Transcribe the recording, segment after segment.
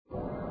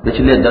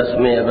پچھلے درس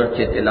میں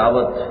اگرچہ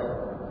تلاوت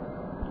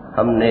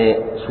ہم نے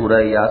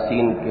سورہ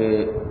یاسین کے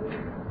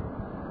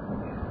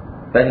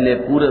پہلے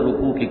پورے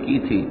رکوع کی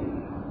تھی،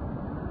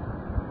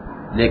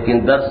 لیکن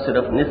درس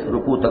صرف نصف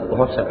رکوع تک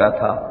پہنچ سکا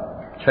تھا،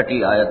 6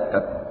 آیت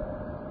تک۔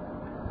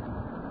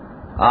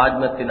 آج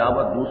میں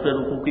تلاوت دوسرے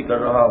رکوع کی کر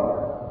رہا ہوں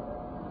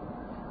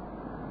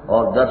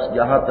اور درس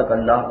جہاں تک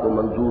اللہ کو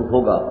منظور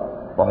ہوگا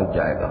پہنچ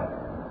جائے گا۔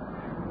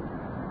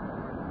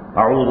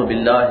 اعوذ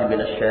باللہ من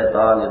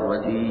الشیطان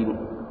الرجیم،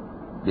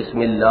 بسم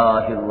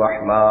اللہ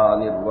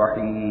الرحمن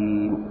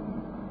الرحیم۔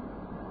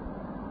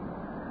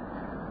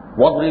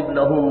 واضرب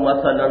لهم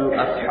مثلا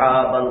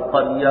اصحاب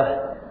القرية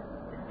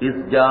اذ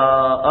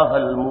جاءها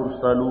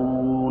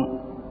المرسلون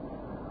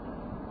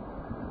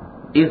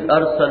اذ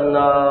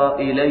ارسلنا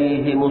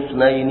اليهم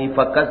 2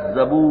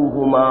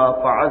 فكذبوهما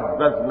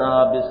فعززنا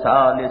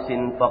بثالث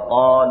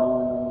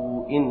فقالوا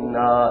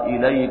انا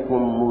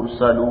اليكم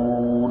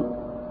مرسلون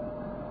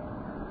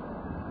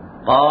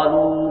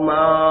قالوا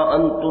ما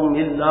أنتم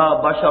إلا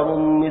بشر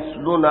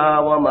مثلنا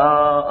وما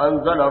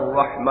أنزل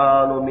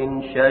الرحمن من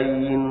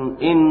شيء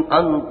إن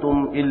أنتم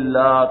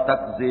إلا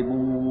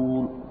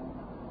تكذبون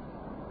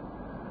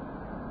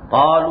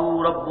قالوا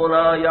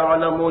ربنا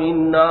يعلم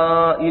إنا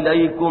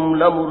إليكم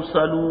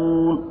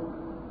لمرسلون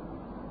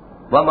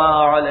وما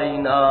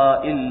علينا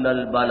إلا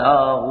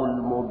البلاغ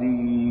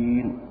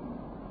المبين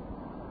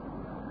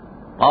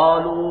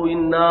قالوا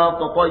إنا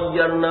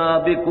تطيرنا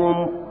بكم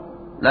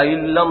لئن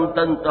لم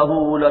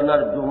تنتهوا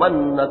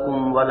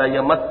لنرجمنكم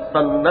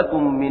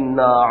وليمسنكم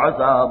منا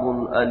عذاب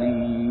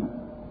أليم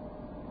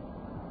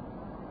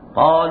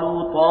قالوا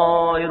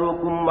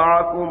طائركم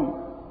معكم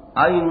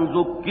أئن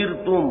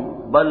ذكرتم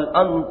بل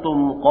أنتم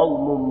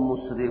قوم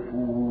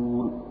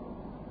مسرفون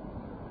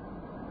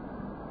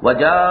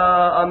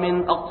وجاء من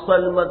أقصى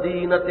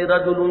المدينة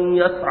رجل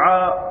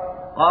يسعى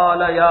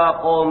قال يا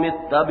قوم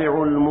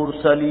اتبعوا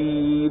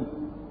المرسلين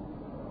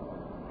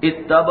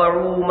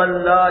اتبعوا من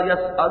لا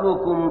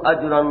يسألكم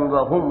أجرا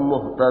وهم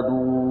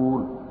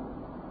مهتدون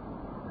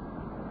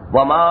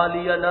وما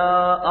لي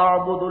لا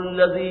أعبد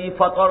الذي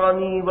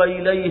فطرني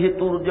وإليه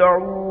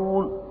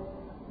ترجعون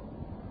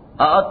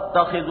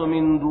أأتخذ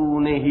من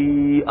دونه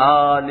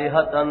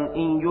آلهة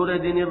إن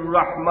يردني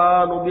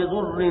الرحمن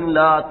بضر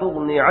لا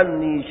تغن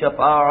عني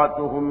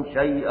شفاعتهم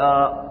شيئا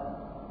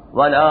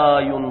ولا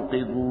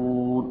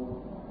ينقذون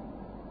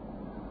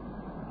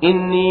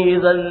إني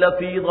إذا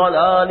لفي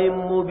ضلال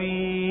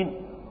مبين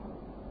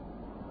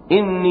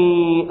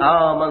إني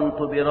آمنت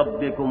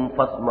بربكم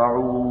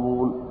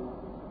فاسمعون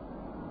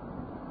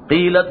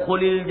قيل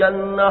ادخل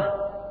الجنة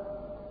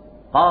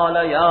قال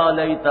يا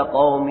ليت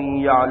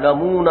قومي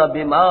يعلمون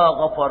بما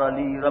غفر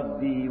لي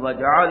ربي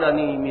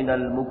وجعلني من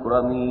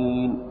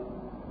المكرمين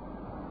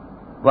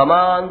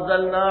وما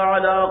أنزلنا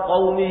على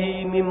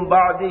قومه من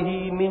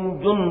بعده من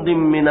جند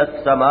من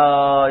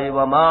السماء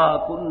وما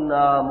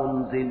كنا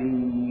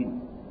منزلين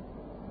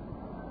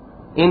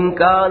إن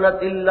كانت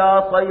إلا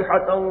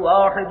صيحة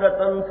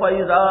واحدة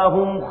فإذا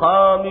هم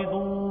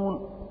خامدون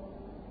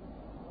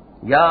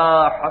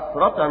يا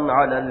حسرة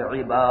على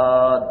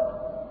العباد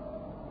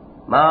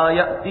ما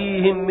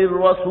يأتيهم من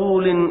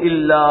رسول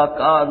إلا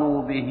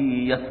كانوا به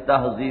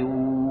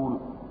يستهزئون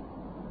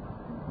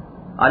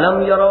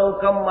ألم يروا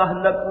كم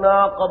أهلكنا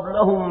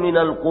قبلهم من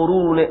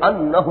القرون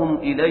أنهم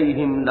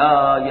إليهم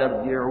لا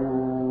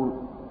يرجعون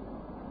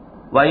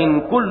وَإِن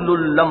كُلٌّ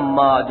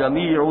لَّمَّا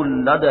جَمِيعٌ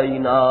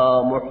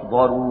لَّدَيْنَا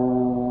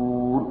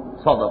مُحْضَرُونَ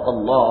صدق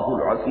اللہ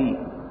العظیم۔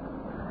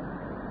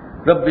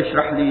 رب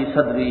اشرح لي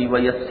صدری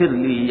ويسر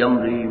لي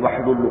أمری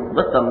واحلل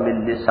عقدۃ من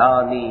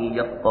لسانی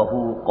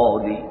یفقہوا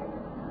قولی۔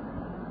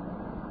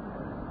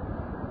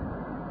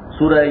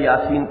 سورہ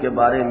یاسین کے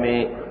بارے میں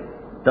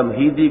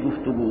تمہیدی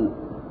گفتگو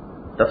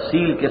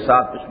تفصیل کے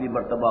ساتھ پچھلی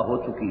مرتبہ ہو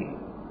چکی ہے۔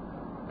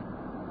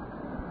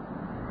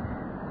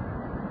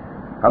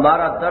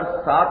 ہمارا درس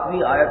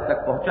 7ویں آیت تک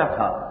پہنچا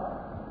تھا۔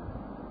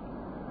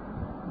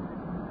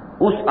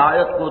 اس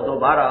آیت کو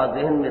دوبارہ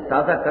ذہن میں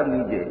تازہ کر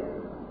لیجئے،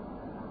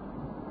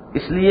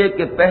 اس لیے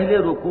کہ پہلے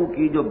رکوع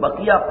کی جو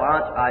بقیہ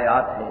 5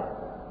 آیات ہیں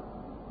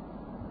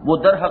وہ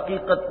در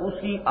حقیقت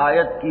اسی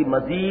آیت کی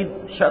مزید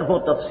شرح و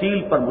تفصیل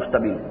پر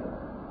مشتمل ہے۔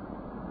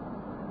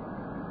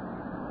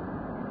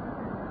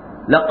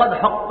 لقد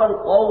حق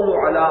القول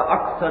على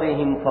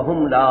اکثرهم فهم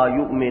لا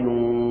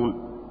يؤمنون،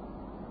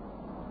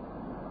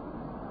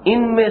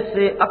 ان میں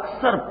سے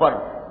اکثر پر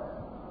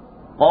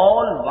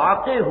قول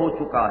واقع ہو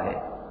چکا ہے،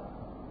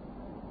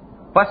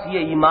 پس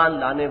یہ ایمان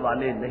لانے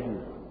والے نہیں۔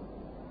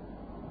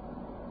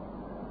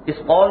 اس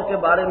قول کے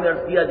بارے میں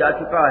عرض کیا جا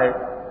چکا ہے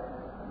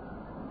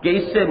کہ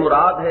اس سے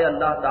مراد ہے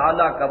اللہ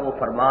تعالی کا وہ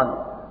فرمان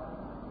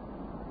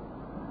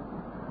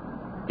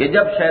کہ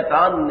جب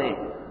شیطان نے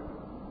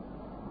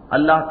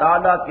اللہ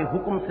تعالی کے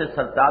حکم سے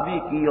سرتابی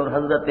کی اور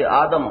حضرت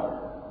آدم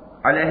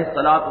علیہ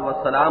الصلاۃ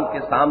والسلام کے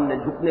سامنے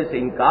جھکنے سے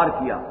انکار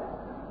کیا،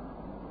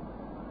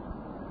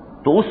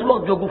 تو اس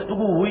وقت جو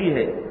گفتگو ہوئی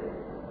ہے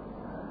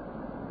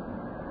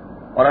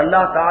اور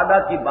اللہ تعالیٰ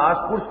کی باز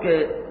پرس کے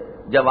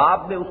جواب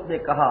میں اس نے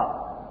کہا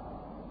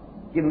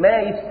کہ میں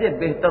اس سے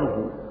بہتر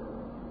ہوں،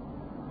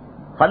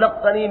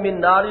 خلقتنی من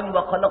نار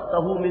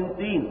وخلقتہ من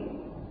طین،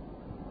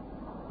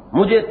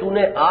 مجھے تو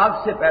نے آگ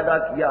سے پیدا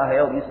کیا ہے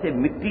اور اسے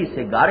مٹی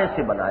سے، گارے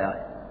سے بنایا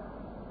ہے،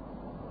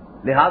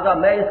 لہذا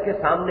میں اس کے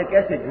سامنے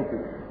کیسے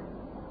جھکوں؟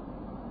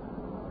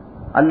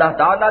 اللہ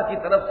تعالی کی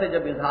طرف سے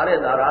جب اظہار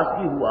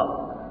ناراضگی ہوا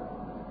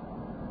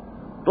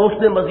تو اس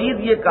نے مزید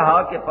یہ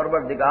کہا کہ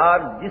پروردگار،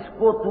 جس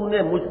کو تو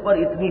نے مجھ پر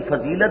اتنی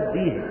فضیلت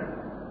دی ہے،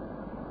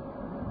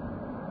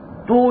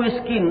 تو اس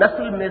کی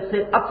نسل میں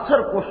سے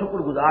اکثر کو شکر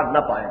گزار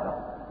نہ پائے گا۔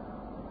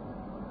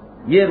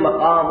 یہ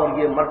مقام اور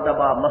یہ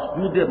مرتبہ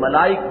مسجود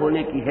ملائک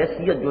ہونے کی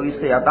حیثیت جو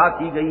اسے عطا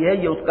کی گئی ہے،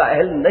 یہ اس کا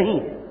اہل نہیں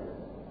ہے۔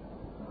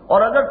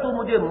 اور اگر تو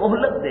مجھے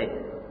مہلت دے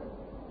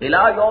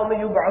الی یوم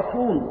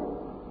یبعثون،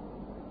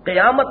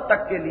 قیامت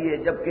تک کے لیے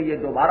جبکہ یہ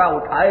دوبارہ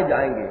اٹھائے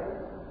جائیں گے،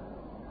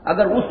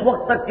 اگر اس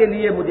وقت تک کے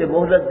لیے مجھے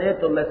مہلت دے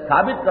تو میں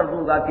ثابت کر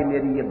دوں گا کہ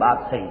میری یہ بات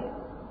صحیح ہے۔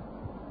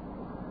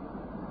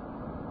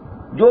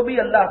 جو بھی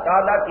اللہ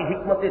تعالیٰ کی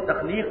حکمت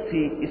تخلیق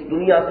تھی اس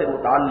دنیا سے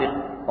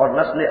متعلق اور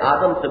نسل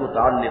آدم سے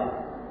متعلق،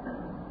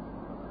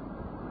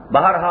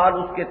 بہرحال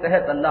اس کے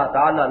تحت اللہ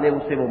تعالیٰ نے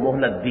اسے وہ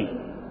مہلت دی،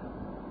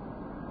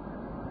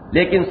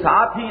 لیکن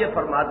ساتھ ہی یہ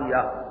فرما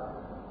دیا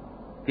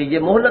کہ یہ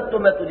مہلت تو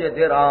میں تجھے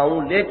دے رہا ہوں،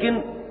 لیکن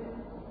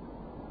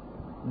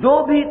جو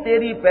بھی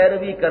تیری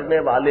پیروی کرنے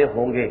والے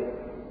ہوں گے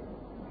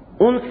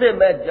ان سے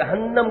میں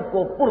جہنم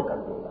کو پر کر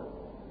دوں گا۔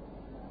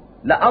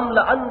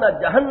 لَأَمْلَأَنَّ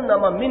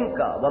جَهَنَّمَ مِنْكَ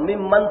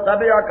وَمِمَّنْ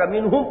تَبِعَكَ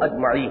مِنْهُمْ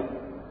أَجْمَعِينَ،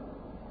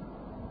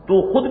 تو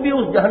خود بھی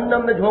اس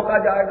جہنم میں جھونکا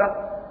جائے گا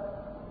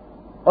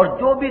اور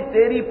جو بھی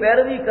تیری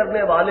پیروی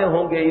کرنے والے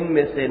ہوں گے ان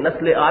میں سے،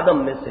 نسل آدم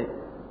میں سے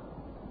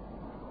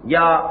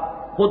یا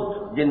خود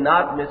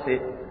جنات میں سے،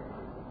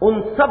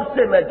 ان سب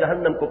سے میں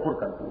جہنم کو پر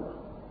کر دوں گا۔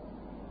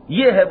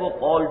 یہ ہے وہ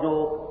قول جو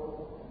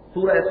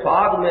سورہ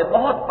صاد میں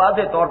بہت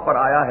واضح طور پر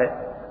آیا ہے۔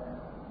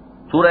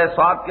 سورہ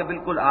صاد کے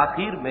بالکل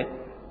آخر میں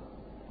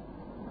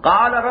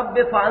قال رب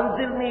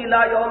فانظرنی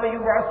الی یوم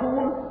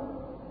یبعثون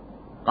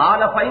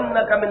قال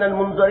فانک من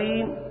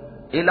المنظرین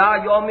الی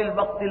یوم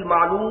الوقت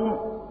المعلوم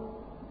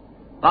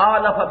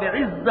قال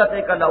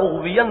فبعزتک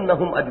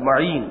لاغوینہم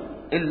اجمعین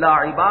الا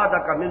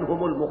عبادک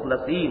منہم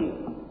المخلصین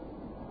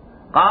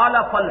قال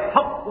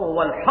فالحق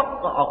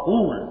والحق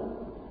اقول،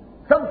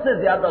 سب سے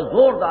زیادہ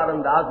زوردار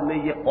انداز میں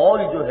یہ قول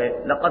جو ہے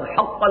لقد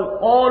حق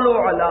القول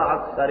علی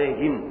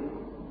اکثرہم،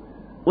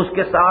 اس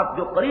کے ساتھ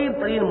جو قریب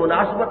ترین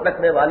مناسبت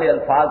رکھنے والے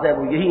الفاظ ہیں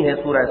وہ یہی ہیں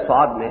سورہ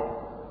صاد میں،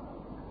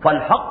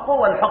 فالحق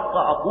والحق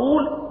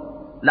اقول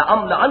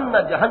لأملأن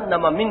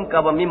جہنم منک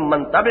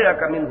وممن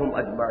تبعک منہم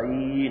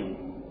اجمعین،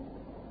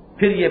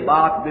 پھر یہ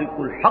بات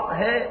بالکل حق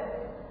ہے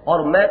اور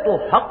میں تو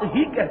حق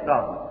ہی کہتا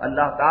ہوں۔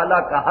 اللہ تعالیٰ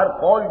کا ہر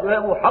قول جو ہے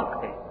وہ حق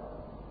ہے،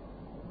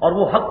 اور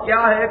وہ حق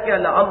کیا ہے کہ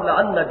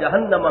لأملأن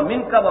جہنم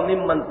منک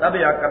وممن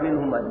تبعک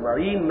منہم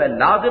اجمعین، میں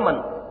لازماً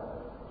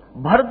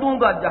بھر دوں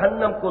گا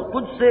جہنم کو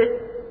تجھ سے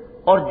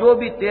اور جو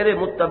بھی تیرے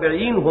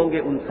متبعین ہوں گے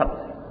ان سب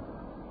سے۔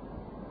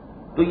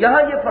 تو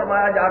یہاں یہ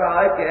فرمایا جا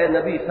رہا ہے کہ اے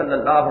نبی صلی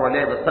اللہ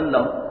علیہ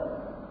وسلم،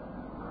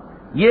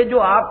 یہ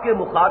جو آپ کے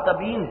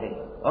مخاطبین ہیں،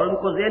 اور ان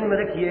کو ذہن میں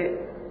رکھیے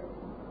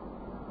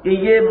کہ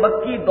یہ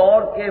مکی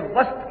دور کے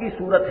وسط کی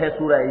صورت ہے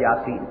سورہ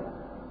یاسین۔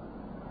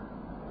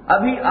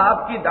 ابھی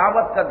آپ کی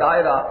دعوت کا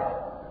دائرہ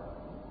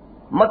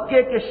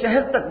مکے کے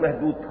شہر تک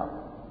محدود تھا،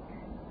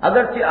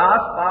 اگرچہ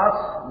آس پاس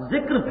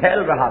ذکر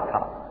پھیل رہا تھا،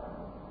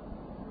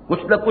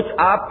 کچھ نہ کچھ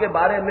آپ کے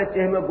بارے میں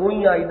چہمہ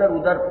گوئیاں ادھر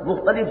ادھر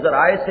مختلف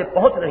ذرائع سے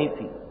پہنچ رہی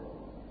تھی،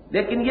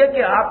 لیکن یہ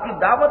کہ آپ کی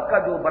دعوت کا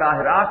جو براہ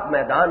راست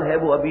میدان ہے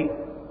وہ ابھی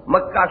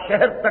مکہ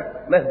شہر تک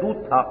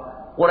محدود تھا،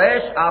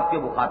 قریش آپ کے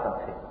مخاطب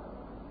تھے۔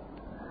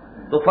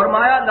 تو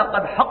فرمایا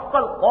لقد حق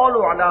القول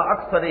علی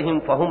اکثرہم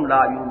فہم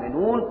لا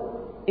یؤمنون،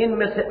 ان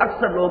میں سے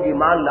اکثر لوگ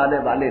ایمان لانے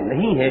والے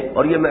نہیں ہیں،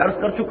 اور یہ میں عرض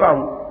کر چکا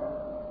ہوں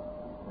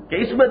کہ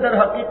اس میں در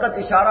حقیقت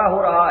اشارہ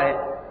ہو رہا ہے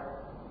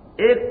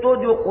ایک تو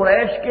جو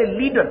قریش کے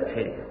لیڈر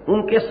تھے،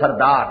 ان کے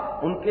سردار،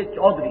 ان کے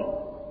چودھری،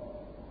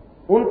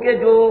 ان کے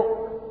جو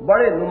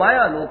بڑے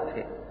نمایاں لوگ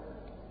تھے،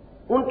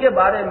 ان کے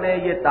بارے میں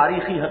یہ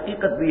تاریخی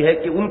حقیقت بھی ہے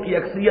کہ ان کی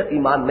اکثریت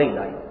ایمان نہیں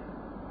لائی۔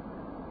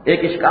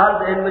 ایک اشکال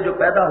ذہن میں جو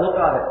پیدا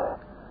ہوتا ہے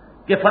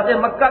کہ فتح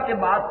مکہ کے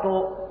بعد تو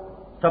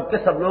سب کے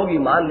سب لوگ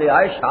ایمان لے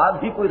آئے،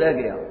 شاید ہی کوئی رہ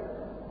گیا،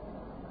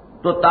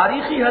 تو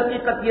تاریخی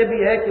حقیقت یہ بھی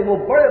ہے کہ وہ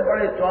بڑے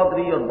بڑے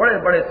چودھری اور بڑے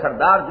بڑے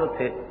سردار جو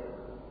تھے،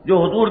 جو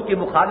حضور کی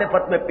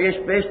مخالفت میں پیش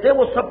تھے،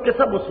 وہ سب کے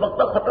سب اس وقت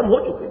تک ختم ہو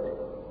چکے تھے۔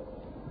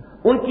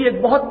 ان کی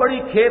ایک بہت بڑی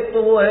کھیپ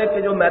تو وہ ہے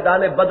کہ جو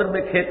میدان بدر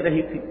میں کھیت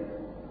رہی تھی،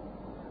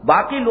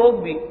 باقی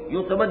لوگ بھی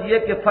یوں سمجھیے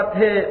کہ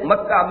فتح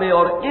مکہ میں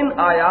اور ان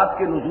آیات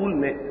کے نزول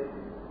میں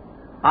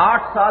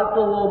 8 سال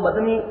تو وہ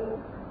مدنی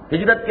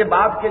ہجرت کے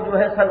بعد کے جو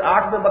ہے سن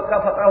 8 میں مکہ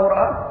فتح ہو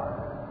رہا،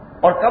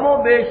 اور کم و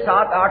بیش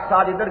 7-8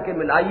 سال ادھر کے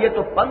ملائیے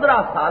تو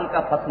 15 سال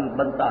کا فصل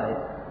بنتا ہے۔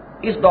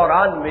 اس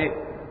دوران میں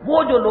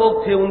وہ جو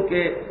لوگ تھے، ان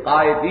کے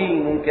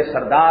قائدین، ان کے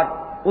سردار،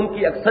 ان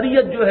کی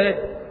اکثریت جو ہے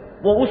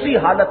وہ اسی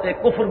حالت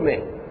کفر میں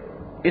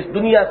اس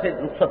دنیا سے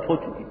رخصت ہو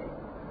چکی تھی۔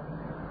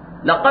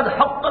 لقد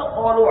حق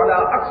القول علی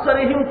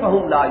اکثرہم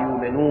فہم لا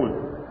یؤمنون،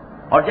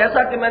 اور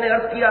جیسا کہ میں نے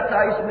عرض کیا تھا،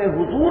 اس میں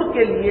حضور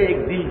کے لیے ایک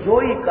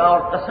دلجوئی کا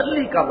اور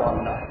تسلی کا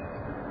معاملہ ہے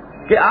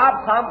کہ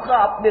آپ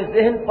خامخواہ اپنے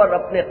ذہن پر،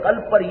 اپنے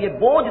قلب پر یہ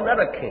بوجھ نہ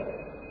رکھیں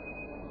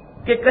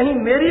کہ کہیں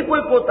میری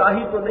کوئی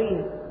کوتاہی تو نہیں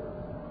ہے،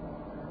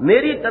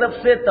 میری طرف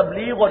سے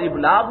تبلیغ اور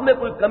ابلاغ میں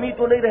کوئی کمی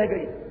تو نہیں رہ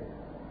گئی،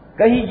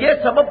 کہیں یہ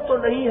سبب تو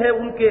نہیں ہے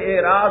ان کے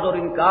اعراض اور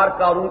انکار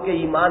کا اور ان کے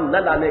ایمان نہ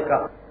لانے کا۔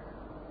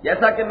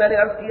 جیسا کہ میں نے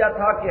عرض کیا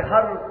تھا کہ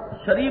ہر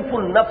شریف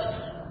النفس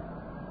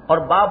اور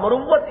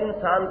بامروت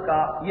انسان کا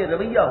یہ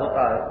رویہ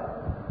ہوتا ہے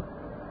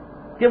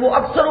کہ وہ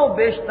اکثر و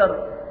بیشتر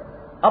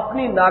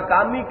اپنی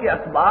ناکامی کے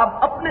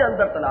اسباب اپنے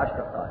اندر تلاش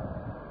کرتا ہے،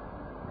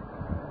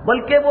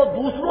 بلکہ وہ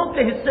دوسروں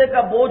کے حصے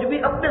کا بوجھ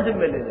بھی اپنے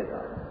ذمہ لے لیتا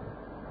ہے،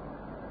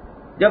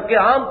 جبکہ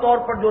عام طور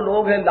پر جو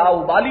لوگ ہیں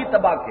لاابالی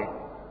طبع کے،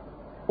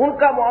 ان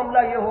کا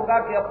معاملہ یہ ہوگا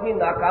کہ اپنی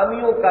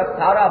ناکامیوں کا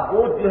سارا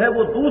بوجھ جو ہے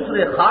وہ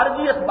دوسرے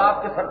خارجی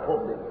اسباب کے سر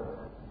تھوپ دیں گے،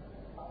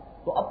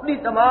 تو اپنی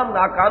تمام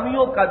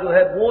ناکامیوں کا جو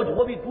ہے بوجھ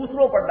وہ بھی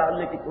دوسروں پر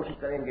ڈالنے کی کوشش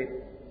کریں گے،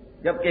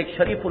 جبکہ ایک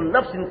شریف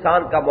النفس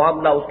انسان کا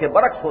معاملہ اس کے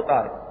برعکس ہوتا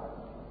ہے،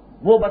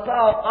 وہ بسا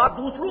اوقات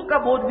دوسروں کا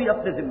بوجھ بھی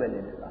اپنے ذمہ لے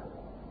لیتا ہے۔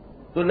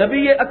 تو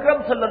نبی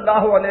اکرم صلی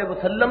اللہ علیہ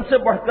وسلم سے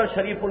بڑھ کر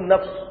شریف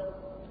النفس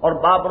اور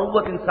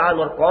بامروت انسان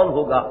اور کون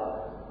ہوگا،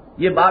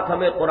 یہ بات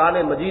ہمیں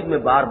قرآن مجید میں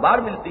بار بار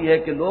ملتی ہے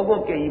کہ لوگوں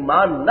کے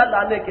ایمان نہ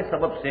لانے کے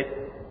سبب سے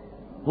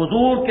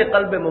حضور کے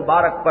قلب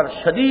مبارک پر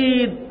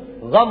شدید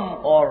غم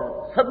اور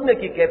صدمے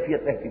کی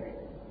کیفیت رہتی تھی۔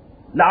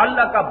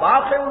 لعلک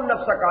باخع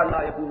نفسک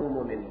الا یکونوا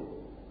مؤمنین،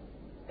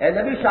 اے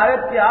نبی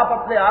شاید کہ آپ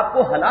اپنے آپ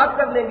کو ہلاک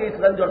کر لیں گے اس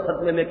رنج اور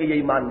صدمے میں کہ یہ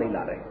ایمان نہیں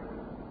لا رہے۔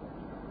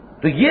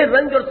 تو یہ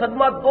رنج اور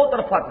صدمہ دو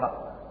طرفہ تھا،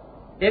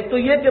 ایک تو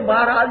یہ کہ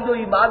بہرحال جو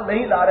ایمان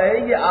نہیں لا رہے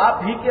یہ آپ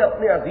ہی کے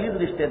اپنے عزیز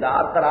رشتہ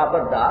دار،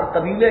 قرابت دار،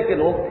 قبیلے کے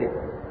لوگ تھے۔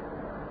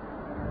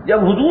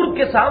 جب حضور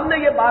کے سامنے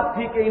یہ بات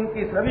تھی کہ ان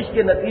کی اس روش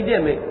کے نتیجے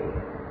میں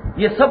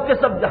یہ سب کے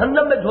سب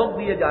جہنم میں جھونک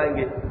دیے جائیں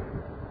گے،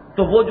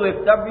 تو وہ جو ایک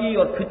طبعی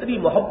اور فطری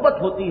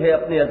محبت ہوتی ہے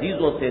اپنے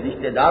عزیزوں سے،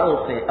 رشتہ داروں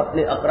سے،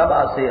 اپنے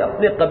اقربا سے،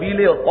 اپنے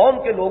قبیلے اور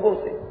قوم کے لوگوں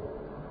سے،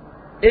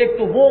 ایک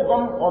تو وہ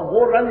غم اور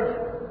وہ رنج،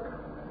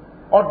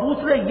 اور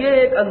دوسرے یہ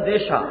ایک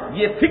اندیشہ،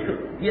 یہ فکر،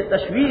 یہ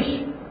تشویش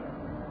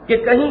کہ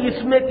کہیں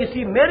اس میں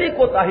کسی میری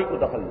کوتاہی کو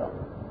دخل نہ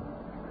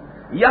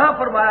ہو۔ یہاں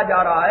فرمایا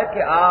جا رہا ہے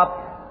کہ آپ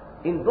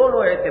ان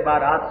دونوں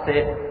اعتبارات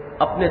سے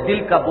اپنے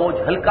دل کا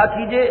بوجھ ہلکا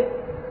کیجئے۔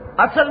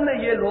 اصل میں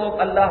یہ لوگ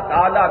اللہ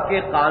تعالی کے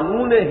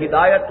قانون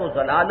ہدایت و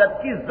ضلالت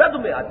کی زد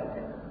میں آ چکے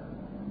ہیں،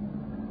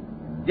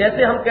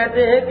 جیسے ہم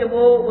کہتے ہیں کہ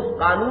وہ اس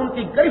قانون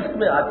کی گرفت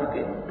میں آ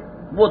چکے ہیں،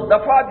 وہ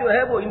دفعہ جو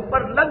ہے وہ ان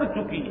پر لگ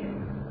چکی ہے۔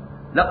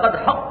 لقد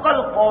حق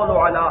القول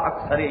علی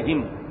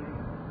اکثرہم،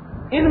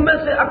 ان میں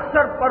سے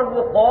اکثر پر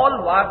وہ قول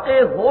واقع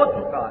ہو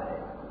چکا ہے۔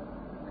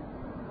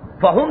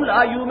 فہم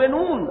لا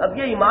یؤمنون، اب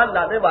یہ ایمان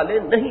لانے والے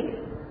نہیں ہیں۔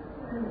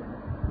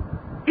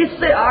 اس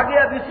سے آگے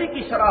اب اسی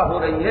کی شرح ہو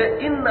رہی ہے،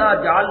 انا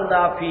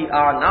جعلنا فی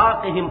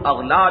اعناقہم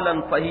اغلالا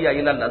فہی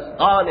الی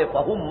الاذقان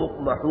فہم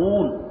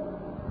مقمحون۔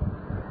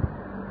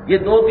 یہ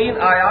دو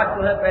تین آیات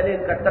جو ہے پہلے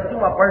ان کا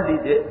ترجمہ پڑھ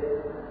لیجئے،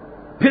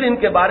 پھر ان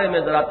کے بارے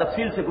میں ذرا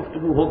تفصیل سے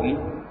گفتگو ہوگی۔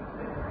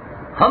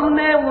 ہم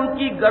نے ان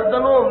کی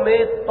گردنوں میں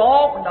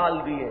طوق ڈال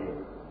دیے ہیں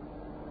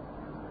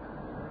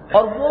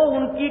اور وہ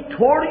ان کی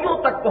ٹھوڑیوں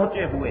تک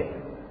پہنچے ہوئے ہیں۔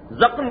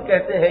 زخم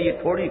کہتے ہیں یہ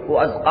ٹھوڑی کو،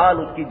 اذقان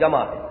اس کی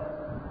جمع ہے،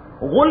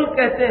 غل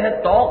کہتے ہیں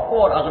طوق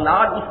کو، اور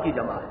اغلال اس کی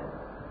جمع ہے،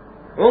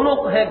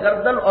 عنق ہے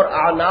گردن، اور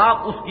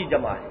اعناق اس کی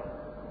جمع ہے۔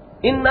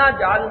 انا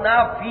جعلنا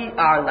فی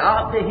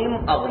اعناقہم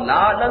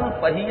اغلالا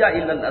فہی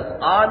الی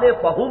الاذقان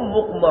فہم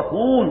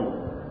مقمحون۔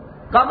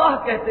 قمح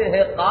کہتے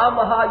ہیں،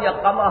 قامہا یا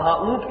قمہا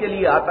اونٹ کے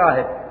لیے آتا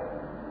ہے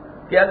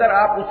کہ اگر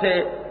آپ اسے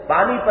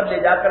پانی پر لے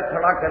جا کر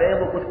کھڑا کریں،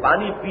 وہ کچھ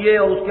پانی پیے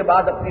اور اس کے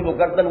بعد اپنی وہ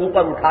گردن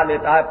اوپر اٹھا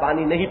لیتا ہے،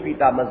 پانی نہیں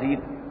پیتا مزید،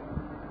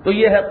 تو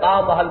یہ ہے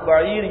قامہ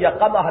البعیر یا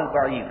قمہ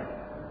البعیر۔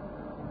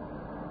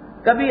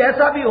 کبھی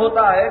ایسا بھی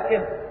ہوتا ہے کہ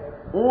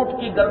اونٹ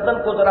کی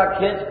گردن کو ذرا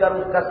کھینچ کر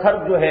اس کا سر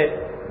جو ہے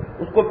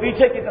اس کو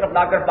پیچھے کی طرف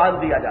لا کر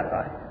باندھ دیا جاتا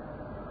ہے،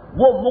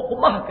 وہ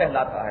مقمح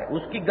کہلاتا ہے،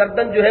 اس کی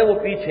گردن جو ہے وہ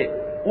پیچھے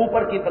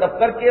اوپر کی طرف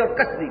کر کے اور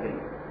کس دی گئی۔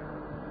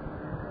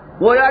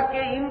 گویا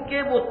کہ ان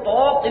کے وہ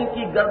طوق ان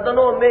کی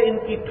گردنوں میں، ان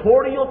کی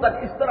ٹھوڑیوں تک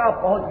اس طرح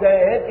پہنچ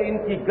گئے ہیں کہ ان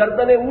کی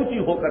گردنیں اونچی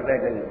ہو کر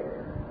رہ گئی ہیں،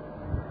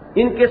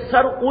 ان کے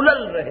سر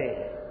الل رہے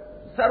ہیں،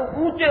 سر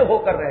اونچے ہو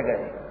کر رہ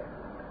گئے۔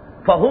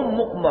 فہم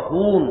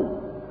مقمحون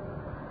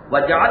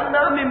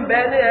وجعلنا من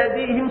بین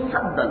ایدیہم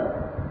سدا،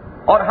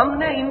 اور ہم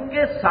نے ان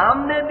کے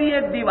سامنے بھی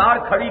ایک دیوار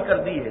کھڑی کر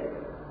دی ہے،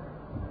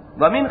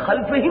 ومن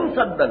خلفہم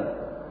سدا،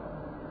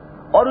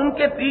 اور ان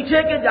کے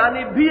پیچھے کے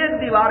جانب بھی ایک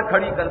دیوار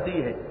کھڑی کر دی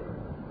ہے۔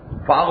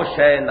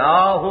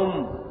 فاغشیناہم،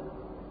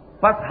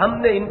 پس ہم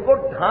نے ان کو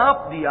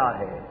ڈھانپ دیا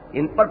ہے،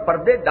 ان پر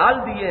پردے ڈال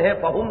دیے ہیں۔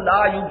 فہم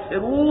لا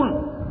یبصرون،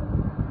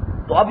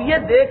 تو اب یہ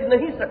دیکھ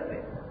نہیں سکتے۔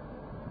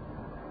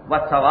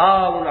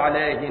 وسواء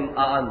علیہم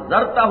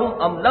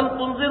اانذرتہم ام لم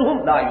تنذرہم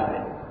لا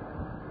یؤمنون،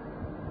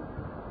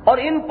 اور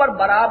ان پر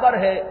برابر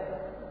ہے،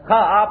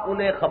 خواہ آپ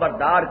انہیں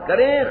خبردار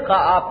کریں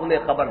خواہ آپ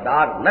انہیں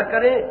خبردار نہ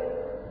کریں،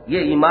 یہ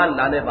ایمان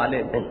لانے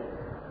والے نہیں۔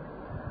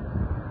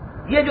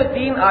 یہ جو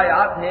 3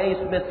 آیات ہیں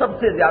اس میں سب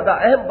سے زیادہ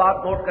اہم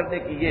بات نوٹ کرنے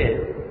کی یہ ہے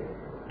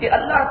کہ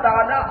اللہ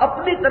تعالیٰ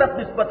اپنی طرف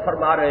نسبت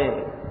فرما رہے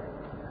ہیں،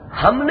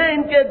 ہم نے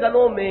ان کے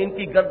گلوں میں، ان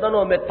کی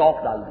گردنوں میں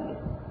توق ڈال دی ہے،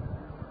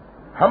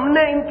 ہم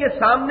نے ان کے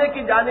سامنے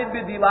کی جانب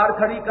بھی دیوار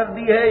کھڑی کر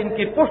دی ہے، ان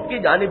کی پشت کی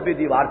جانب بھی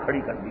دیوار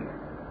کھڑی کر دی ہے،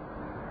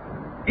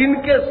 ان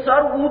کے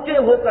سر اونچے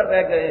ہو کر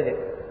رہ گئے ہیں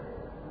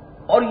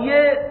اور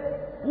یہ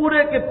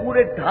پورے کے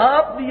پورے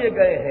ڈھانپ دیے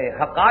گئے ہیں،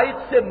 حقائق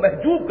سے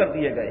محجوب کر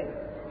دیے گئے ہیں۔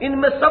 ان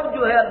میں سب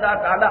جو ہے اللہ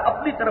تعالیٰ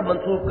اپنی طرف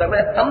منسوخ کر رہے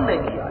ہیں، ہم نے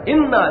کیا،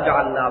 انا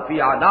جعلنا فی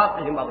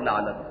اعناقہم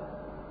اغلالا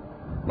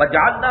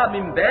وجعلنا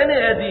من بین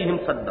ایدیہم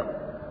سدا۔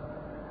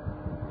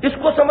 اس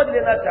کو سمجھ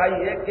لینا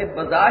چاہیے کہ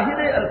بظاہر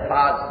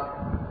الفاظ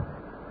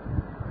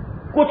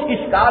کچھ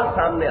اشکال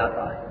سامنے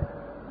آتا ہے،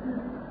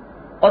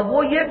 اور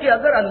وہ یہ کہ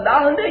اگر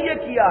اللہ نے یہ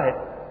کیا ہے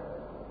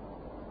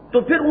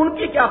تو پھر ان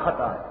کی کیا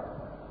خطا ہے،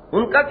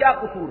 ان کا کیا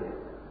قصور ہے؟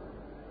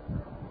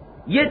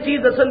 یہ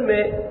چیز اصل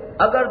میں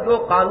اگر جو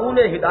قانون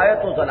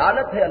ہدایت و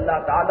ضلالت ہے اللہ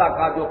تعالیٰ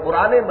کا، جو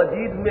قرآن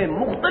مجید میں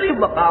مختلف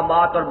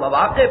مقامات اور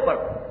مواقع پر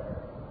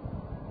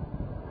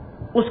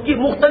اس کی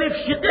مختلف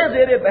شقیں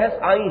زیر بحث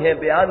آئی ہیں،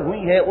 بیان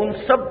ہوئی ہیں، ان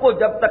سب کو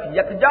جب تک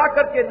یکجا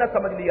کر کے نہ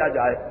سمجھ لیا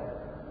جائے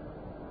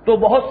تو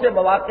بہت سے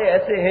مواقع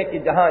ایسے ہیں کہ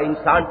جہاں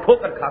انسان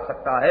ٹھوکر کھا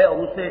سکتا ہے اور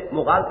اسے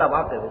مغالطہ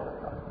واقع ہو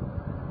سکتا ہے۔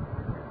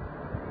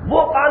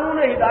 وہ قانون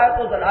ہدایت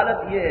و ضلالت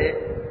یہ ہے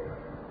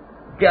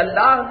کہ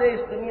اللہ نے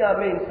اس دنیا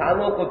میں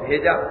انسانوں کو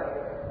بھیجا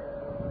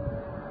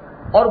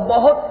اور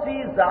بہت سی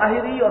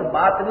ظاہری اور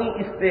باطنی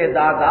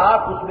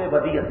استعدادات اس میں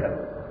ودیعت کر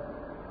دی۔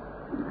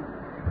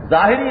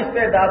 ظاہری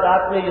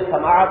استعدادات میں یہ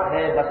سماعت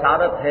ہے،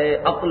 بصارت ہے،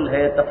 عقل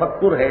ہے،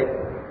 تفکر ہے۔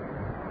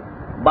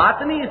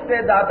 باطنی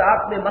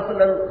استعدادات میں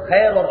مثلا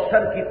خیر اور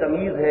شر کی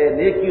تمیز ہے،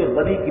 نیکی اور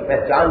بدی کی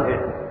پہچان ہے۔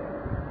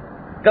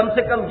 کم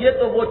سے کم یہ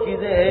تو وہ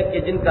چیزیں ہیں کہ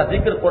جن کا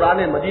ذکر قرآن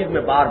مجید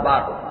میں بار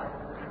بار ہوتا ہے۔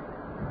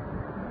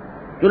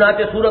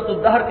 چنانچہ سورۃ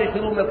الدہر کے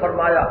شروع میں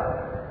فرمایا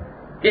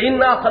کہ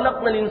انا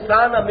خلقنا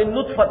الانسان من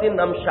نطفۃ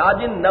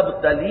امشاج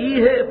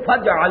نبتلیہ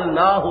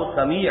فجعلناہ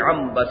سمیعا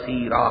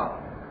بصیرا۔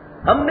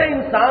 ہم نے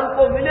انسان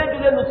کو ملے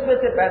جلے نطفے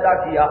سے پیدا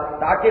کیا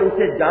تاکہ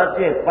اسے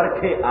جانچیں،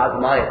 پرکھیں،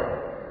 آزمائیں،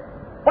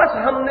 بس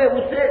ہم نے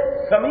اسے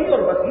سمیع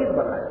اور بصیر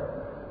بنایا۔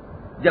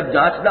 جب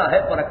جانچنا ہے،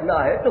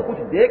 پرکھنا ہے تو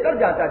کچھ دے کر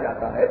جانچا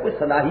جاتا ہے، کچھ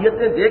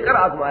صلاحیتیں دے کر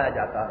آزمایا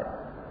جاتا ہے،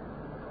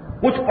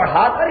 کچھ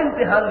پڑھا کر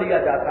امتحان لیا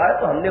جاتا ہے۔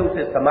 تو ہم نے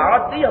اسے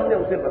سماعت دی، ہم نے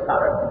اسے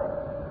بصارت دی،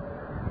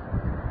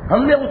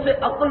 ہم نے اسے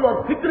عقل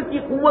اور فکر کی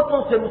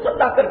قوتوں سے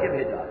مسلح کر کے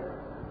بھیجا۔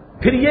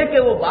 پھر یہ کہ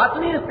وہ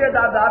باطنی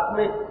استعدادات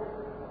میں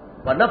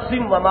وَنَفْسٍ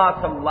وَمَا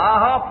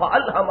سَوَّاهَا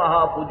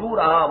فَأَلْهَمَهَا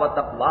فُجُورَهَا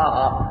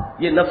وَتَقْوَاهَا،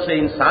 یہ نفس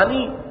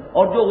انسانی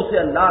اور جو اسے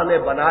اللہ نے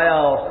بنایا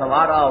اور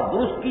سنوارا اور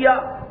درست کیا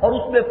اور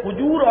اس میں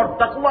فجور اور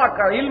تقویٰ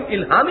کا علم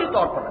الہامی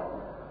طور پر رکھا۔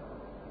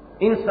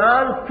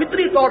 انسان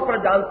فطری طور پر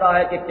جانتا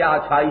ہے کہ کیا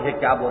اچھائی ہے،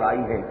 کیا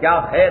برائی ہے، کیا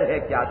خیر ہے،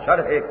 کیا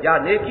شر ہے، کیا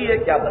نیکی ہے،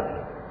 کیا بدی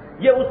ہے۔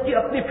 یہ اس کی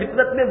اپنی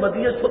فطرت میں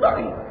ودیعت شدہ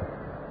ہے۔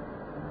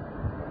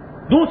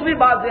 دوسری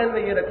بات ذہن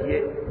میں یہ رکھیے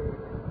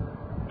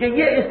کہ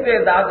یہ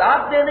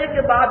استعدادات دینے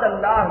کے بعد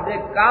اللہ نے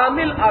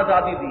کامل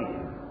آزادی دی ہے۔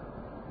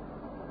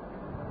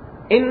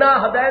 انا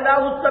ہدیناہ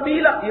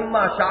السبیل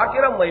اما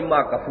شاکرا و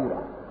اما کفورا۔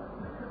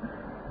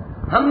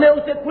 ہم نے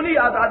اسے کھلی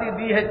آزادی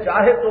دی ہے،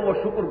 چاہے تو وہ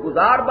شکر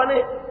گزار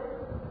بنے،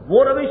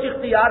 وہ روش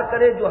اختیار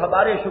کرے جو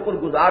ہمارے شکر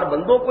گزار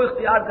بندوں کو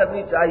اختیار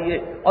کرنی چاہیے،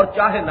 اور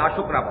چاہے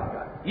ناشکرا بن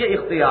جائے، یہ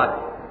اختیار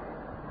ہے۔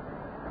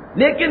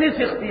 لیکن اس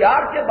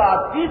اختیار کے بعد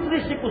تیسری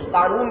شق اس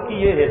قانون کی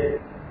یہ ہے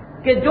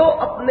کہ جو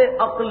اپنے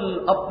عقل،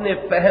 اپنے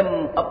فہم،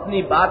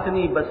 اپنی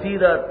باطنی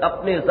بصیرت،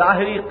 اپنے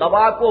ظاہری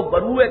قوا کو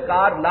بروئے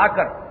کار لا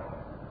کر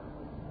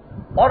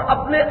اور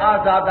اپنے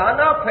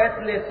آزادانہ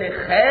فیصلے سے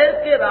خیر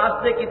کے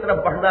راستے کی طرف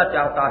بڑھنا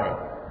چاہتا ہے،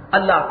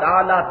 اللہ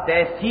تعالیٰ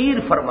تیسیر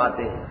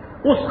فرماتے ہیں،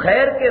 اس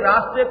خیر کے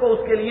راستے کو اس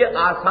کے لیے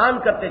آسان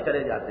کرتے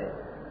چلے جاتے ہیں،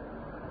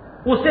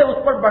 اسے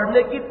اس پر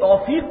بڑھنے کی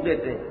توفیق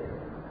دیتے ہیں۔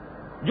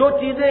 جو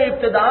چیزیں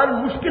ابتداءً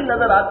مشکل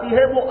نظر آتی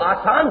ہے وہ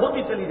آسان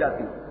ہوتی چلی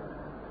جاتی ہے۔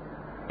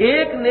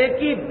 ایک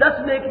نیکی 10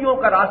 نیکیوں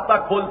کا راستہ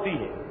کھولتی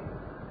ہے،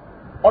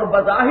 اور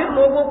بظاہر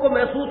لوگوں کو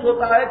محسوس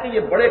ہوتا ہے کہ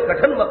یہ بڑے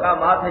کٹھن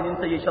مقامات ہیں جن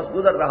سے یہ شخص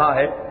گزر رہا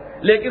ہے،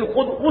 لیکن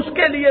خود اس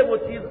کے لیے وہ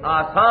چیز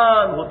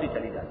آسان ہوتی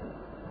چلی جاتی ہے۔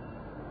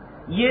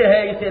 یہ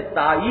ہے، اسے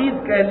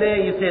تائید کہہ لیں،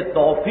 اسے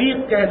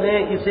توفیق کہہ لیں،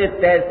 اسے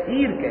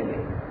تیسیر کہہ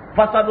لیں۔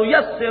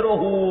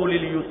 فَسَنُيَسِّرُهُ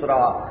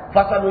لِلْيُسْرَىٰ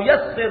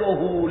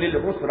فَسَنُيَسِّرُهُ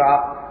لِلْعُسْرَىٰ،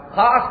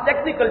 خاص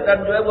ٹیکنیکل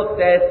ٹرم جو ہے وہ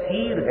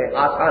تیسیر ہے،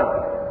 آسان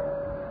ہے۔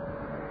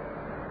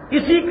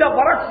 اسی کا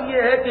برعکس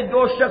یہ ہے کہ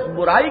جو شخص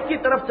برائی کی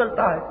طرف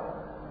چلتا ہے،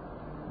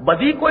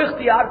 بدی کو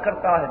اختیار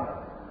کرتا ہے،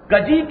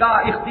 کجی کا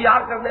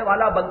اختیار کرنے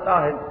والا بنتا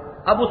ہے،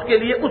 اب اس کے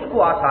لیے اس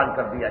کو آسان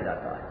کر دیا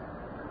جاتا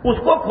ہے، اس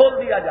کو کھول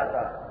دیا جاتا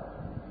ہے۔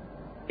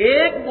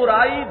 ایک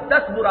برائی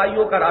 10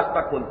 برائیوں کا راستہ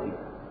کھولتی ہے۔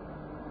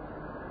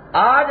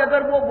 آج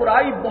اگر وہ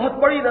برائی بہت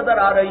بڑی نظر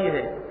آ رہی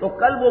ہے تو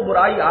کل وہ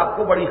برائی آپ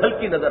کو بڑی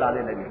ہلکی نظر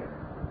آنے لگے گی۔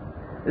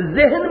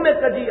 ذہن میں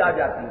کجی آ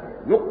جاتی ہے،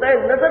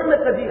 نقطۂ نظر میں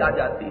کجی آ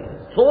جاتی ہے،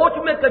 سوچ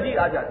میں کجی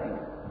آ جاتی ہے۔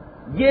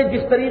 یہ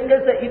جس طریقے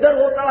سے ادھر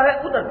ہوتا ہے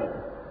ادھر بھی۔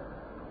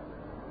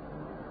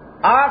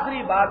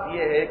 آخری بات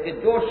یہ ہے کہ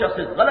جو شخص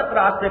غلط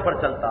راستے پر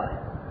چلتا ہے،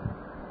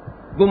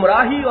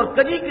 گمراہی اور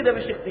کجی کی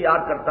روش اختیار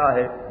کرتا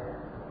ہے،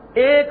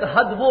 ایک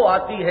حد وہ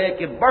آتی ہے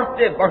کہ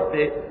بڑھتے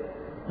بڑھتے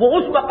وہ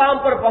اس مقام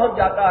پر پہنچ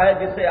جاتا ہے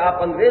جسے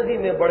آپ انگریزی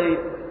میں بڑی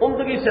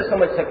عمدگی سے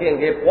سمجھ سکیں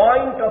گے،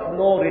 پوائنٹ آف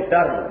نو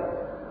ریٹرن۔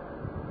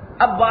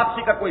 اب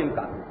واپسی کا کوئی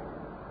امکان نہیں۔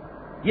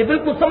 یہ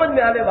بالکل سمجھ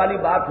میں آنے والی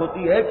بات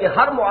ہوتی ہے کہ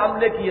ہر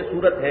معاملے کی یہ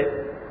صورت ہے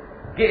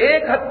کہ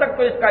ایک حد تک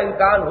تو اس کا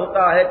امکان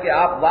ہوتا ہے کہ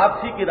آپ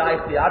واپسی کی راہ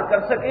اختیار کر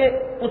سکیں،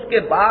 اس کے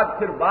بعد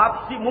پھر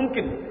واپسی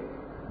ممکن نہیں۔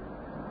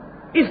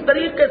 اس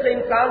طریقے سے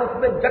انسان اس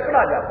میں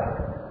جکڑا جاتا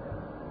ہے،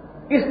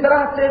 اس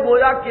طرح سے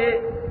گویا کہ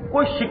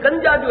کوئی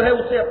شکنجا جو ہے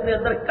اسے اپنے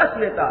اندر کس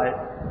لیتا ہے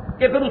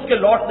کہ پھر اس کے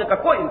لوٹنے کا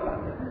کوئی امکان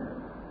نہیں۔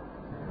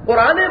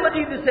 قرآن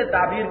مجید اسے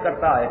تعبیر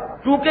کرتا ہے،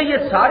 چونکہ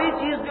یہ ساری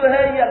چیز جو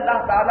ہے یہ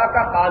اللہ تعالیٰ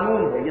کا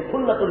قانون ہے، یہ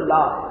سنت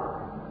اللہ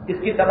ہے۔ اس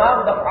کی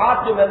تمام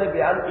دفعات جو میں نے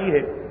بیان کی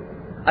ہے،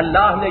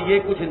 اللہ نے یہ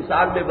کچھ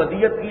انسان میں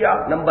ودیت کیا،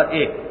 نمبر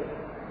 1،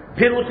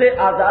 پھر اسے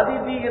آزادی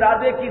دی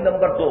ارادے کی،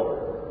 نمبر 2،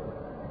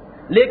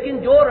 لیکن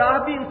جو راہ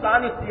بھی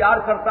انسان اختیار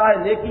کرتا ہے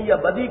نیکی یا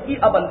بدی کی،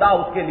 اب اللہ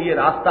اس کے لیے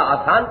راستہ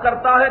آسان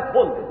کرتا ہے،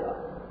 کھول دیتا ہے،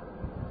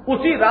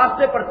 اسی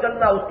راستے پر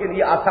چلنا اس کے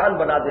لیے آسان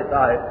بنا دیتا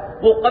ہے،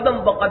 وہ قدم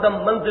بقدم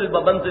منزل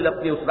بمنزل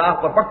اپنی اس راہ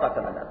پر بڑھتا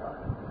چلا جاتا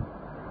ہے،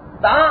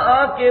 تاں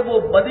آ کے وہ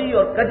بدی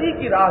اور کجی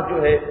کی راہ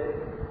جو ہے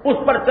اس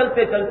پر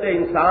چلتے چلتے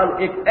انسان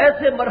ایک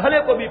ایسے مرحلے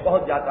کو بھی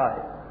پہنچ جاتا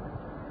ہے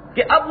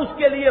کہ اب اس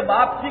کے لیے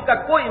واپسی کا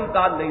کوئی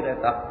امکان نہیں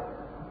رہتا،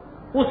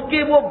 اس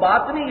کی وہ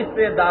باطنی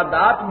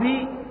استعدادات بھی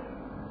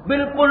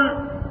بالکل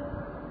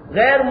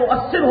غیر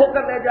مؤثر ہو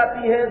کر رہ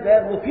جاتی ہیں،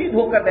 غیر مفید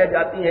ہو کر رہ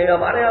جاتی ہیں۔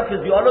 ہمارے ہاں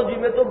فزیولوجی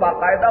میں تو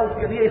باقاعدہ اس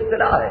کے لیے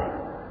اصطلاح ہے،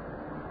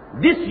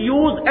 ڈس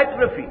یوز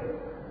ایٹروفی۔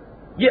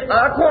 یہ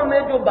آنکھوں میں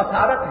جو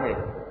بصارت ہے،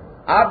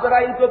 آپ ذرا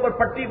ان کے اوپر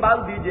پٹی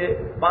باندھ دیجئے،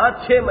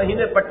 5-6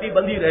 مہینے پٹی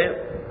بندھی رہے،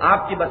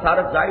 آپ کی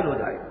بصارت زائل ہو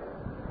جائے،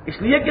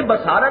 اس لیے کہ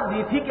بصارت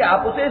دی تھی کہ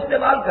آپ اسے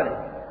استعمال کریں۔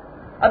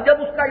 اب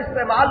جب اس کا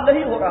استعمال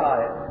نہیں ہو رہا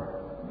ہے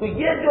تو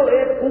یہ جو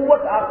ایک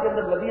قوت آپ کے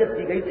اندر ودیت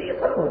کی گئی تھی یہ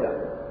ختم ہو جائے۔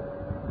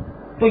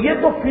 تو یہ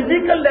تو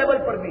فزیکل لیول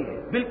پر بھی ہے،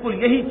 بالکل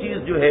یہی چیز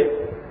جو ہے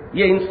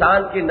یہ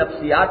انسان کے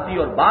نفسیاتی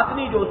اور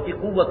باطنی جو اس کی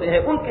قوتیں ہیں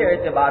ان کے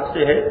اعتبار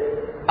سے ہے۔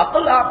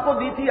 عقل آپ کو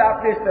دی تھی،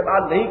 آپ نے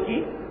استعمال نہیں کی،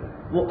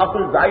 وہ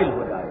عقل زائل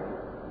ہو جائے۔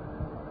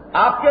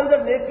 آپ کے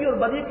اندر نیکی اور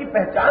بدی کی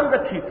پہچان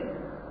رکھی تھی،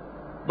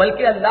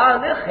 بلکہ اللہ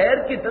نے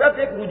خیر کی طرف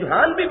ایک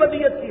رجحان بھی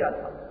ودیت کیا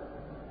تھا،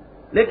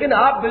 لیکن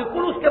آپ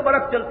بالکل اس کے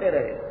برعکس چلتے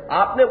رہے،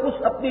 آپ نے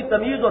اس اپنی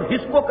تمیز اور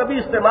حس کو کبھی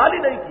استعمال ہی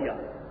نہیں کیا،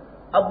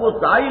 اب وہ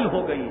زائل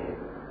ہو گئی ہے،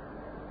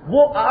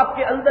 وہ آپ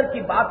کے اندر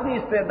کی باطنی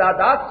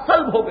استعدادات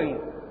سلب ہو گئی۔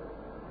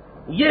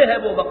 یہ ہے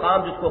وہ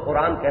مقام جس کو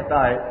قرآن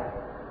کہتا ہے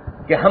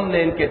کہ ہم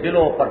نے ان کے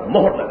دلوں پر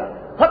مہر لگا،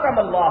 ختم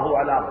اللہ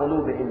علی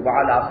قلوبہم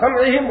وعلی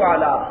سمعہم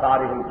وعلی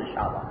ابصارہم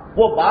غشاوہ۔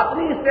 وہ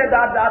باطنی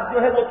استعدادات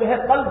جو ہے وہ تو ہے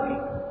قلب کی،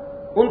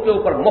 ان کے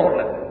اوپر مہر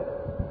لگ گئی۔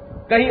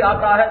 کہیں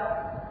آتا ہے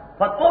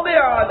فطبع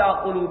علی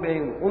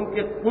قلوبہم،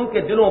 ان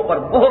کے دلوں پر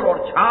مہر اور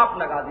چھاپ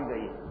لگا دی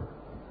گئی۔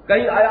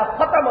 کہیں آیا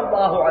ختم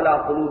اللہ علی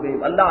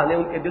قلوبہم، اللہ نے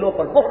ان کے دلوں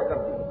پر مہر کر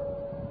دی،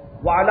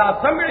 وعلی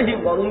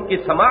سمعہم، اور ان کی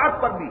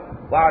سماعت پر بھی،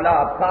 وعلی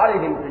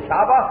ابصارہم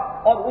غشاوہ،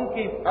 اور ان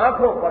کی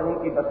آنکھوں پر، ان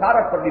کی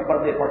بصارت پر بھی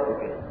پردے پڑ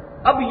چکے ہیں۔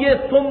 اب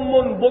یہ سم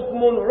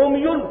بکم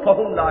عمی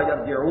فہم لا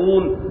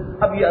یرجعون،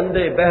 اب یہ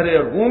اندھے بہرے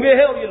اور گونگے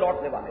ہیں اور یہ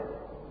لوٹنے والے ہیں۔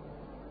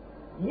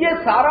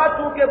 یہ سارا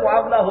چونکہ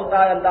معاملہ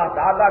ہوتا ہے اللہ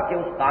تعالیٰ کے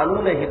اس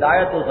قانون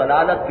ہدایت و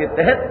ضلالت کے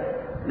تحت،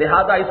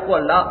 لہذا اس کو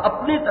اللہ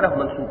اپنی طرف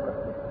منسوخ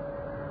کرتے ہیں۔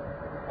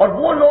 اور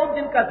وہ لوگ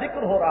جن کا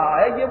ذکر ہو رہا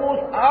ہے یہ وہ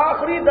اس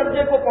آخری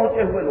درجے کو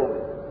پہنچے ہوئے لوگ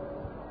ہیں۔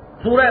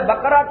 سورہ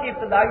بقرہ کی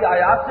ابتدائی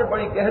آیات سے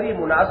بڑی گہری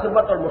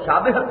مناسبت اور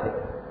مشابہت ہے،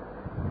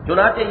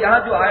 چنانچہ یہاں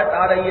جو آیت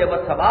آ رہی ہے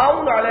وَسَوَاءٌ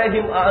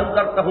عَلَيْهِمْ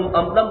أَأَنذَرْتَهُمْ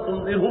أَمْ لَمْ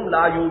تُنذِرْهُمْ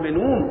لَا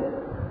يُؤْمِنُونَ،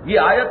 یہ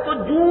آیت تو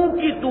جوں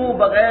کی توں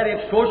بغیر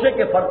ایک شوشے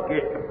کے فرق کے،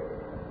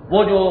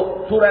 وہ جو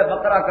سورہ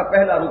بقرہ کا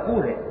پہلا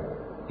رکوع ہے،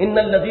 ان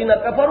الذین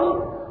کفروا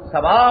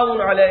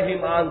سواء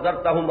علیہم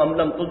انذرتہم ام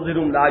لم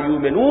تنذرہم لا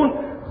یؤمنون،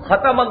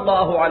 ختم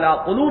اللہ علی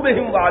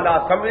قلوبہم وعلی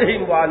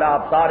سمعہم وعلی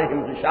ابصارہم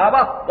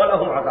غشاوہ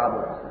ولہم عذاب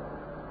عظیم۔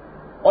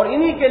 اور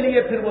انہی کے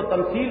لیے پھر وہ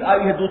تمثیل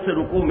آئی ہے دوسرے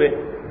رکوع میں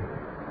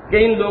کہ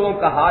ان لوگوں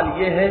کا حال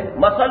یہ ہے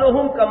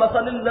مثلہم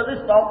کمثل الذی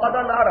استوقد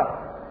نارا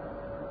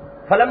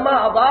فلما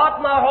اضاءت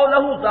ما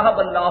حولہ ذهب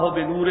اللہ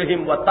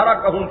بنورہم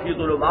وترکہم فی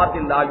ظلمات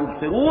لا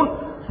یبصرون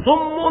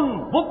صم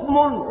بکم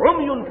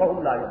عمی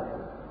فہم لا یبصرون۔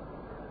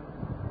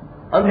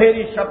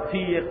 اندھیری شب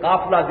تھی، یہ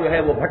قافلہ جو ہے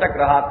وہ بھٹک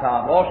رہا تھا،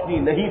 روشنی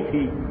نہیں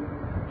تھی،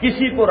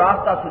 کسی کو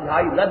راستہ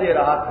سجھائی نہ دے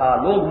رہا تھا،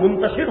 لوگ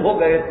منتشر ہو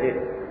گئے تھے۔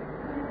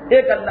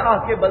 ایک اللہ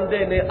کے بندے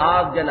نے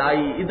آگ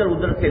جلائی، ادھر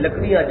ادھر سے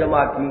لکڑیاں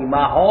جمع کی،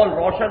 ماحول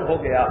روشن ہو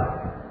گیا،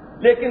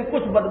 لیکن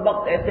کچھ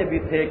بدبخت ایسے بھی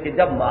تھے کہ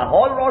جب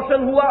ماحول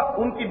روشن ہوا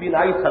ان کی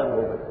بینائی سلب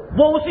ہو گئی،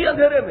 وہ اسی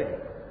اندھیرے میں ہے،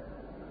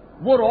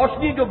 وہ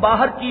روشنی جو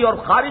باہر کی اور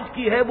خارج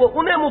کی ہے وہ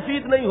انہیں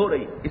مفید نہیں ہو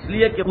رہی، اس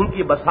لیے کہ ان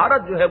کی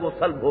بصارت جو ہے وہ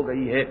سلب ہو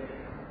گئی ہے۔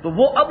 تو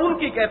وہ اب ان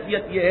کی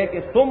کیفیت یہ ہے کہ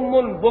صم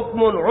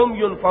بکم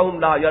عمی فہم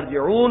لا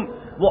یرجعون،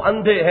 وہ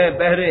اندھے ہیں،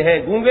 بہرے ہیں،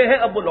 گونگے ہیں،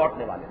 اب وہ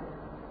لوٹنے والے ہیں۔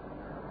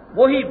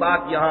 وہی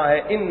بات یہاں ہے،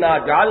 انا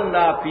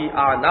جعلنا فی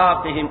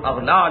اعناقہم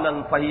اغلالا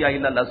فہی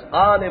الی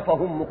الاذقان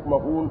فہم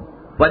مقمحون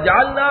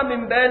وجعلنا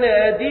من بین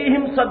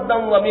ایدیہم سدا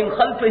ومن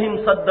خلفہم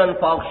سدا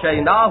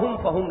فاغشیناہم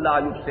فہم لا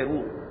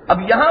یبصرون۔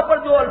 اب یہاں پر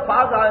جو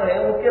الفاظ آئے ہیں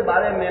ان کے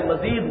بارے میں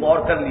مزید غور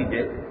کر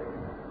لیجئے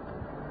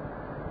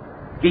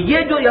کہ یہ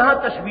جو یہاں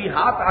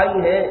تشبیہات آئی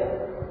ہیں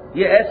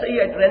یہ ایسے ہی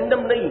ایٹ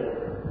رینڈم نہیں ہے۔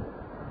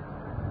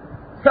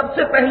 سب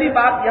سے پہلی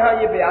بات یہاں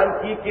یہ بیان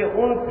کی کہ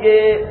ان کے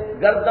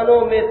گردنوں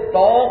میں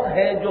طوق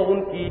ہیں جو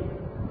ان کی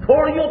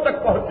تھوڑیوں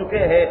تک پہنچ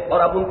چکے ہیں اور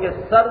اب ان کے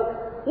سر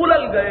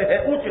الل گئے ہیں،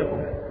 اونچے ہو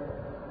گئے۔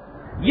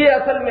 یہ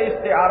اصل میں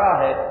استعارہ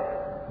ہے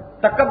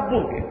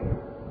تکبر کے۔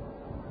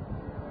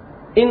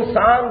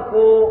 انسان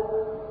کو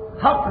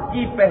حق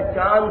کی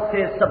پہچان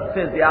سے سب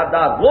سے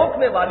زیادہ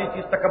روکنے والی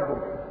چیز تکبر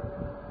ہے۔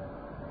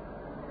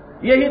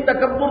 یہی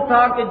تکبر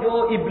تھا کہ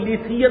جو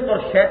ابلیسیت اور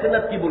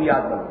شیطنت کی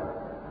بنیاد بنی،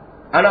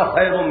 انا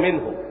خیر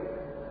منہ،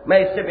 میں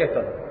اس سے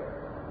بہتر ہوں،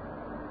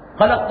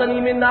 خلقتنی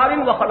من نار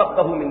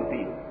وخلقتہ من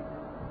طین۔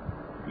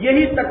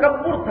 یہی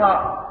تکبر تھا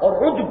اور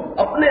عجب،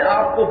 اپنے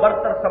آپ کو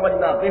برتر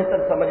سمجھنا،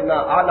 بہتر سمجھنا،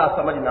 اعلیٰ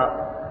سمجھنا،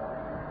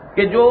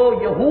 کہ جو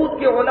یہود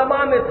کے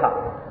علماء میں تھا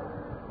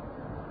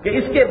کہ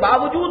اس کے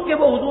باوجود کہ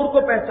وہ حضور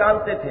کو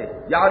پہچانتے تھے،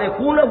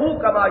 یعرفونہ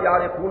کما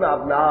یعرفون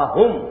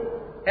ابناہم،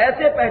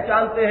 ایسے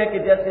پہچانتے ہیں کہ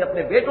جیسے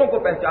اپنے بیٹوں کو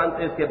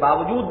پہچانتے، اس کے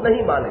باوجود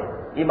نہیں مانے،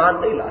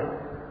 ایمان نہیں لائے۔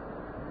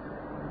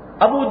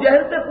 ابو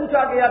جہل سے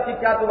پوچھا گیا کہ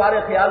کیا تمہارے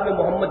خیال میں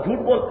محمد جھوٹ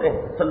بولتے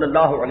ہیں صلی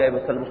اللہ علیہ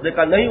وسلم؟ اس نے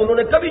کہا نہیں، انہوں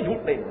نے کبھی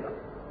جھوٹ نہیں بولا۔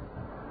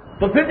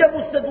 تو پھر جب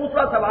اس سے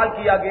دوسرا سوال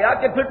کیا گیا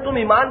کہ پھر تم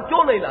ایمان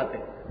کیوں نہیں لاتے،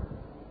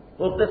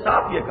 تو اس نے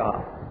صاف یہ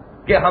کہا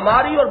کہ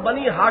ہماری اور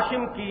بنی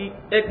ہاشم کی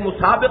ایک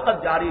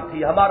مسابقت جاری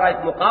تھی، ہمارا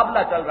ایک مقابلہ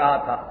چل رہا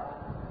تھا،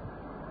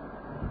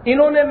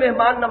 انہوں نے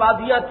مہمان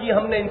نوازیاں کی،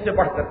 ہم نے ان سے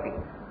بڑھ کر کی،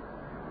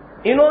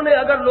 انہوں نے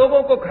اگر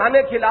لوگوں کو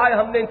کھانے کھلائے،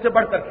 ہم نے ان سے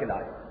بڑھ کر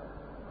کھلائے،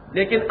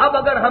 لیکن اب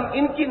اگر ہم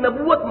ان کی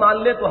نبوت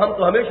مان لیں تو ہم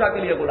تو ہمیشہ کے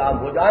لیے غلام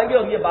ہو جائیں گے،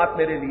 اور یہ بات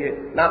میرے لیے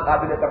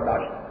ناقابل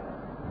برداشت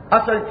ہے۔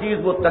 اصل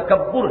چیز وہ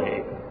تکبر ہے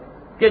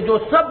کہ جو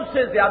سب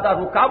سے زیادہ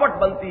رکاوٹ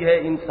بنتی ہے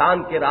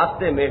انسان کے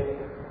راستے میں،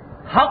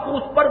 حق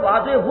اس پر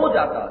واضح ہو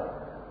جاتا ہے،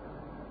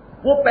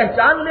 وہ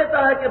پہچان لیتا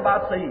ہے کہ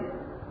بات صحیح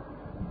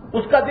ہے،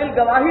 اس کا دل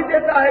گواہی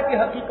دیتا ہے کہ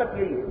حقیقت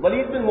یہی ہے۔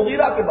 ولید بن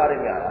مغیرہ کے بارے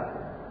میں آیا ہے،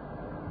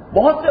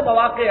 بہت سے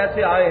مواقع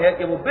ایسے آئے ہیں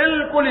کہ وہ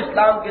بالکل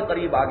اسلام کے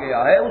قریب آ گیا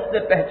ہے، اس نے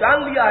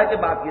پہچان لیا ہے کہ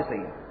بات یہ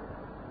صحیح ہے۔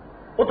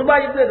 عتبہ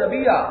ابن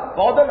ربیعہ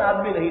فوراً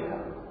آدمی نہیں تھا،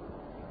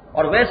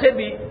 اور ویسے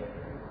بھی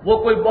وہ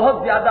کوئی بہت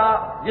زیادہ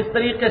جس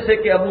طریقے سے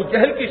کہ ابو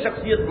جہل کی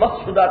شخصیت مست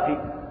شدہ تھی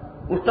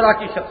اس طرح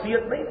کی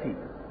شخصیت نہیں تھی۔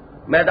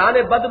 میدان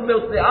بدر میں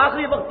اس نے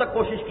آخری وقت تک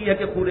کوشش کی ہے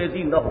کہ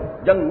خونریزی نہ ہو،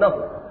 جنگ نہ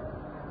ہو،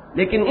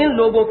 لیکن ان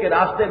لوگوں کے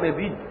راستے میں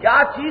بھی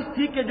کیا چیز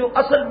تھی کہ جو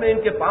اصل میں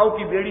ان کے پاؤں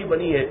کی بیڑی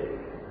بنی ہے،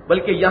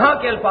 بلکہ یہاں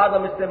کے الفاظ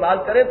ہم استعمال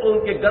کریں تو ان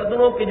کے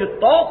گردنوں کے جو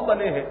طوق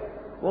بنے ہیں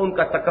وہ ان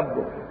کا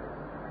تکبر ہے۔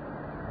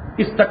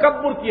 اس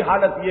تکبر کی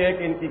حالت یہ ہے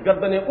کہ ان کی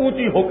گردنیں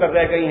اونچی ہو کر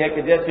رہ گئی ہیں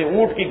کہ جیسے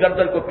اونٹ کی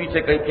گردن کو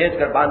پیچھے کہیں کھینچ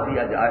کر باندھ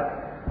دیا جائے۔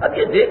 اب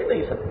یہ دیکھ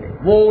نہیں سکتے،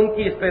 وہ ان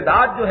کی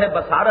استعداد جو ہے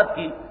بصارت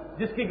کی،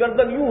 جس کی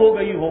گردن یوں ہو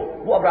گئی ہو،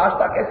 وہ اب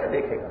راستہ کیسے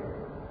دیکھے گا؟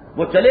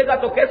 وہ چلے گا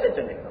تو کیسے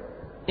چلے گا؟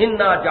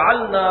 انا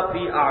جعلنا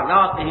فی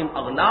اعناقہم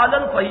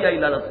اغلالا فہی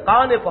الی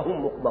الاذقان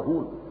فہم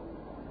مقمحون۔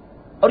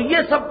 اور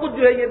یہ سب کچھ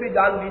جو ہے یہ بھی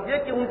جان لیجئے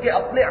کہ ان کے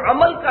اپنے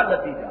عمل کا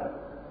نتیجہ ہے،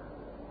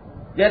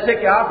 جیسے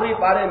کہ آخری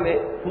پارے میں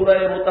سورہ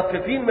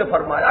مطففین میں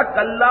فرمایا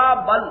کلا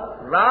بل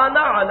ران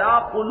علی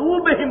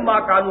قلوبہم ما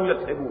کانوا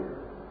یکسبون۔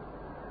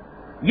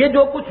 یہ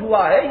جو کچھ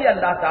ہوا ہے یہ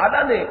اللہ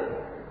تعالیٰ نے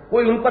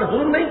کوئی ان پر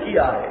ظلم نہیں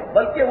کیا ہے،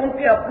 بلکہ ان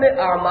کے اپنے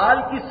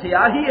اعمال کی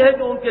سیاہی ہے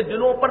جو ان کے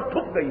دلوں پر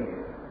ٹھک گئی ہے،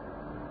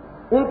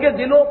 ان کے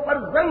دلوں پر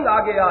زنگ آ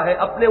گیا ہے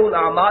اپنے ان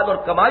اعمال اور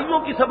کمائیوں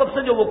کی سبب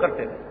سے جو وہ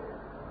کرتے تھے۔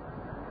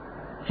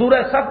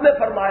 سورہ صف میں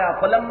فرمایا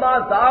فلما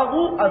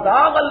زاغوا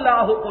ازاغ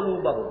اللہ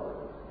قلوبہم،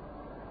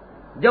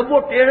 جب وہ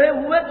ٹیڑھے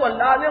ہوئے تو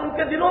اللہ نے ان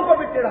کے دلوں کو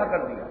بھی ٹیڑھا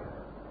کر دیا،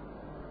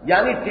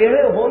 یعنی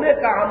ٹیڑھے ہونے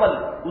کا عمل،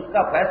 اس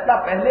کا فیصلہ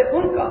پہلے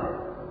ان کا ہے۔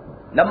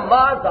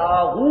 لما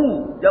زاغوا،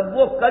 جب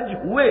وہ کج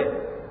ہوئے،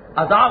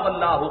 ازاغ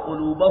اللہ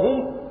قلوبہم،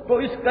 تو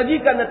اس کجی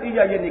کا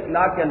نتیجہ یہ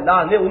نکلا کہ اللہ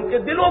نے ان کے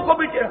دلوں کو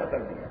بھی ٹیڑھا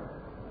کر دیا،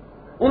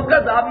 ان کا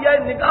زاویہ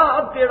نگاہ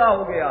اب ٹیڑھا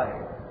ہو گیا ہے،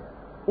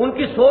 ان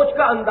کی سوچ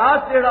کا انداز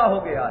ٹیڑھا ہو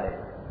گیا ہے،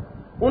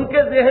 ان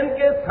کے ذہن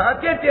کے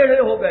سانچے ٹیڑھے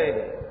ہو گئے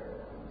ہیں،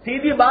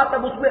 سیدھی بات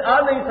اب اس میں آ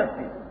نہیں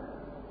سکتی۔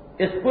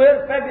 Square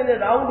پیگ in a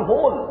round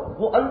whole,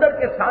 وہ اندر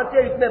کے سانچے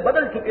اتنے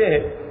بدل چکے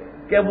ہیں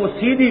کہ وہ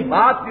سیدھی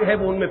بات جو ہے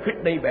وہ ان میں فٹ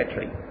نہیں بیٹھ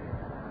رہی۔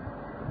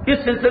 اس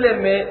سلسلے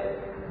میں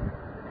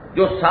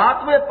جو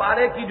 7ویں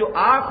پارے کی جو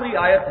آخری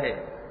آیت ہے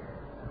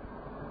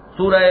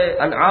سورہ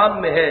انعام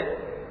میں ہے،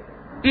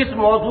 اس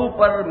موضوع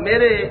پر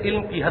میرے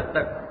علم کی حد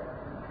تک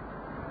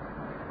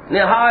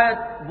نہایت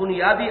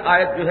بنیادی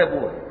آیت جو ہے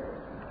وہ ہے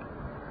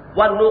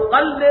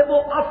وَنُقَلِّبُ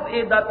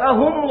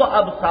أَفْئِدَتَهُمْ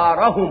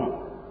وَأَبْصَارَهُمْ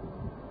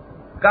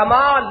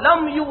كَمَا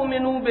لَمْ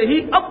يُؤْمِنُوا بِهِ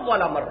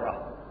أَوَّلَ مَرَّةٍ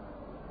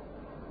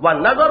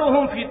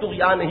وَنَذَرُهُمْ فِي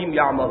طُغْيَانِهِمْ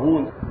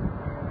يَعْمَهُونَ۔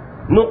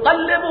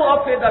 نُقَلِّبُ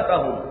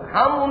أَفْئِدَتَهُمْ،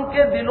 ہم ان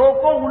کے دلوں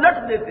کو الٹ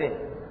دیتے ہیں،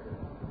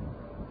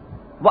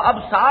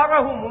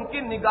 وَأَبْصَارَهُمْ ان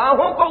کی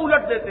نگاہوں کو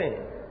الٹ دیتے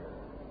ہیں.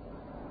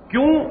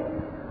 کیوں؟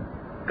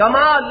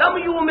 کما لم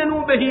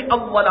یؤمنوا بہ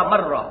اول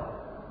مرہ،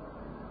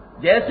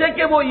 جیسے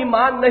کہ وہ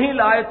ایمان نہیں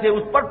لائے تھے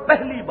اس پر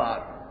پہلی بار.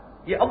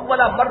 یہ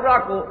اول مرہ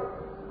کو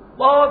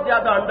بہت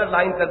زیادہ انڈر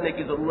لائن کرنے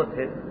کی ضرورت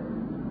ہے.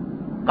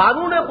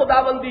 قانون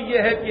خداوندی یہ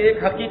ہے کہ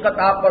ایک حقیقت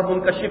آپ پر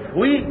منکشف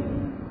ہوئی،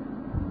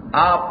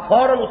 آپ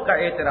فوراً اس کا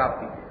اعتراف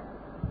کیجیے.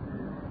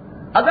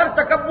 اگر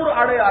تکبر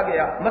آڑے آ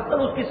گیا، مثلا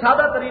اس کی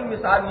سادہ ترین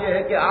مثال یہ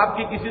ہے کہ آپ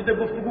کی کسی سے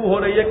گفتگو ہو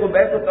رہی ہے، کوئی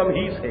بیت و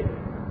تمہیز ہے،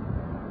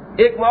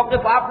 ایک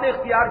موقف آپ نے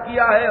اختیار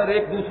کیا ہے اور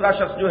ایک دوسرا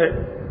شخص جو ہے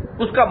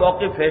اس کا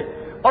موقف ہے،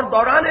 اور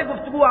دوران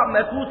گفتگو آپ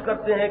محسوس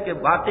کرتے ہیں کہ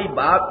واقعی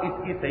بات اس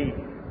کی صحیح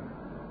ہے،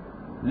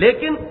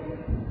 لیکن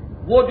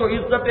وہ جو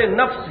عزت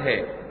نفس ہے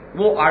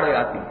وہ آڑے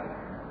آتی ہے.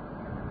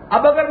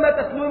 اب اگر میں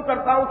تسلیم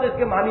کرتا ہوں تو اس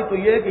کے معنی تو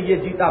یہ ہے کہ یہ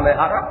جیتا میں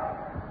ہارا.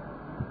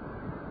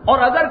 اور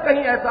اگر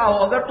کہیں ایسا ہو،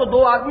 اگر تو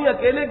دو آدمی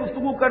اکیلے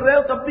گفتگو کر رہے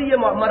ہو تب بھی یہ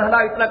مرحلہ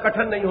اتنا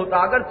کٹھن نہیں ہوتا.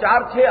 اگر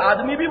 4-6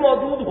 آدمی بھی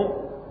موجود ہو،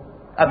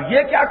 اب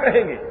یہ کیا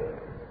کہیں گے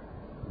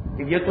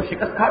کہ یہ تو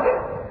شکست کھا گیا،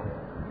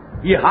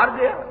 یہ ہار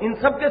گیا، ان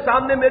سب کے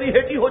سامنے میری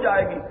ہیٹی ہو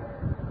جائے گی.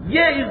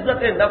 یہ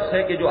عزت نفس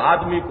ہے کہ جو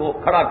آدمی کو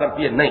کھڑا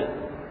کرتی ہے. نہیں،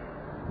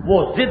 وہ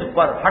ضد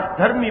پر، ہٹ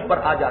دھرمی پر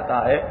آ جاتا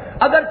ہے،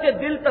 اگرچہ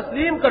دل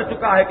تسلیم کر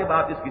چکا ہے کہ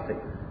بات اس کی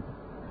صحیح.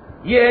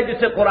 یہ ہے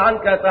جسے قرآن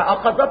کہتا ہے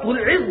اخذتہ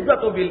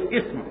العزت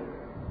بالاسم.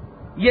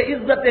 یہ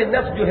عزت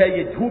نفس جو ہے،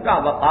 یہ جھوٹا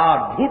وقار،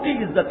 جھوٹی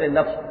عزت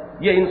نفس،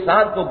 یہ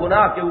انسان کو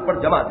گناہ کے اوپر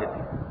جما دیتی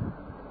ہے.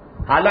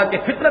 حالانکہ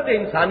فطرت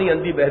انسانی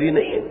اندھی بہری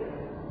نہیں ہے،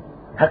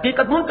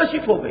 حقیقت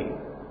منکشف ہو گئی.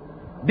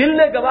 دل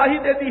نے گواہی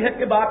دے دی ہے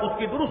کہ بات اس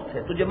کی درست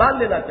ہے، تجھے مان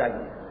لینا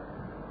چاہیے.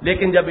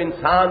 لیکن جب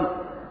انسان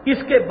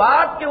اس کے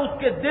بعد کہ اس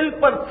کے دل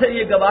پر سے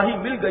یہ گواہی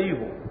مل گئی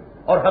ہو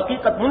اور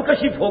حقیقت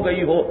منکشف ہو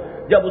گئی ہو،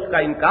 جب اس کا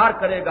انکار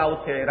کرے گا، اس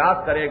سے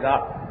اعراض کرے گا،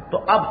 تو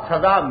اب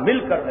سزا مل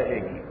کر رہے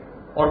گی.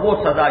 اور وہ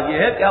سزا یہ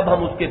ہے کہ اب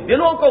ہم اس کے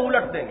دلوں کو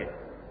الٹ دیں گے،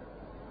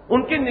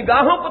 ان کی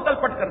نگاہوں کو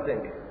تلپٹ کر دیں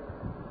گے.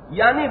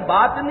 یعنی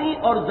باطنی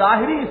اور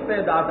ظاہری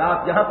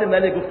استعدادات، جہاں سے میں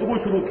نے گفتگو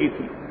شروع کی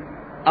تھی،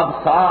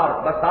 ابصار،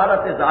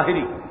 بصارت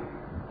ظاہری،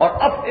 اور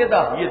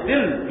افئدہ، یہ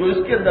دل جو اس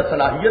کے اندر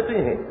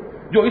صلاحیتیں ہیں،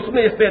 جو اس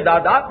میں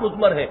استعدادات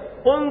مضمر ہیں،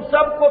 ان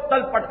سب کو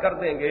تلپٹ کر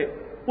دیں گے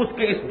اس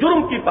کے اس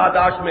جرم کی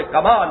پاداش میں.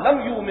 کما لم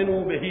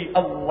یؤمنوا بہ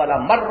اول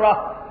مرہ،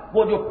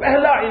 وہ جو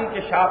پہلا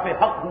انکشاف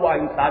حق ہوا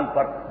انسان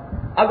پر،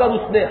 اگر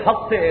اس نے حق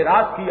سے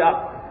اعراض کیا،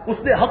 اس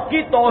نے حق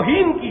کی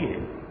توہین کی ہے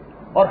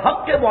اور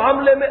حق کے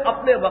معاملے میں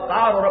اپنے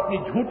وقار اور اپنی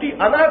جھوٹی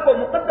انا کو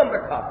مقدم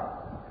رکھا،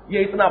 یہ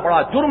اتنا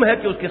بڑا جرم ہے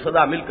کہ اس کی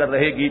سزا مل کر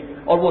رہے گی.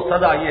 اور وہ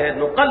سزا یہ ہے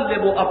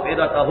نقلب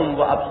افئدتہم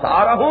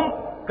وابصارہم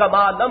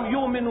کما لم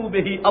یؤمنوا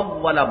بہ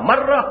اول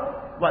مرہ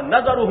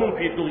ونذرہم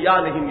فی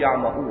طغیانہم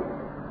یعمہون.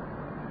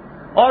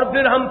 اور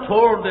پھر ہم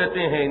چھوڑ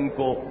دیتے ہیں ان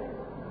کو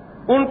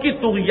ان کی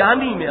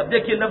طغیانی میں. اب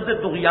دیکھیے لفظ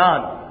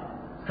طغیان،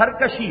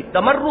 سرکشی،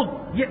 تمرد،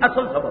 یہ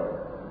اصل سبب ہے.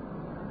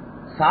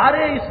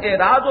 سارے اس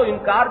اعراض و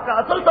انکار کا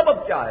اصل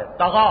سبب کیا ہے؟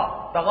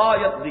 طغا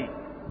یطغی،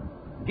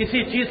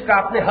 کسی چیز کا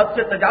اپنے حد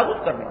سے تجاوز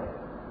کرنا.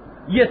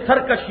 یہ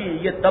سرکشی،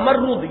 یہ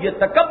تمرد، یہ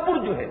تکبر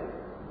جو ہے،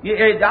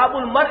 یہ اعجاب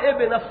المرء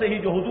بنفسہ ہی،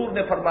 جو حضور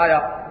نے فرمایا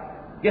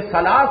کہ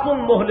ثلاث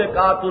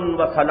مہلکات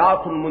و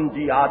ثلاث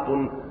منجیات،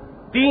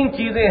 3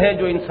 چیزیں ہیں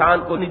جو انسان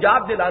کو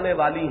نجات دلانے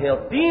والی ہیں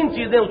اور 3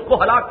 چیزیں اس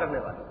کو ہلاک کرنے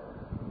والی.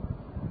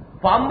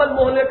 فاما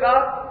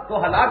المہلکات،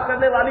 تو ہلاک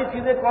کرنے والی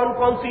چیزیں کون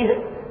کون سی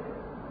ہیں؟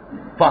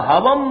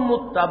 فہوى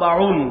متبع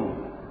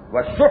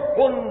وشح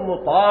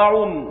مطاع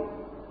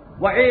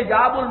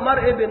واعجاب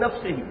المرء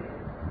بنفسہ،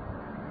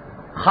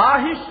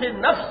 خواہش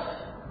نفس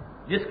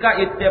جس کا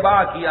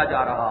اتباع کیا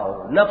جا رہا ہو،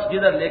 نفس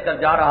جدھر لے کر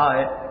جا رہا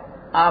ہے،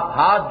 آپ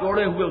ہاتھ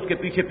جوڑے ہوئے اس کے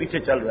پیچھے پیچھے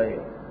چل رہے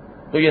ہیں،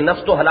 تو یہ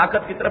نفس تو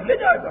ہلاکت کی طرف لے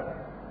جائے گا.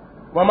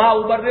 وما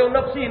ابرئ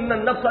نفسی ان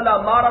النفس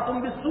لامارۃ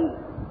بالسوء.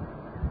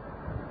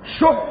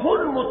 شح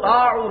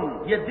مطاع،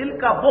 یہ دل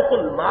کا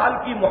بخل، مال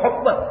کی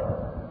محبت،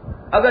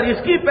 اگر اس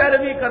کی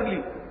پیروی کر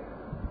لی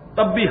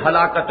تب بھی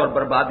ہلاکت اور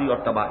بربادی اور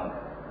تباہی.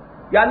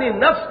 یعنی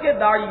نفس کے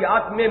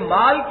داعیات میں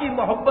مال کی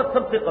محبت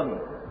سب سے کم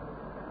ہے،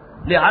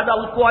 لہذا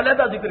اس کو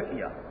علیحدہ ذکر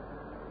کیا.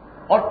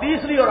 اور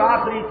تیسری اور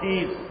آخری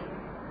چیز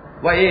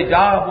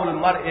وَإِعْجَابُ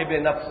الْمَرْءِ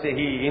بِنَفْسِهِ،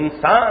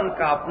 انسان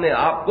کا اپنے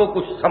آپ کو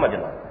کچھ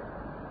سمجھنا.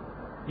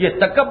 یہ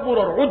تکبر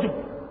اور عجب،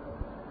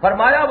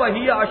 فرمایا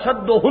وَهِيَ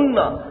أَشَدُّهُنَّ،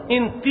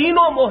 ان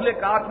تینوں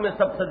مہلکات میں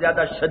سب سے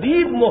زیادہ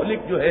شدید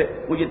مہلک جو ہے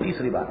وہ یہ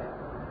تیسری بات ہے،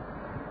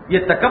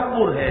 یہ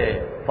تکبر ہے.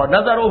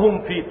 فَنَذَرُهُمْ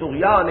فِي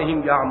طُغْيَانِهِمْ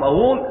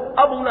يَعْمَهُونَ،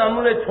 اب ہم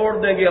انہیں چھوڑ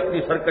دیں گے اپنی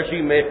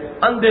سرکشی میں،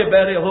 اندھے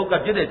بہرے ہو کر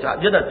جدھر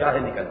چاہے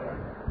نکل جائیں.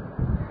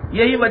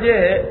 یہی وجہ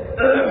ہے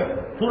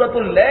سورۃ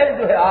اللیل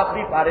جو ہے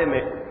آخری پارے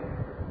میں،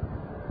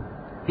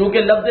 کیونکہ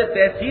لفظ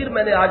تحسیر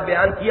میں نے آج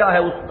بیان کیا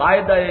ہے اس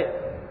قاعدہ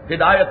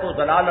ہدایت و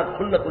ضلالت،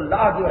 سنت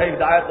اللہ جو ہے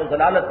ہدایت و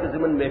ضلالت کے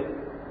ضمن میں،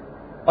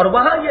 اور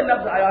وہاں یہ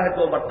لفظ آیا ہے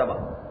 2 مرتبہ.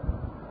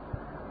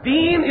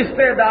 3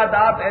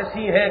 استعدادات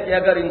ایسی ہیں کہ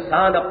اگر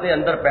انسان اپنے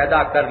اندر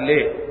پیدا کر لے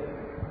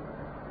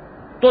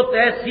تو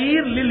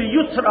تحسیر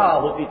للیسرا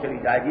ہوتی چلی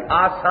جائے گی،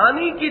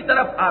 آسانی کی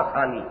طرف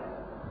آسانی.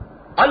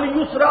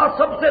 الیسرا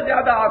سب سے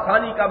زیادہ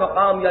آسانی کا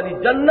مقام، یعنی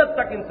جنت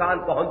تک انسان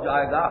پہنچ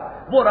جائے گا،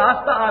 وہ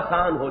راستہ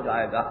آسان ہو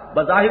جائے گا۔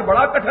 بظاہر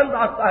بڑا کٹھن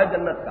راستہ ہے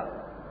جنت کا،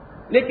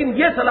 لیکن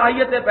یہ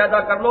صلاحیتیں پیدا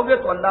کر لو گے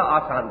تو اللہ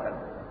آسان کر دے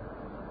گا۔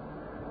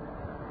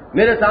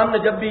 میرے سامنے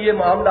جب بھی یہ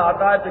معاملہ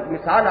آتا ہے تو ایک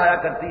مثال آیا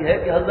کرتی ہے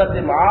کہ حضرت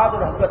معاذ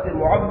اور حضرت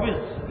معوذ،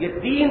 یہ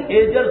 3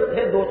 ایجنٹ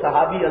تھے، 2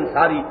 صحابی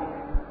انصاری،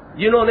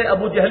 جنہوں نے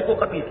ابو جہل کو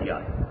قتل کیا۔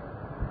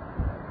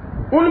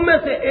 ان میں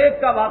سے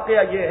ایک کا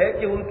واقعہ یہ ہے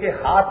کہ ان کے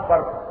ہاتھ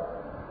پر،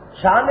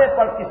 شانے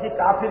پر کسی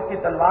کافر کی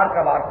تلوار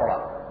کا وار پڑا،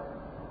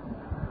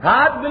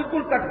 ہاتھ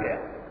بالکل کٹ گیا،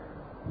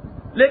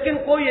 لیکن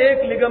کوئی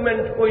ایک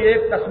لیگمنٹ، کوئی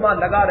ایک تسمہ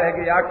لگا رہ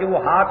گیا کہ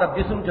وہ ہاتھ اب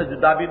جسم سے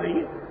جدا بھی نہیں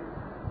ہے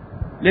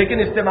لیکن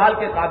استعمال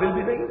کے قابل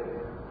بھی نہیں،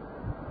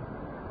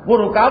 وہ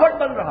رکاوٹ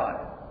بن رہا ہے۔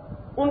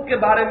 ان کے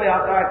بارے میں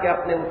آتا ہے کہ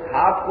اپنے اس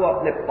ہاتھ کو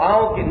اپنے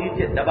پاؤں کے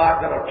نیچے دبا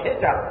کر اور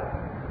کھینچا،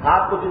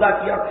 ہاتھ کو جدا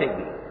کیا، پھینک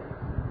دیا۔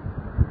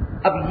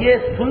 اب یہ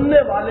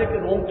سننے والے کے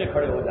رونگٹے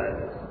کھڑے ہو جائیں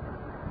گے،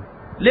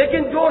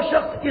 لیکن جو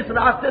شخص اس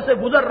راستے سے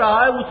گزر رہا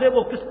ہے اسے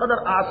وہ کس قدر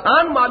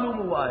آسان معلوم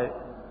ہوا ہے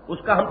اس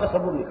کا ہم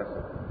تصور نہیں کر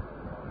سکتے۔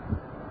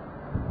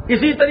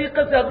 اسی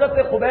طریقے سے حضرت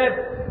خبیب،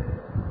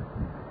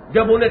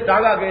 جب انہیں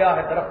ٹانگا گیا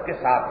ہے درخت کے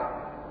ساتھ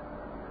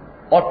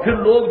اور پھر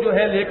لوگ جو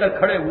ہے لے کر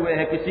کھڑے ہوئے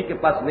ہیں، کسی کے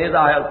پاس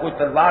نیزہ ہے اور کوئی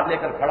تلوار لے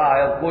کر کھڑا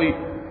ہے اور کوئی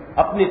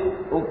اپنی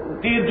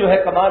تیر جو ہے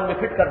کمان میں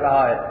فٹ کر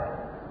رہا ہے،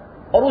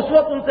 اور اس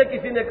وقت ان سے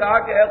کسی نے کہا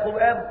کہ اے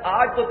خبیب،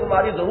 آج تو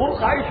تمہاری ضرور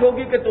خواہش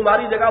ہوگی کہ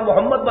تمہاری جگہ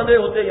محمد بنے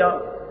ہوتے یہاں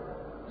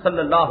صلی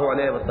اللہ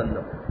علیہ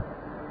وسلم۔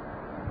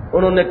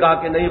 انہوں نے کہا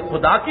کہ نہیں،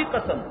 خدا کی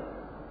قسم،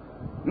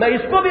 میں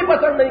اس کو بھی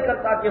پسند نہیں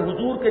کرتا کہ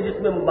حضور کے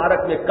جسم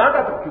مبارک میں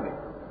کانٹا تک چبھے۔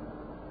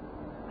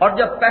 اور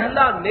جب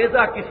پہلا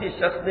نیزہ کسی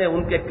شخص نے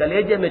ان کے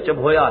کلیجے میں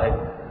چبھویا ہے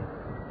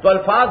تو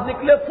الفاظ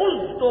نکلے،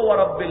 فزت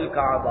ورب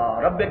الکعبہ،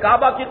 رب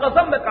کعبہ کی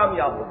قسم میں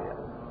کامیاب ہو گیا۔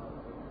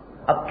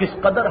 اب کس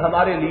قدر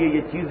ہمارے لیے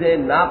یہ چیزیں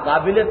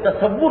ناقابل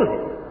تصور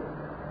ہیں،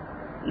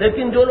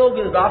 لیکن جو لوگ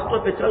ان راستوں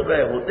پہ چل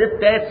رہے ہوتے،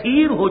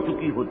 تاثیر ہو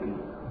چکی ہوتی ہے،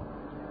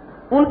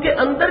 ان کے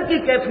اندر کی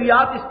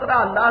کیفیات اس طرح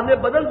اللہ نے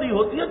بدل دی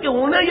ہوتی ہے کہ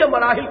انہیں یہ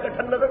مراحل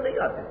کٹھن نظر نہیں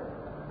آتے،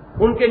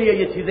 ان کے لیے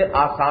یہ چیزیں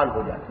آسان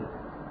ہو جاتی ہیں۔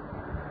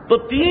 تو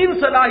 3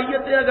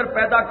 صلاحیتیں اگر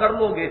پیدا کر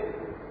لو گے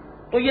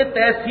تو یہ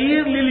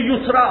تیسیر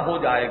للیسرا ہو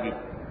جائے گی،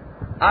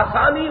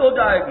 آسانی ہو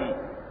جائے گی۔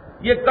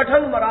 یہ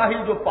کٹھن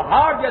مراحل جو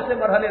پہاڑ جیسے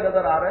مرحلے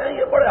نظر آ رہے ہیں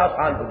یہ بڑے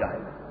آسان ہو جائیں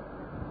گے۔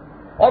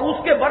 اور اس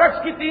کے برعکس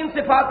کی 3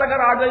 صفات اگر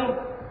آ گئیں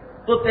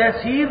تو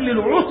تیسیر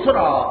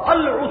للعسرا،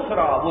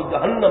 العسرا وہ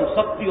جہنم،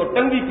 سختی اور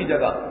تنگی کی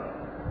جگہ،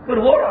 پھر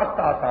وہ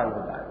راستہ آسان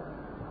ہو جائے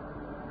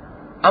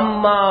گا۔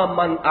 اما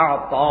من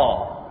اعطا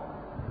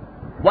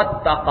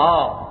واتقا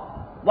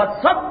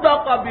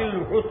وصدق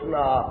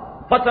بالحسنى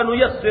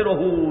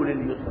فسنيسره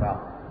لليسرى،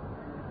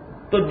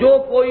 تو جو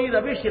کوئی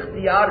روش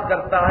اختیار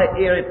کرتا ہے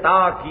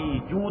اعطاء کی،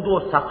 جود و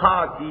سخا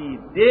کی،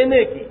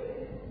 دینے کی،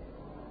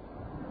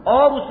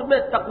 اور اس میں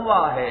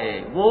تقویٰ ہے،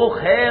 وہ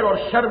خیر اور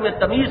شر میں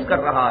تمیز کر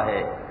رہا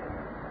ہے،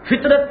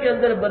 فطرت کے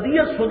اندر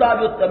بدیعت شدہ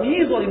جو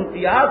تمیز اور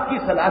امتیاز کی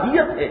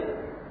صلاحیت ہے،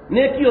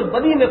 نیکی اور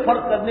بدی میں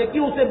فرق کرنے کی،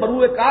 اسے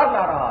بروئے کار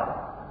لا رہا ہے،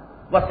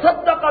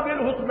 وصدق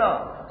بالحسنى،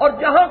 اور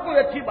جہاں کوئی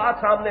اچھی بات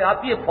سامنے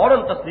آتی ہے فوراً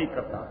تصدیق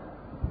کرتا ہے،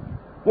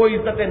 کوئی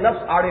عزت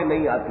نفس آڑے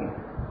نہیں آتی،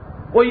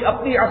 کوئی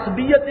اپنی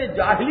عصبیت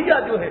جاہلیہ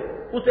جو ہے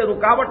اسے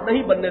رکاوٹ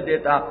نہیں بننے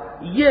دیتا۔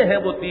 یہ ہے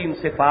وہ 3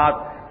 صفات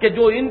کہ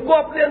جو ان کو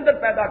اپنے اندر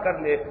پیدا کر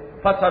لے،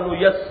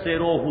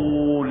 فَسَنُيَسِّرُهُ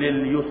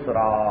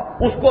لِلْيُسْرَى،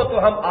 اس کو تو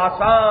ہم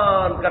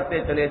آسان کرتے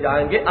چلے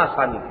جائیں گے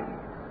آسانی کے لیے۔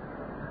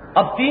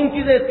 اب 3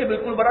 چیزیں اس کے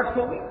بالکل برعکس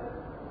ہو گئی۔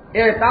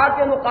 اعطاء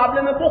کے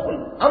مقابلے میں بخل،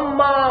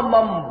 اما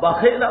من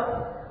بخل،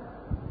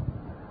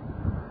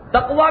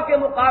 تقویٰ کے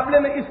مقابلے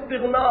میں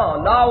استغنا،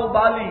 لا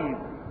ابالی،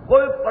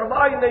 کوئی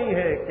پرواہ نہیں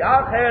ہے، کیا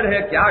خیر ہے،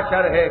 کیا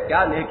شر ہے،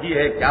 کیا نیکی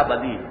ہے، کیا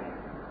بدی ہے،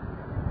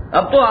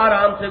 اب تو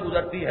آرام سے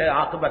گزرتی ہے،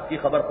 عاقبت کی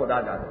خبر خدا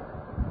جانے۔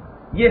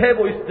 یہ ہے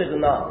وہ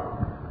استغنا۔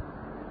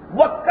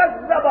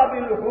 وَكَذَّبَ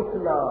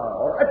بِالْحُسْنَى،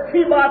 اور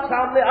اچھی بات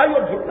سامنے آئی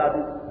اور جھٹلا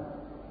دی،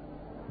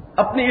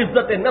 اپنی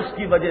عزت نفس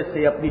کی وجہ سے،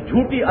 اپنی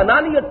جھوٹی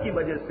انانیت کی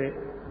وجہ سے،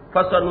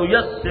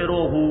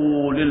 فَسَنُيَسِّرُهُ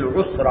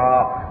لِلْعُسْرَى،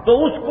 تو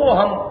اس کو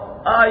ہم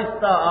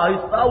آہستہ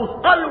آہستہ اس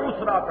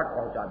العسرا تک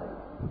پہنچا دیں گے۔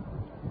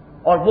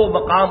 اور وہ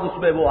مقام اس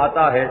میں وہ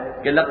آتا ہے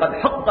کہ لقد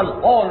حق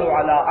القول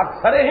على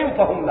اکثرهم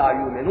فهم لا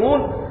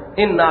يؤمنون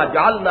انا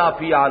جعلنا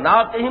في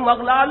اعناقهم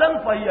اغلالا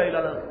فهي الى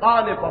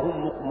الاذقان فهم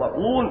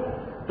مقمحون،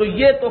 تو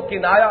یہ تو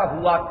کنایا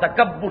ہوا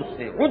تکبر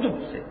سے، عجب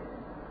سے،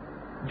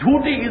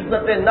 جھوٹی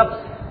عزت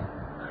نفس،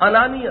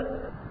 انانیت۔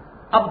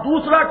 اب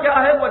دوسرا کیا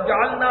ہے،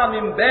 وجعلنا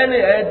من بین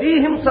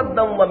ایدیہم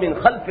صدا ومن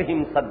خلفہم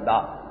صدا۔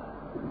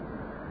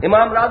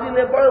 امام راضی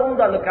نے بڑے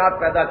عمدہ نکات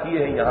پیدا کیے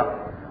ہیں یہاں،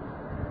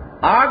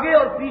 آگے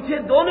اور پیچھے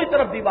دونوں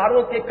طرف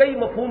دیواروں کے کئی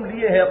مفہوم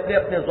لیے ہیں اپنے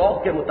اپنے ذوق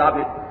کے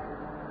مطابق۔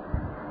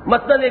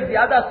 مثلا ایک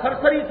زیادہ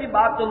سرسری سی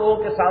بات تو لوگوں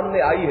کے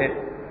سامنے آئی ہے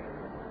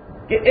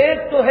کہ ایک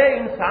تو ہے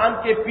انسان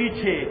کے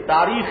پیچھے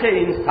تاریخ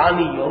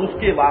انسانی اور اس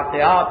کے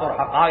واقعات اور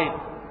حقائق،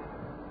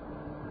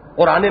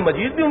 قرآن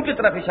مجید بھی ان کی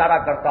طرف اشارہ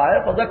کرتا ہے،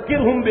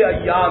 فذکرہم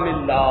بایام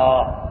اللہ،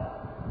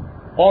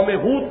 قوم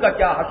ہود کا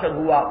کیا حشر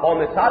ہوا،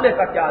 قوم صالح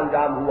کا کیا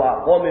انجام ہوا،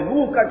 قوم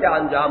نوح کا کیا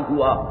انجام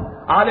ہوا،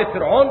 آل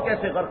فرعون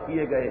کیسے غرق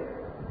کیے گئے۔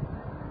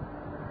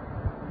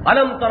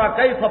 الم تر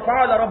کیف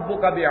فعل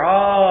ربک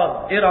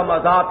بعاد ارم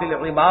ذات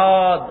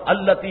العماد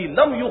التي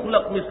لم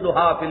يخلق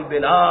مثلها في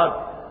البلاد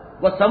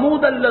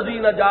وثمود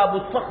الذين جابوا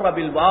الصخر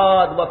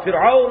بالواد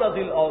وفرعون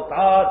ذي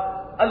الاوتاد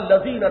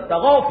الذين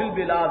طغوا في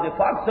البلاد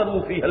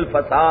فاكثروا فيها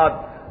الفساد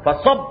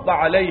فصب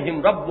عليهم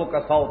ربك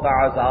صوت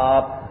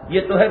عذاب۔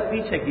 یہ تو ہے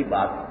پیچھے کی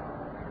بات،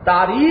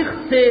 تاریخ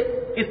سے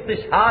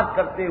استشہاد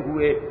کرتے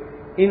ہوئے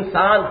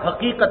انسان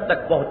حقیقت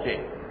تک پہنچے،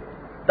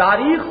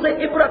 تاریخ سے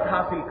عبرت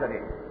حاصل کرے،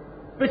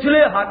 پچھلے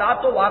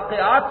حالات و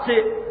واقعات سے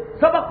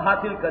سبق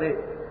حاصل کرے۔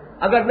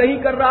 اگر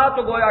نہیں کر رہا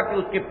تو گویا کہ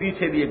اس کے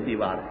پیچھے بھی ایک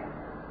دیوار ہے۔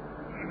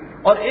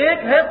 اور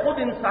ایک ہے خود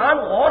انسان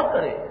غور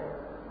کرے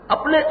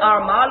اپنے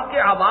اعمال کے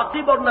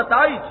عواقب اور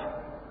نتائج،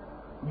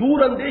 دور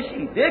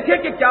اندیشی دیکھے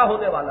کہ کیا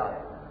ہونے والا ہے،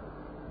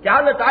 کیا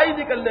نتائج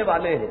نکلنے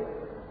والے ہیں،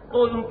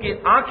 تو ان کی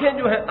آنکھیں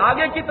جو ہے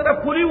آگے کی طرف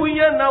کھلی ہوئی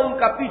ہیں، نہ ان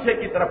کا پیچھے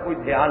کی طرف کوئی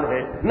دھیان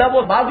ہے، نہ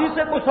وہ ماضی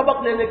سے کوئی سبق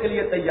لینے کے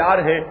لیے تیار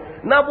ہے،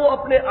 نہ وہ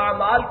اپنے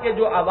اعمال کے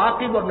جو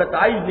عواقب اور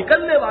نتائج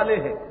نکلنے والے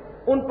ہیں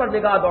ان پر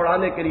نگاہ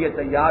دوڑانے کے لیے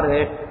تیار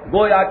ہے۔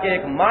 گویا کہ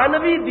ایک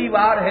مانوی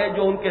دیوار ہے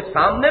جو ان کے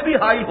سامنے بھی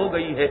حائل ہو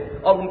گئی ہے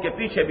اور ان کے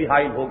پیچھے بھی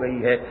حائل ہو گئی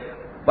ہے۔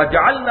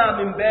 وَجَعَلْنَا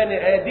مِن بَيْنِ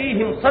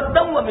أَيْدِيهِمْ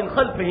سَدًّا وَمِنْ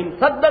خَلْفِهِمْ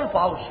سَدًّا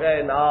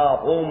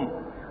فَأَغْشَيْنَاهُمْ۔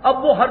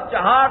 اب وہ ہر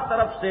چہار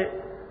طرف سے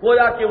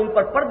گویا کہ ان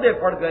پر پردے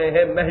پڑ گئے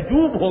ہیں،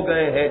 محجوب ہو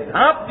گئے ہیں،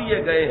 ڈھانپ دیے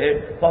گئے ہیں،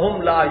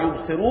 فَهُمْ لَا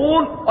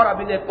يُبْصِرُونَ، اور اب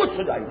انہیں کچھ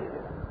سنائی نہیں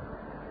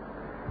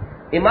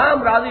دیتا۔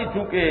 امام راضی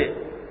چونکہ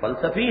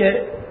فلسفی ہے،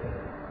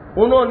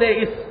 انہوں نے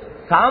اس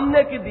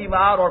سامنے کی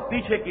دیوار اور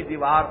پیچھے کی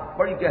دیوار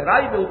بڑی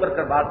گہرائی میں اتر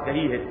کر بات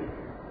کہی ہے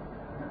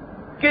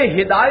کہ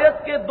ہدایت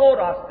کے دو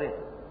راستے ہیں۔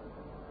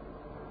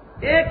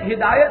 ایک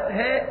ہدایت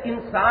ہے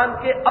انسان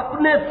کے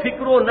اپنے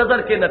فکر و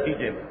نظر کے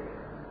نتیجے میں،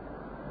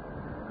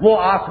 وہ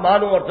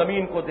آسمانوں اور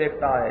زمین کو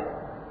دیکھتا ہے،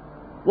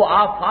 وہ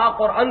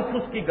آفاق اور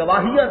انفس کی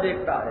گواہیاں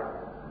دیکھتا ہے،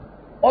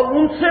 اور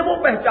ان سے وہ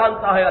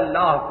پہچانتا ہے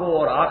اللہ کو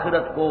اور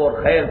آخرت کو اور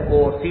خیر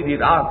کو اور سیدھی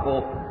راہ کو۔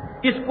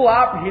 اس کو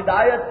آپ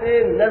ہدایت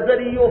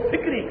نظری و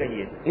فکری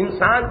کہیے،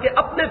 انسان کے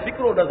اپنے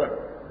فکر و نظر۔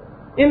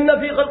 ان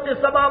فی خلق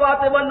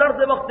السماوات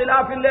والارض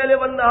واختلاف اللیل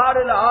والنہار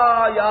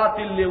لآیات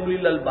لأولی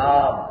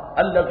الالباب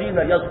الذین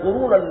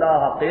یذکرون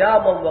اللہ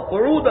قیاما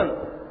وقعودا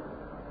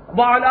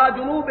وعلی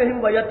جنوبہم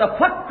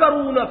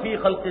ویتفکرون فی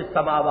خلق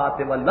السماوات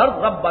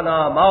والارض ربنا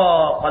ما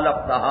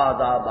خلقت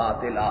ھذا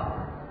باطلا۔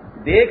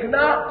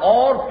 دیکھنا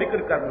اور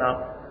فکر کرنا،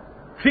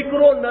 فکر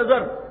و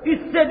نظر، اس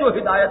سے جو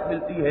ہدایت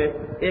ملتی ہے،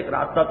 ایک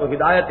راستہ تو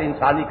ہدایت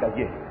انسانی کا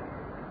یہ ہے۔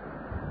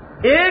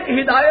 ایک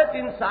ہدایت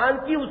انسان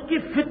کی اس کی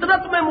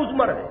فطرت میں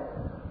مضمر ہے،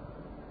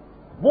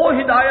 وہ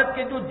ہدایت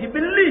کے جو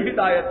جبلی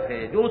ہدایت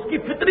ہے، جو اس کی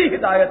فطری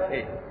ہدایت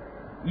ہے،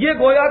 یہ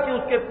گویا کہ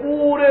اس کے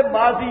پورے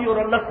ماضی اور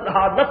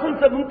نسل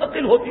سے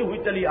منتقل ہوتی ہوئی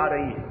چلی آ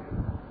رہی ہے۔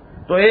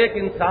 تو ایک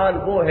انسان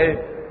وہ ہے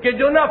کہ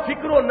جو نہ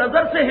فکر و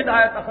نظر سے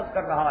ہدایت اخذ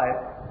کر رہا ہے،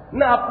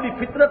 نہ اپنی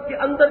فطرت کے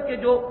اندر کے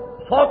جو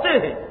سوچے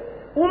ہیں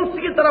ان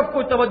کی طرف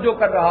کوئی توجہ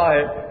کر رہا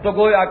ہے، تو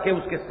گویا کہ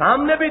اس کے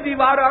سامنے بھی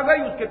دیوار آ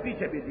گئی، اس کے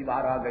پیچھے بھی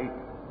دیوار آ گئی۔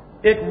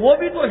 ایک وہ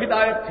بھی تو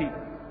ہدایت تھی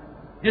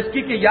جس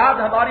کی کہ یاد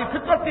ہماری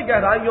فطرت کی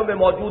گہرائیوں میں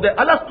موجود ہے،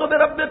 الست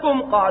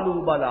بربکم قالوا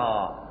بلا،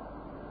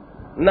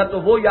 نہ تو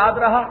وہ یاد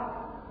رہا،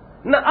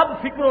 نہ اب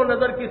فکر و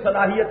نظر کی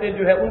صلاحیتیں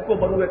جو ہے ان کو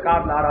بروئے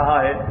کار لا رہا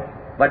ہے۔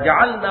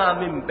 وَجَعَلْنَا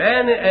مِن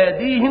بَيْنِ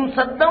أَيْدِيهِمْ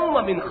سَدًّا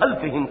وَمِنْ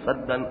خَلْفِهِمْ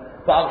سَدًّا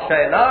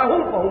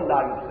فَأَغْشَيْنَاهُمْ فَهُمْ لَا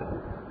يُبْصِرُونَ۔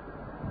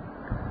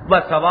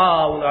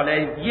 وَسَوَاءٌ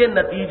عَلَيْهِمْ، یہ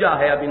نتیجہ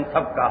ہے اب ان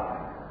سب کا۔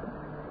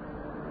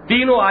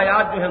 تینوں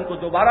آیات جو ہیں ان کو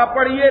دوبارہ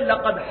پڑھیے،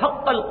 لَقَدْ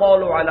حَقَّ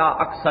الْقَوْلُ عَلَىٰ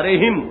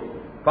أَكْثَرِهِمْ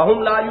فَهُمْ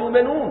لَا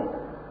يُؤْمِنُونَ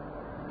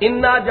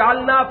إِنَّا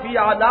جَعَلْنَا فِي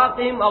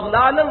أَعْنَاقِهِمْ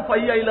أَغْلَالًا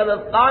فَهِيَ إِلَى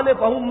الْأَذْقَانِ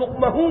فَهُمْ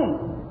مُقْمَحُونَ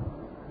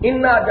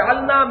إِنَّا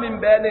جَعَلْنَا مِن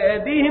بَيْنِ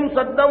أَيْدِيهِمْ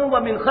سَدًّا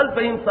وَمِنْ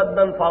خَلْفِهِمْ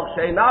سَدًّا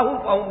فَأَغْشَيْنَاهُمْ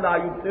فَهُمْ لَا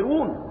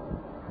يُبْصِرُونَ۔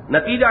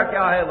 نتیجہ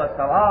کیا ہے؟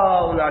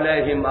 وَسَوَاءٌ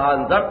عَلَيْهِمْ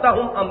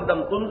أَنذَرْتَهُمْ أَمْ لَمْ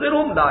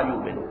تُنذِرْهُمْ لَا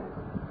يُؤْمِنُونَ۔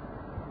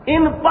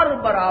 ان پر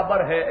برابر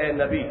ہے اے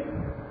نبی،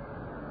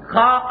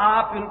 خواہ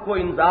آپ ان کو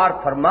انذار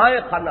فرمائے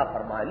خواہ نہ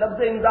فرمائے۔ لفظ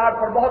انذار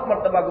پر بہت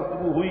مرتبہ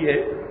گفتگو ہوئی ہے،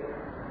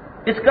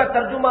 اس کا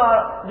ترجمہ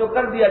جو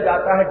کر دیا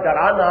جاتا ہے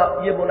ڈرانا،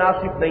 یہ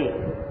مناسب نہیں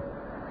ہے۔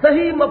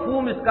 صحیح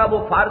مفہوم اس کا وہ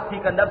فارسی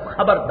کا لفظ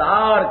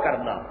خبردار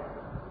کرنا،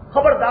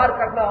 خبردار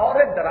کرنا اور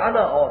ہے،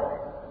 ڈرانا اور ہے۔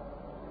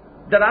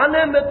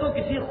 ڈرانے میں تو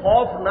کسی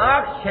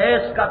خوفناک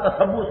شیء کا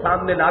تصور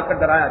سامنے لا کر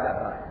ڈرایا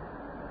جاتا ہے،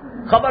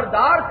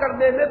 خبردار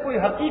کرنے میں کوئی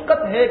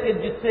حقیقت ہے کہ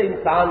جس سے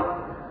انسان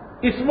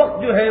اس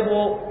وقت جو ہے وہ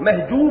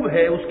محجوب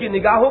ہے، اس کی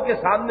نگاہوں کے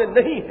سامنے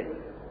نہیں ہے،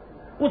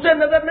 اسے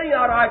نظر نہیں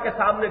آ رہا ہے کہ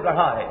سامنے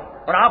گڑھا ہے،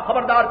 اور آپ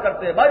خبردار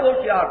کرتے ہیں بھائی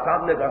ہوشیار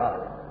سامنے گڑھا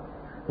ہے۔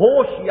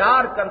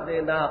 ہوشیار کر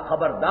دینا،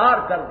 خبردار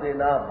کر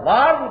دینا،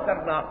 وارن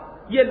کرنا،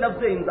 یہ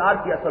لفظ انذار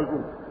کی اصل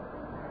روح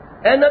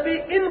ہے۔ اے نبی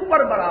ان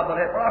پر برابر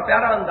ہے، بڑا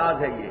پیارا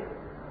انداز ہے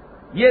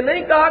یہ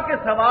نہیں کہا کہ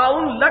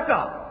سواؤن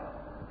لکا،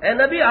 اے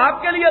نبی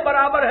آپ کے لیے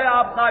برابر ہے،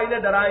 آپ خواہ انہیں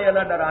ڈرائیں یا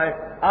نہ ڈرائیں،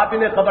 آپ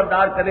انہیں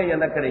خبردار کریں یا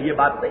نہ کریں، یہ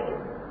بات نہیں ہے۔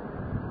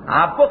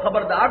 آپ کو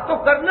خبردار تو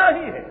کرنا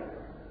ہی ہے،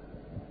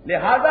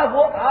 لہذا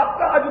وہ آپ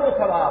کا اجر و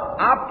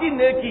ثواب، آپ کی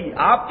نیکی،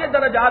 آپ کے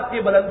درجات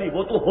کی بلندی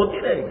وہ تو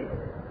ہوتی رہے گی۔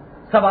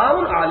 سواء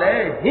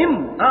علیہم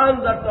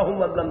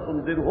انذرتہم ام لم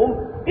تنذرہم،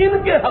 ان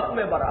کے حق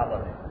میں برابر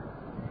ہے،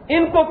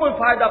 ان کو کوئی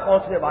فائدہ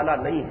پہنچنے والا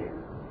نہیں ہے۔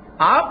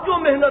 آپ جو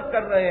محنت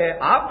کر رہے ہیں،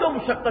 آپ جو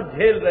مشقت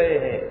جھیل رہے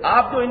ہیں،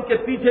 آپ جو ان کے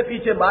پیچھے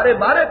پیچھے مارے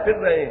پھر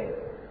رہے ہیں،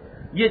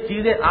 یہ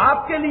چیزیں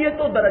آپ کے لیے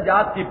تو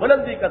درجات کی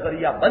بلندی کا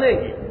ذریعہ بنے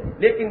گی،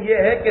 لیکن یہ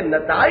ہے کہ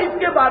نتائج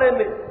کے بارے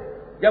میں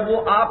جب وہ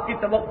آپ کی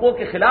توقع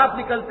کے خلاف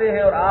نکلتے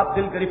ہیں اور آپ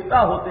دل گرفتہ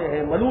ہوتے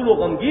ہیں، ملول و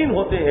غمگین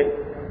ہوتے ہیں،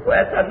 تو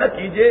ایسا نہ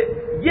کیجیے۔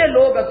 یہ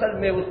لوگ اصل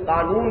میں اس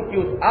قانون کی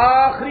اس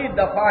آخری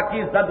دفعہ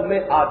کی زد میں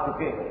آ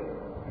چکے ہیں،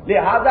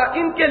 لہذا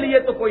ان کے لیے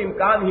تو کوئی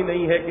امکان ہی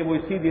نہیں ہے کہ وہ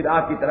سیدھی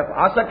راہ کی طرف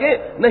آ سکے،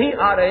 نہیں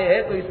آ رہے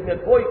ہیں تو اس میں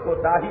کوئی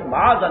کوتاہی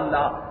معاذ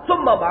اللہ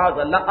ثم معاذ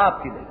اللہ آپ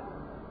کی نہیں۔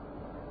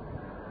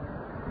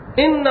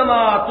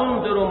 انما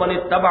تنذر من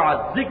اتبع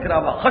الذکر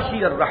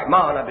وخشی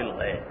الرحمن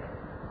بالغیب۔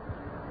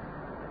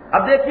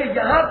 اب دیکھیے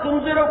یہاں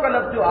تنذروں کا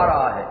لفظ جو آ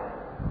رہا ہے،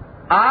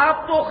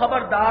 آپ تو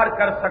خبردار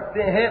کر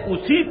سکتے ہیں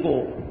اسی کو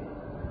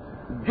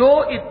جو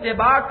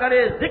اتباع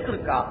کرے ذکر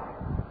کا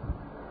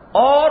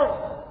اور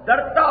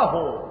ڈرتا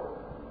ہو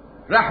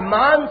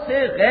رحمان سے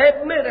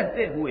غیب میں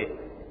رہتے ہوئے،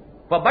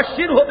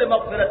 فبشرہ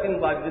بمغفرۃ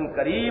واجر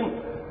کریم،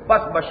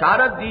 پس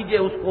بشارت دیجئے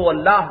اس کو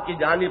اللہ کی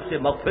جانب سے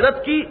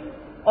مغفرت کی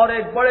اور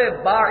ایک بڑے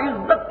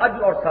باعزت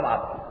اجر اور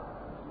ثواب کی۔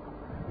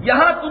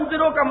 یہاں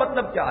تنذروں کا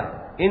مطلب کیا ہے؟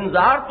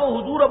 انذار تو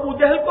حضور ابو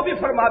جہل کو بھی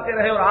فرماتے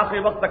رہے اور آخری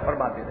وقت تک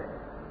فرماتے رہے،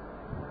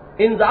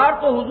 انذار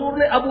تو حضور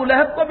نے ابو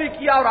لہب کو بھی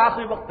کیا اور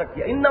آخری وقت تک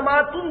کیا۔ انما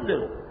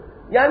تنذر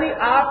یعنی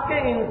آپ کے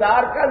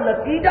انذار کا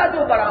نتیجہ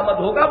جو برآمد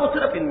ہوگا وہ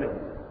صرف ان میں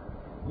ہوگا۔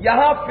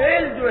 یہاں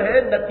فعل جو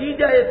ہے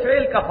نتیجہ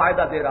فعل کا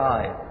فائدہ دے رہا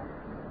ہے۔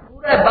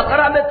 سورہ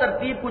بقرہ میں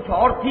ترتیب کچھ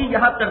اور تھی،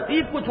 یہاں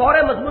ترتیب کچھ اور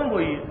ہے، مضمون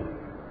وہی ہے۔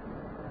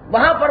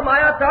 وہاں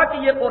فرمایا تھا کہ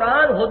یہ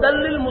قرآن ھدی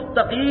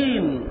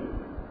للمتقین،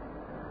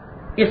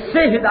 اس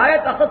سے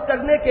ہدایت اخذ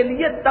کرنے کے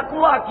لیے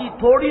تقویٰ کی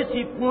تھوڑی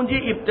سی پونجی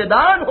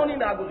ابتدان ہونی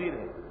ناگزیر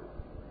ہے۔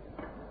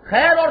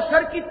 خیر اور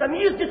شر کی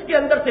تمیز جس کے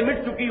اندر سے مٹ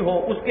چکی ہو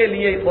اس کے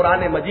لیے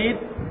قرآن مجید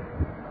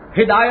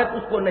ہدایت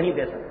اس کو نہیں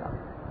دے سکتا،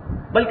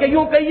 بلکہ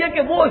یوں کہیے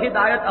کہ وہ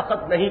ہدایت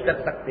اخذ نہیں کر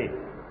سکتے۔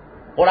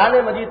 قرآن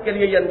مجید کے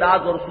لیے یہ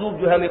انداز اور اسلوب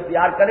جو ہے ہم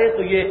اختیار کریں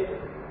تو یہ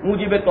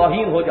موجب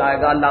توہین ہو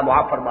جائے گا، اللہ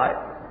معاف فرمائے۔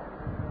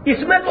 اس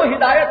میں تو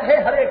ہدایت ہے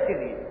ہر ایک کے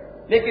لیے،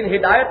 لیکن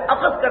ہدایت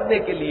اخذ کرنے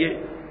کے لیے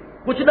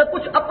کچھ نہ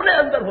کچھ اپنے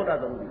اندر ہونا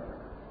ضروری ہے۔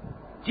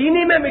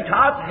 چینی میں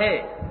مٹھاس ہے،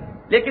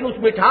 لیکن اس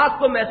مٹھاس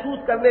کو محسوس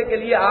کرنے کے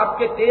لیے آپ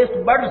کے ٹیسٹ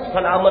بڈ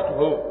سلامت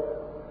ہوں۔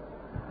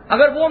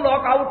 اگر وہ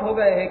ناک آؤٹ ہو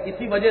گئے ہیں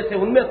کسی وجہ سے،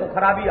 ان میں تو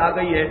خرابی آ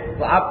گئی ہے،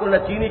 تو آپ کو نہ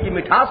چینی کی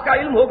مٹھاس کا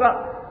علم ہوگا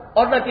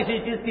اور نہ کسی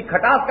چیز کی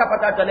کھٹاس کا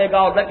پتہ چلے گا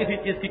اور نہ کسی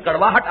چیز کی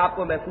کڑواہٹ آپ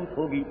کو محسوس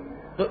ہوگی۔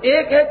 تو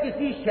ایک ہے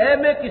کسی شے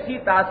میں کسی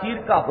تاثیر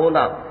کا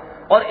ہونا،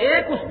 اور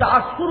ایک اس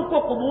تاثر کو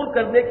قبول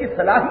کرنے کی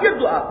صلاحیت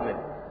جو آپ میں۔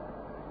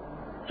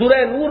 سورہ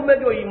نور میں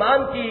جو ایمان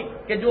کی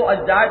کہ جو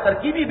اجزاء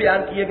ترکیبی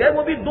بیان کیے گئے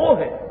وہ بھی دو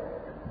ہیں،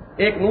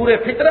 ایک نور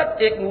فطرت،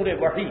 ایک نور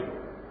وحی۔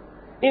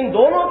 ان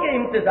دونوں کے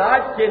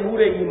امتزاج سے نور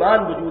ایمان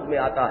وجود میں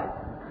آتا ہے۔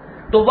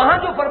 تو وہاں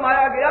جو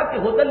فرمایا گیا کہ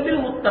ھدی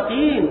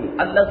للمتقین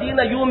الذین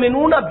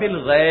یؤمنون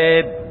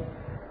بالغیب،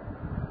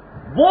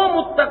 وہ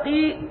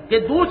متقی کہ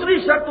دوسری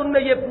شرط ان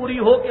میں یہ پوری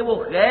ہو کہ وہ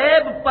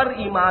غیب پر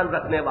ایمان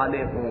رکھنے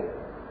والے ہوں،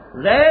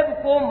 غیب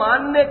کو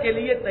ماننے کے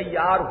لیے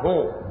تیار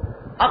ہوں،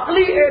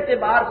 عقلی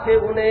اعتبار سے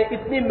انہیں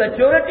اتنی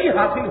میچورٹی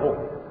حاصل ہو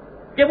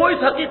کہ وہ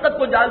اس حقیقت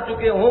کو جان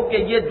چکے ہوں کہ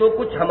یہ جو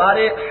کچھ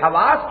ہمارے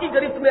حواس کی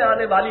گرفت میں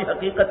آنے والی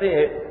حقیقتیں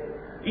ہیں،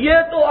 یہ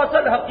تو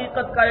اصل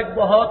حقیقت کا ایک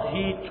بہت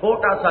ہی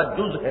چھوٹا سا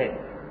جز ہے۔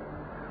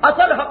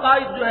 اصل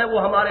حقائق جو ہے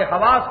وہ ہمارے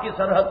حواس کی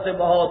سرحد سے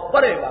بہت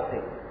پرے باتیں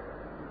ہیں۔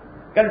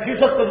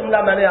 کنفیوشس کا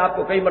جملہ میں نے آپ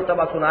کو کئی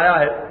مرتبہ سنایا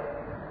ہے،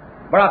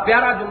 بڑا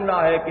پیارا جملہ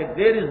ہے کہ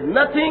there is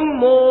nothing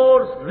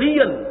more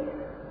real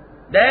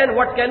than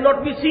what can not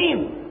be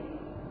seen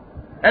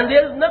and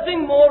there is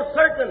nothing more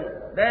certain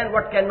than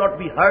what can not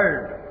be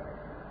heard.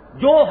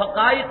 جو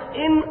حقائق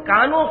ان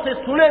کانوں سے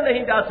سنے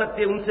نہیں جا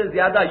سکتے ان سے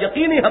زیادہ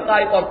یقینی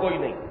حقائق اور کوئی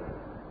نہیں،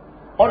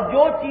 اور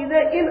جو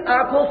چیزیں ان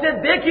آنکھوں سے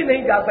دیکھی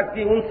نہیں جا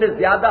سکتی ان سے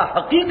زیادہ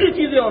حقیقی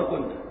چیزیں اور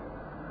کوئی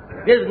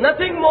نہیں۔ There is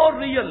nothing more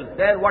real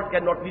than what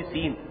can not be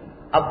seen.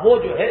 اب وہ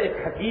جو ہے ایک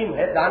حکیم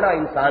ہے، دانا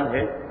انسان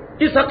ہے،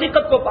 اس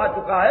حقیقت کو پا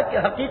چکا ہے کہ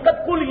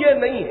حقیقت کل یہ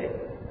نہیں ہے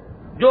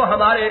جو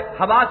ہمارے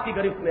حواس کی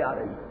گرفت میں آ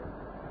رہی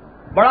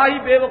ہے۔ بڑا ہی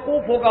بے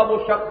وقوف ہوگا وہ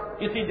شخص،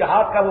 کسی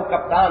جہاز کا وہ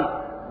کپتان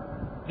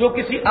جو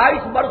کسی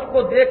آئس برف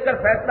کو دیکھ کر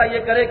فیصلہ یہ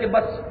کرے کہ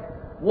بس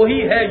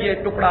وہی ہے یہ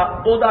ٹکڑا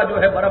تودا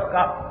جو ہے برف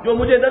کا جو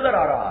مجھے نظر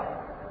آ رہا ہے۔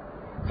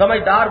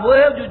 سمجھدار وہ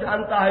ہے جو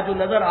جانتا ہے جو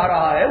نظر آ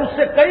رہا ہے اس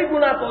سے کئی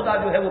گنا تودا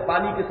جو ہے وہ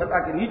پانی کی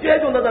سطح کے نیچے ہے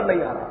جو نظر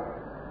نہیں آ رہا۔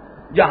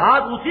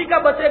 جہاز اسی کا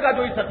بچے گا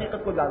جو اس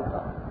حقیقت کو جانتا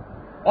ہے،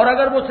 اور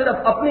اگر وہ صرف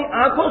اپنی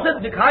آنکھوں سے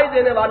دکھائی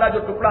دینے والا جو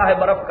ٹکڑا ہے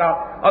برف کا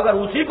اگر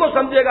اسی کو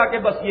سمجھے گا کہ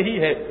بس یہی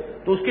ہے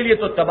تو اس کے لیے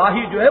تو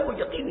تباہی جو ہے وہ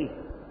یقینی ہے۔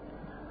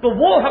 تو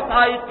وہ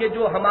حقائق کے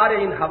جو ہمارے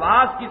ان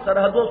حواس کی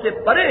سرحدوں سے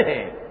پرے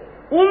ہیں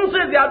ان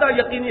سے زیادہ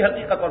یقینی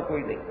حقیقت اور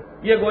کوئی نہیں.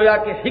 یہ گویا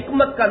کہ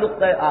حکمت کا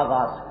نقطۂ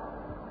آغاز ہے.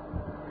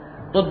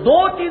 تو دو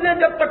چیزیں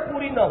جب تک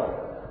پوری نہ ہو،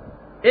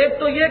 ایک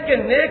تو یہ کہ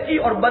نیکی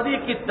اور بدی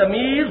کی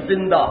تمیز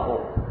زندہ ہو.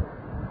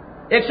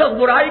 ایک شخص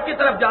برائی کی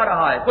طرف جا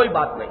رہا ہے، کوئی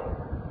بات نہیں،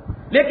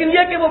 لیکن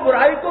یہ کہ وہ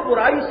برائی کو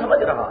برائی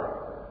سمجھ رہا ہے،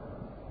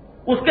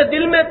 اس کے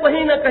دل میں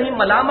کہیں نہ کہیں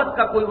ملامت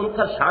کا کوئی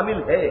عنصر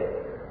شامل ہے،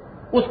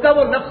 اس کا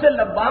وہ نفس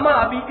لوامہ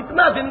ابھی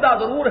اتنا زندہ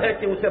ضرور ہے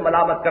کہ اسے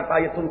ملامت کرتا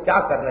ہے، یہ تم کیا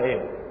کر رہے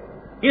ہو.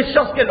 اس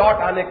شخص کے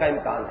لوٹ آنے کا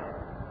امکان ہے.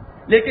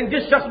 لیکن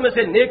جس شخص میں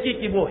سے نیکی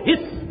کی وہ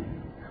حس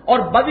اور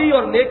بدی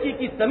اور نیکی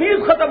کی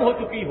تمیز ختم ہو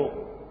چکی ہو،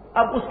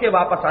 اب اس کے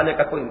واپس آنے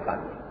کا کوئی امکان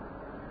نہیں.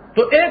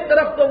 تو ایک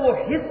طرف تو وہ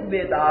حس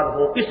بیدار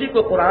ہو، اسی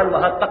کو قرآن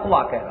وہاں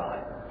تقویٰ کہہ رہا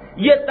ہے.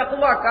 یہ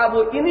تقویٰ کا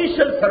وہ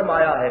انیشل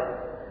سرمایہ ہے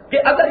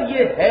کہ اگر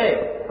یہ ہے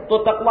تو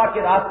تقویٰ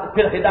کے راستے،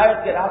 پھر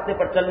ہدایت کے راستے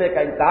پر چلنے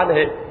کا امکان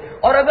ہے.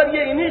 اور اگر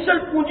یہ انیشل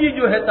پونجی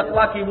جو ہے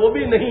تقویٰ کی وہ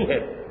بھی نہیں ہے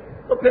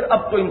تو پھر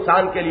اب تو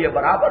انسان کے لیے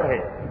برابر ہے،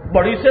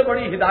 بڑی سے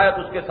بڑی ہدایت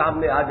اس کے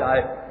سامنے آ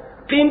جائے،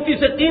 قیمتی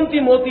سے قیمتی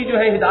موتی جو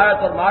ہے ہدایت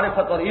اور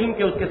معرفت اور علم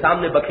کے اس کے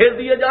سامنے بکھیر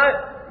دیے جائے،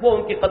 وہ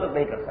ان کی قدر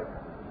نہیں کر سکتا.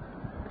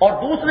 اور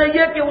دوسرے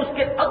یہ کہ اس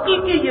کے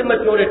عقل کی یہ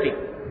میچورٹی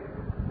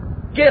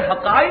کہ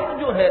حقائق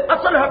جو ہے،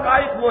 اصل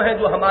حقائق وہ ہیں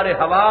جو ہمارے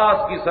حواس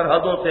کی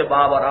سرحدوں سے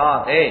باوراء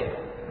ہیں،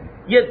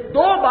 یہ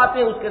دو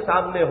باتیں اس کے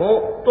سامنے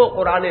ہوں تو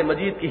قرآن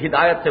مجید کی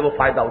ہدایت سے وہ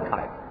فائدہ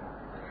اٹھائے.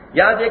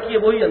 یہاں دیکھیے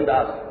وہی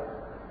انداز،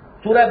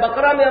 سورہ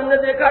بقرہ میں ہم نے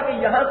دیکھا کہ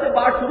یہاں سے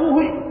بات شروع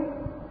ہوئی،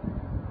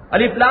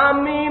 الف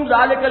لام میم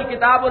ذالک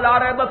الکتاب لا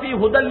ریب فیہ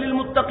ھدی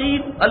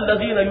للمتقین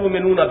الذین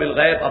یؤمنون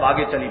بالغیب. اب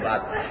آگے چلی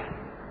بات،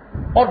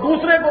 اور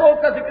دوسرے گروہ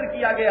کا ذکر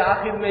کیا گیا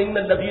آخر میں، ان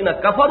الذین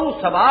کفروا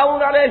سواء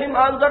علیہم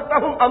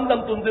انذرتہم ام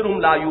لم تنذرہم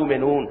لا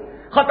یؤمنون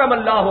ختم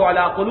اللہ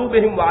علی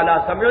قلوبہم وعلی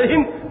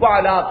سمعہم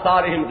وعلی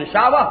ابصارہم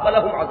غشاوہ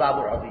ولہم عذاب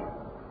عظیم.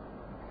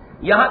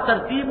 یہاں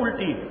ترتیب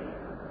الٹی ہے،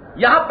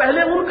 یہاں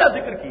پہلے ان کا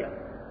ذکر کیا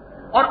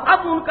اور اب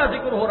ان کا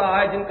ذکر ہو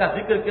رہا ہے جن کا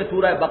ذکر کے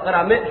سورہ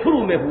بقرہ میں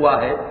شروع میں ہوا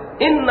ہے.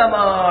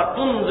 انما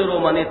تنذر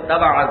من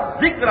اتبع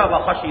الذکر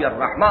وخشی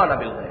الرحمن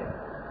بالغیب.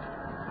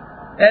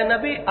 اے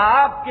نبی،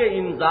 آپ کے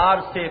انذار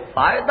سے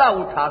فائدہ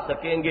اٹھا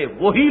سکیں گے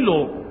وہی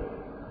لوگ،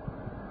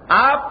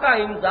 آپ کا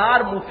انذار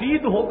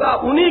مفید ہوگا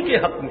انہی کے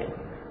حق میں،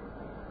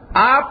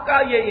 آپ کا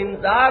یہ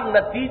انذار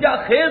نتیجہ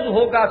خیز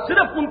ہوگا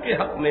صرف ان کے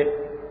حق میں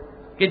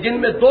کہ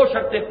جن میں دو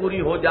شرطیں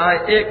پوری ہو جائیں،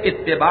 ایک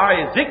اتباع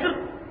ذکر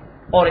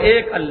اور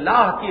ایک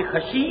اللہ کی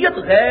خشیت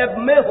غیب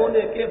میں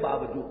ہونے کے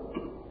باوجود.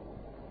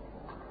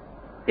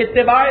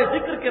 اتباع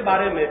ذکر کے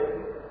بارے میں،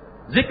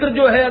 ذکر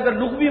جو ہے اگر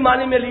لغوی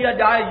معنی میں لیا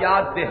جائے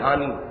یاد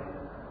دہانی،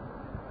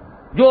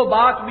 جو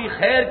بات بھی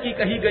خیر کی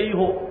کہی گئی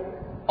ہو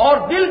اور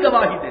دل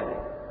گواہی دے دے.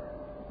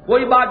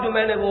 کوئی بات جو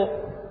میں نے وہ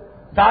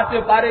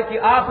 7ویں پارے کی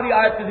آخری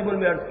آیت کے ضمن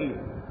میں عرض کی،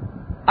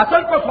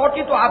 اصل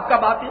کسوٹی تو آپ کا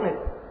باطن ہے.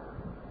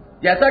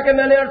 جیسا کہ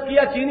میں نے عرض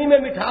کیا چینی میں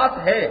مٹھاس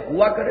ہے،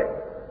 ہوا کرے،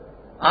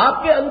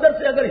 آپ کے اندر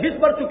سے اگر حس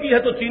پڑ چکی ہے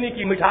تو چینی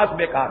کی مٹھاس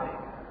بیکار ہے،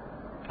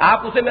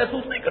 آپ اسے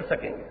محسوس نہیں کر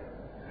سکیں گے.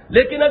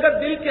 لیکن اگر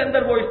دل کے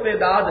اندر وہ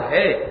استعداد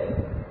ہے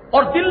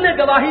اور دل نے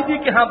گواہی دی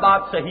کہ ہاں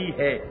بات صحیح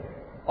ہے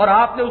اور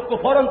آپ نے اس کو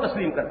فوراً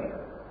تسلیم کر دیا،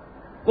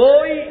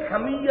 کوئی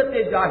حمیت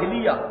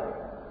جاہلیہ،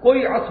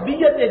 کوئی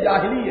عصبیت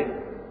جاہلیہ،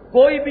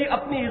 کوئی بھی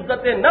اپنی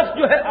عزت نفس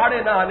جو ہے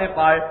آڑے نہ آنے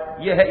پائے.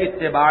 یہ ہے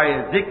اتباع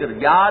ذکر،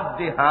 یاد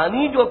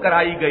دہانی جو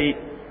کرائی گئی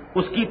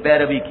اس کی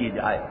پیروی کی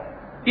جائے.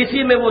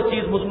 اسی میں وہ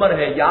چیز مضمر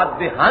ہے، یاد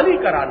دہانی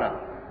کرانا،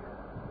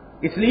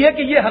 اس لیے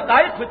کہ یہ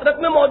حقائق فطرت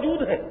میں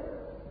موجود ہیں.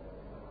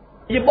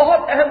 یہ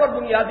بہت اہم اور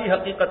بنیادی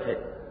حقیقت ہے.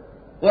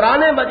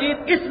 قرآن مجید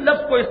اس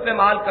لفظ کو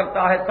استعمال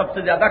کرتا ہے سب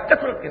سے زیادہ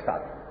کثرت کے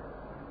ساتھ،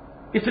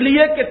 اس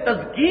لیے کہ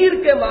تذکیر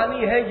کے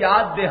معنی ہے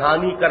یاد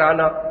دہانی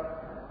کرانا.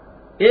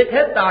 ایک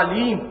ہے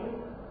تعلیم،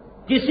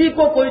 کسی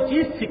کو کوئی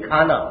چیز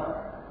سکھانا،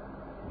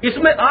 اس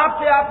میں آپ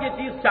سے آپ یہ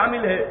چیز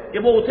شامل ہے کہ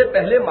وہ اسے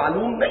پہلے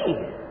معلوم نہیں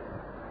ہے،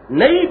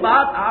 نئی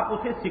بات آپ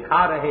اسے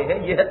سکھا رہے ہیں،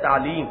 یہ ہے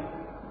تعلیم.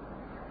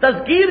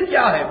 تذکیر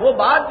کیا ہے؟ وہ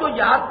بات جو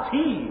یاد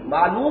تھی،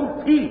 معلوم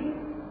تھی،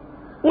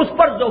 اس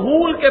پر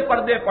ذہول کے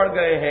پردے پڑ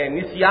گئے ہیں،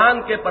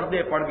 نسیان کے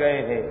پردے پڑ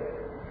گئے ہیں،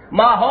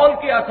 ماحول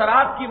کے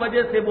اثرات کی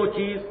وجہ سے وہ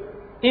چیز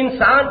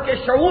انسان کے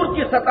شعور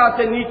کی سطح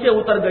سے نیچے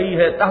اتر گئی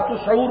ہے، تحت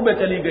شعور میں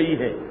چلی گئی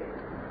ہے،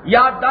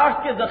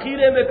 یادداشت کے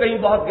ذخیرے میں کہیں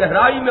بہت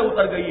گہرائی میں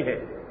اتر گئی ہے.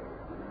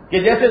 کہ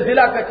جیسے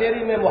ضلع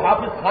کچہری میں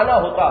محافظ خانہ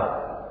ہوتا ہے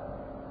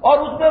اور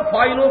اس میں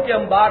فائلوں کے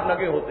انبار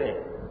لگے ہوتے ہیں،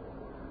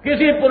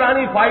 کسی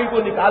پرانی فائل کو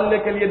نکالنے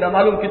کے لیے نہ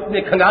معلوم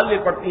کتنے کھنگالنے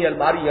پڑتی ہیں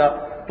الماریاں،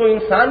 تو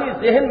انسانی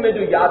ذہن میں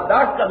جو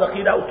یادداشت کا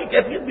ذخیرہ اس کی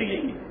کیفیت بھی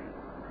یہی ہے.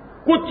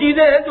 کچھ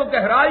چیزیں ہیں جو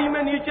گہرائی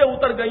میں نیچے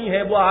اتر گئی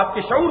ہیں، وہ آپ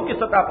کے شعور کی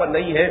سطح پر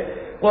نہیں ہے.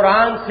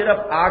 قرآن صرف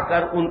آ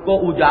کر ان کو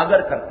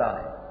اجاگر کرتا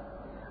ہے،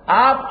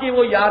 آپ کی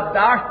وہ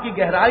یادداشت کی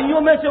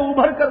گہرائیوں میں سے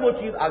ابھر کر وہ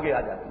چیز آگے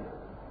آ جاتی ہے.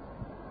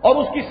 اور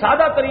اس کی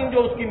سادہ ترین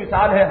جو اس کی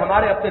مثال ہے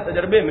ہمارے اپنے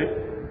تجربے میں،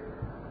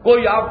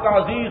 کوئی آپ کا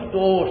عزیز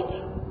دوست،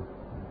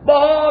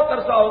 بہت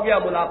عرصہ ہو گیا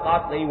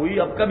ملاقات نہیں ہوئی،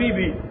 اب کبھی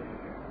بھی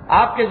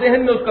آپ کے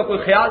ذہن میں اس کا کوئی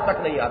خیال تک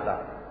نہیں آتا،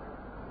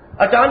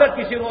 اچانک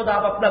کسی روز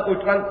آپ اپنا کوئی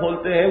ٹرنک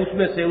کھولتے ہیں، اس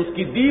میں سے اس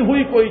کی دی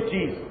ہوئی کوئی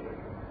چیز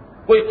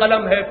کوئی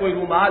قلم ہے، کوئی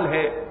رومال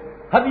ہے،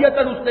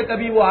 ہدیتاً اس نے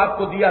کبھی وہ آپ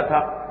کو دیا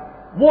تھا،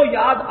 وہ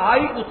یاد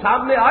آئی تو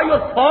سامنے آئی اور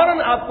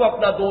فوراً آپ کو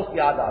اپنا دوست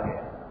یاد آ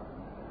گیا،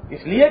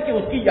 اس لیے کہ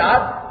اس کی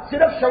یاد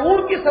صرف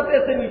شعور کی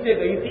سطح سے نیچے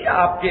گئی تھی،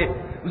 آپ کے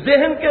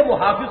ذہن کے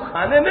محافظ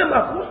خانے میں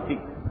محفوظ تھی،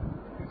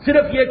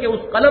 صرف یہ کہ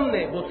اس قلم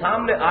نے وہ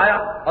سامنے آیا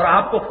اور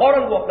آپ کو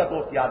فوراً وہ اپنا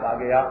دوست یاد آ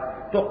گیا۔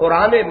 تو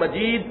قرآن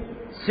مجید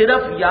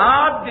صرف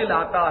یاد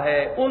دلاتا ہے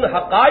ان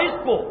حقائق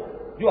کو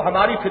جو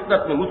ہماری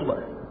فطرت میں مضمر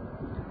ہے۔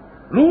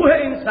 روح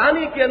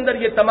انسانی کے اندر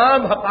یہ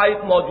تمام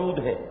حقائق موجود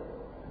ہیں۔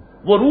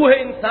 وہ روح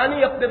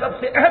انسانی اپنے رب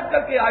سے عہد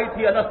کر کے آئی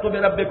تھی، الست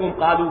بربکم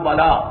قالوا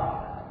بلی،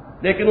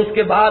 لیکن اس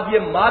کے بعد یہ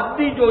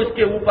مادی جو اس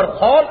کے اوپر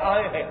خول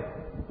آئے ہیں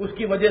اس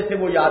کی وجہ سے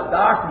وہ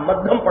یادداشت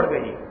مدھم پڑ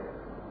گئی۔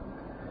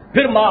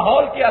 پھر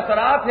ماحول کے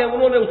اثرات ہیں،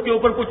 انہوں نے اس کے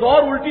اوپر کچھ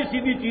اور الٹی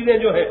سیدھی چیزیں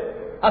جو ہے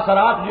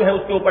اثرات جو ہے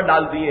اس کے اوپر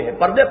ڈال دیے ہیں،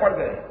 پردے پڑ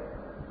گئے ہیں۔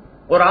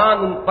 قرآن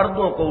ان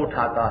پردوں کو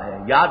اٹھاتا ہے،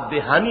 یاد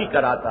دہانی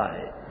کراتا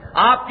ہے،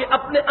 آپ کے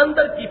اپنے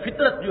اندر کی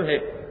فطرت جو ہے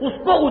اس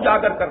کو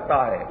اجاگر کرتا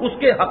ہے، اس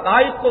کے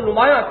حقائق کو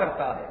نمایاں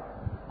کرتا ہے،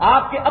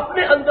 آپ کے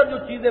اپنے اندر جو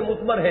چیزیں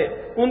مضمر ہیں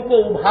ان کو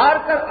ابھار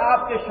کر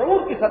آپ کے شعور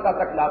کی سطح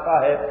تک لاتا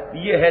ہے۔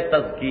 یہ ہے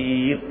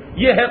تذکیر،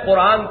 یہ ہے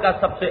قرآن کا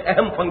سب سے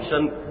اہم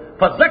فنکشن۔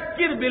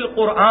 فذکر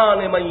بالقرآن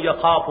من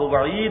یخاف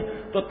وعید،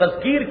 تو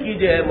تذکیر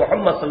کیجئے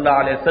محمد صلی اللہ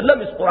علیہ وسلم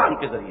اس قرآن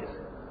کے ذریعے سے۔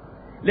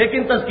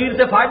 لیکن تذکیر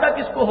سے فائدہ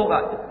کس کو ہوگا؟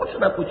 کچھ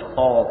نہ کچھ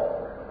خوف،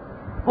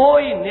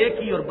 کوئی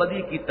نیکی اور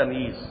بدی کی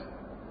تمیز۔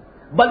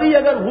 بدی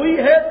اگر ہوئی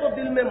ہے تو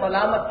دل میں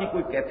ملامت کی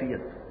کوئی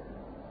کیفیت،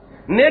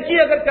 نیکی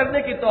اگر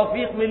کرنے کی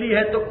توفیق ملی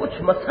ہے تو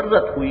کچھ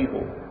مسرت ہوئی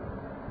ہو۔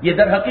 یہ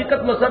در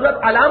حقیقت مسرت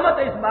علامت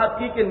ہے اس بات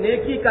کی کہ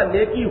نیکی کا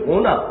نیکی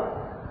ہونا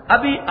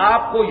ابھی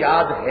آپ کو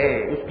یاد ہے،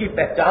 اس کی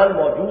پہچان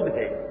موجود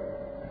ہے۔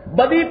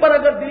 بدی پر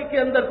اگر دل کے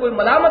اندر کوئی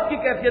ملامت کی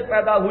کیفیت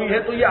پیدا ہوئی ہے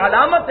تو یہ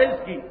علامت ہے اس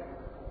کی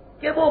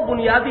کہ وہ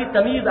بنیادی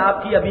تمیز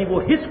آپ کی ابھی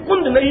وہ حس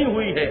کند نہیں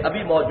ہوئی ہے،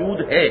 ابھی موجود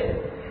ہے،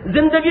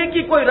 زندگی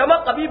کی کوئی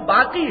رمق ابھی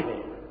باقی ہے۔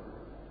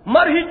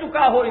 مر ہی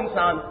چکا ہو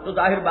انسان تو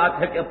ظاہر بات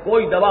ہے کہ اب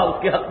کوئی دوا اس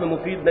کے حق میں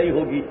مفید نہیں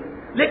ہوگی،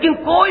 لیکن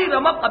کوئی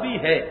رمق ابھی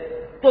ہے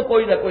تو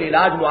کوئی نہ کوئی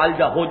علاج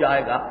معالجہ ہو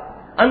جائے گا،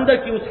 اندر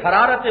کی اس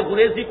حرارت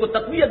غریزی کو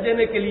تقویت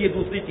دینے کے لیے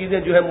دوسری چیزیں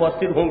جو ہے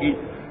مؤثر ہوں گی۔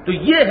 تو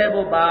یہ ہے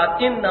وہ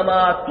بات،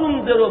 انما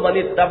تنذر من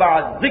اتبع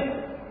الذکر۔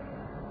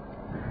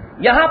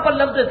 یہاں پر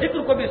لفظ ذکر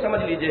کو بھی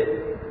سمجھ لیجئے،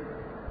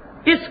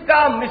 اس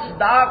کا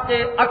مصداق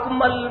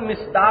اکمل،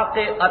 مصداق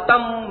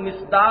اتم،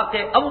 مصداق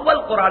اول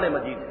قرآن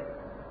مجید ہے۔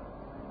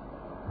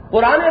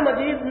 قرآن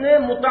مجید نے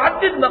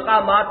متعدد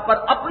مقامات پر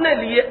اپنے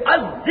لیے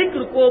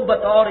الذکر کو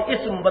بطور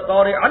اسم،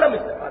 بطور علم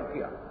استعمال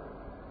کیا۔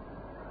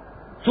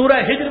 سورہ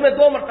ہجر میں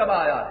 2 مرتبہ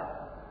آیا ہے،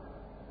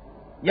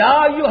 یا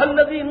ایھا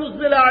الذی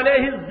نزل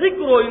علیہ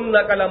الذکر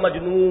انک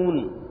لمجنون۔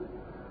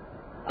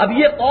 اب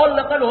یہ قول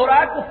نقل ہو رہا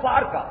ہے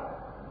کفار کا،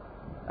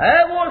 ہے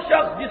وہ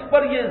شخص جس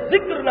پر یہ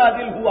ذکر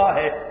نازل ہوا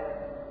ہے،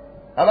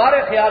 ہمارے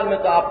خیال میں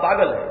تو آپ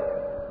پاگل ہیں۔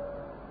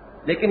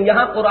 لیکن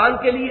یہاں قرآن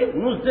کے لیے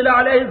نزل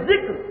علیہ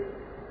الذکر،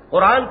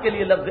 قرآن کے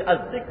لیے لفظ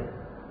الذکر،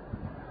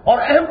 اور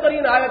اہم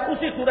ترین آیت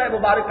اسی سورہ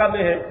مبارکہ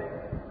میں ہے،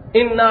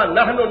 انا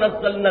نحن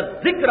نزلنا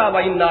الذکر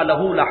وانا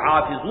لہ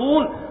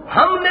لحافظون،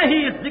 ہم نے ہی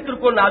اس ذکر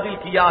کو نازل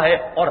کیا ہے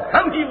اور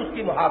ہم ہی اس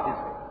کی محافظ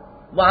ہیں۔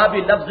 وہاں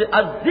بھی لفظ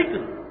الذکر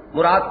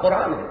مراد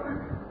قرآن ہے۔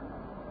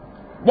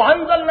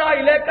 وانزلنا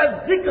الیک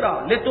الذکر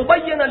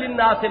لتبین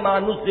للناس ما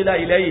نزل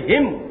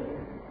الیہم،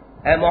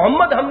 اے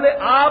محمد ہم نے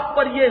آپ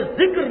پر یہ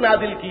ذکر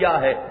نازل کیا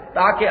ہے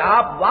تاکہ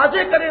آپ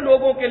واضح کریں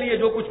لوگوں کے لیے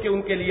جو کچھ کہ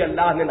ان کے لیے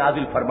اللہ نے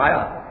نازل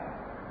فرمایا۔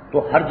 تو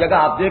ہر جگہ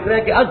آپ دیکھ رہے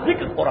ہیں کہ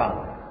الذکر قرآن،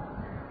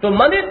 تو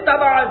من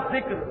اتبع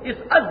الذکر، اس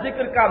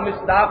الذکر کا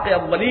مصداق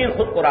اولین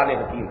خود قرآن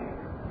حکیم ہے۔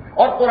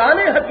 اور قرآن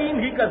حکیم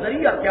ہی کا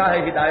ذریعہ کیا ہے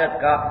ہدایت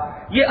کا؟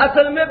 یہ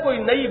اصل میں کوئی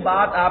نئی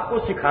بات آپ کو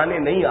سکھانے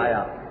نہیں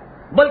آیا،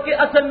 بلکہ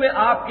اصل میں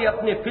آپ کے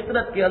اپنے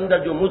فطرت کے اندر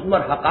جو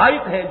مضمر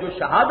حقائق ہیں، جو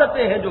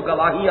شہادتیں ہیں، جو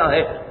گواہیاں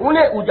ہیں،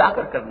 انہیں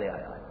اجاگر کرنے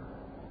آیا ہے۔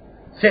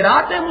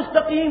 صراط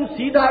مستقیم،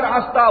 سیدھا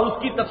راستہ، اس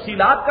کی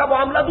تفصیلات کا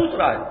معاملہ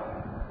دوسرا ہے،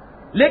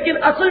 لیکن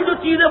اصل جو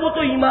چیز ہے وہ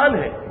تو ایمان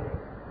ہے۔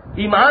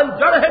 ایمان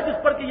جڑ ہے جس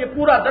پر کہ یہ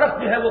پورا درخت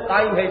جو ہے وہ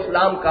قائم ہے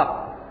اسلام کا،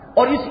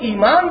 اور اس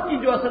ایمان کی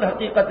جو اصل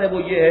حقیقت ہے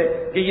وہ یہ ہے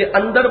کہ یہ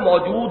اندر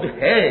موجود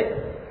ہے،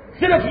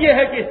 صرف یہ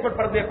ہے کہ اس پر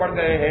پردے پڑ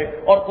گئے ہیں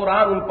اور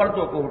قرآن ان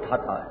پردوں کو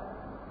اٹھاتا ہے،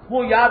 وہ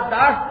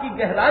یادداشت کی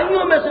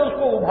گہرائیوں میں سے اس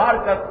کو ابھار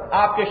کر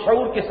آپ کے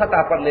شعور کی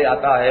سطح پر لے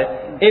آتا ہے۔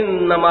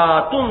 انما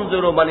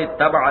تنذر من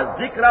اتبع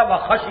الذکر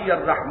وخشی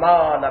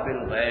الرحمن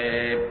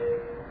بالغیب،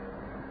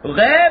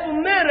 غیب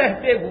میں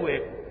رہتے ہوئے،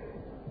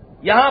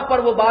 یہاں پر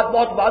وہ بات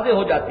بہت واضح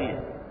ہو جاتی ہے،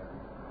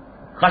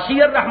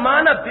 خشی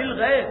الرحمن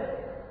بالغیب،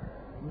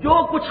 جو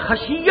کچھ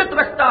خشیت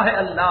رکھتا ہے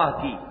اللہ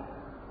کی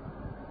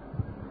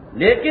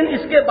لیکن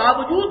اس کے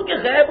باوجود کہ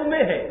غیب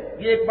میں ہے،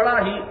 یہ ایک بڑا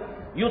ہی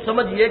یوں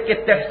سمجھیے کہ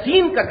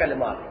تحسین کا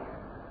کلمہ ہے۔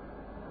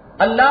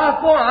 اللہ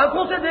کو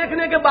آنکھوں سے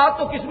دیکھنے کے بعد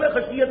تو کس میں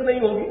خشیت نہیں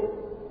ہوگی؟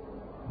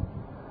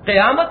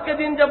 قیامت کے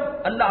دن جب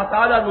اللہ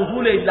تعالیٰ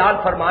نزول اجلال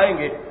فرمائیں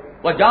گے،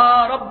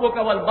 وَجَاءَ رَبُّكَ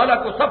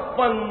وَالْمَلَكُ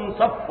صَفًّا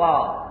صَفًّا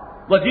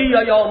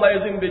وَجِيءَ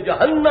يَوْمَئِذٍ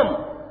بِجَهَنَّمَ،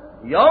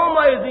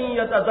 یومئذ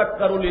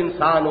یتذکر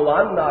الانسان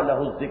وانى له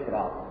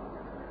الذکریٰ،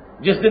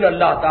 جس دن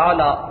اللہ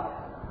تعالی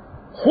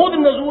خود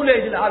نزول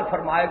اجلال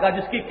فرمائے گا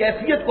جس کی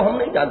کیفیت کو ہم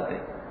نہیں جانتے،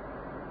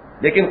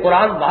 لیکن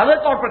قرآن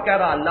واضح طور پر کہہ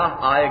رہا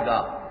اللہ آئے گا،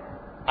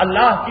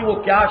 اللہ کی وہ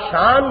کیا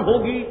شان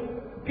ہوگی،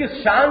 کس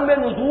شان میں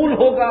نزول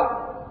ہوگا،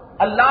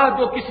 اللہ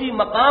جو کسی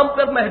مقام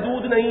پر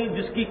محدود نہیں،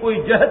 جس کی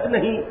کوئی جہت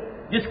نہیں،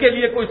 جس کے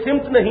لیے کوئی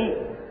سمت نہیں،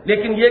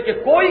 لیکن یہ کہ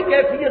کوئی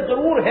کیفیت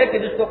ضرور ہے کہ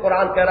جس کو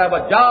قرآن کہہ رہا ہے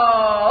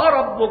وَجَاءَ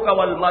رَبُّكَ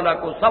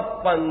وَالْمَلَكُ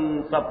صَفًّا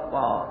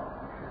صَفًّا،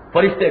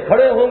 فرشتے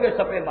کھڑے ہوں گے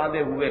صفے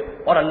باندھے ہوئے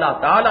اور اللہ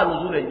تعالیٰ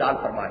نزول اجلال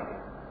فرمائیں گے۔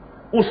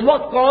 اس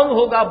وقت کون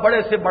ہوگا؟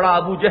 بڑے سے بڑا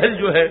ابو جہل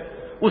جو ہے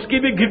اس کی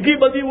بھی گھگی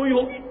بندھی ہوئی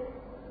ہوگی،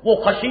 وہ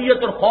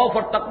خشیت اور خوف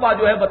اور تقویٰ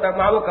جو ہے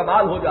بتمام و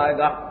کمال ہو جائے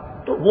گا،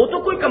 تو وہ تو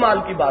کوئی کمال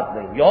کی بات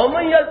نہیں۔ یوم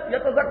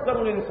یتذکر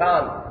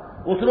الانسان،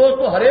 اس روز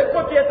تو ہر ایک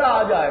کو چیتا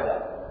آ جائے گا،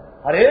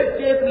 ہر ایک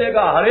چیت لے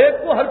گا، ہر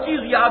ایک کو ہر چیز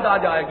یاد آ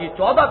جائے گی،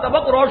 14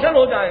 طبق روشن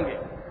ہو جائیں گے،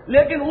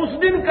 لیکن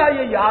اس دن کا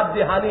یہ یاد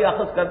دہانی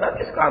اخذ کرنا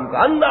کس کام کا؟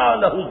 انّا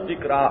لہ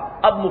الذکریٰ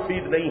اب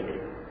مفید نہیں ہے۔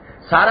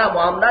 سارا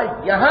معاملہ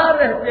یہاں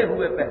رہتے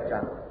ہوئے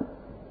پہچانو،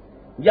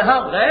 یہاں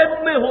غیب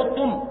میں ہو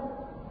تم،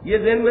 یہ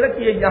ذہن میں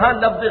رکھیے، یہاں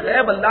لفظ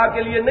غیب اللہ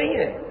کے لیے نہیں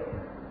ہے۔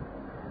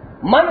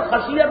 من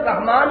خشی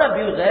الرحمن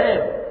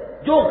بالغیب،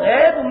 جو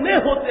غیب میں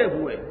ہوتے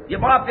ہوئے، یہ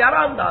بڑا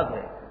پیارا انداز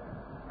ہے،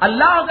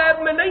 اللہ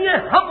غیب میں نہیں ہے،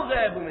 ہم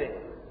غیب میں،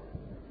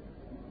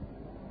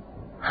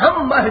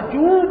 ہم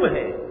محجوب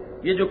ہیں۔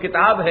 یہ جو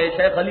کتاب ہے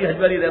شیخ علی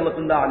حجویری رحمۃ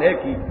اللہ علیہ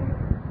کی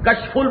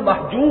کشف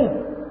المحجوب،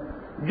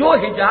 جو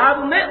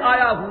حجاب میں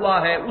آیا ہوا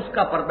ہے اس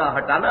کا پردہ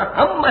ہٹانا،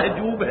 ہم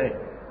محجوب ہیں،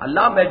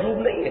 اللہ محجوب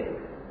نہیں ہے۔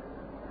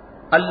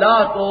 اللہ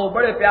تو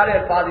بڑے پیارے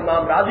الفاظ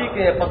امام راضی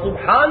کے ہیں،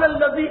 فسبحان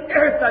الذی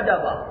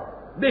احتجب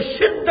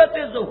بشدت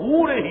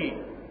ظہورہ،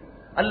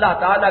 اللہ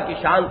تعالیٰ کی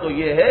شان تو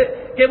یہ ہے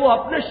کہ وہ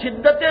اپنے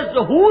شدت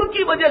ظہور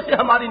کی وجہ سے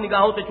ہماری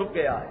نگاہوں سے چھپ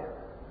گیا ہے۔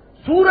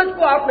 سورج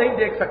کو آپ نہیں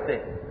دیکھ سکتے،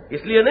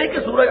 اس لیے نہیں کہ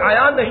سورج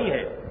عیاں نہیں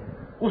ہے،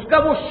 اس کا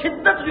وہ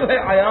شدت جو ہے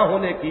عیاں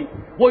ہونے کی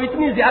وہ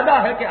اتنی زیادہ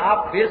ہے کہ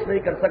آپ فیس نہیں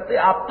کر سکتے،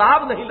 آپ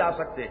تاب نہیں لا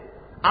سکتے،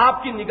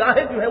 آپ کی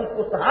نگاہیں جو ہے اس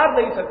کو سہار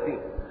نہیں سکتی۔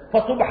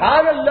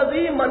 فسبحان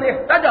الذی من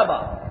احتجب،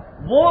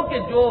 وہ کہ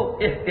جو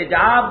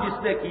احتجاب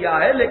جس نے کیا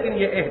ہے، لیکن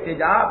یہ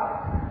احتجاب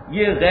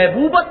یہ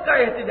غیبوبت کا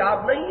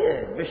احتجاب نہیں ہے،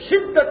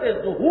 بشدت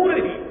ظہور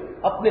ہی،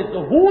 اپنے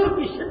ظہور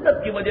کی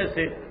شدت کی وجہ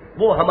سے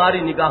وہ ہماری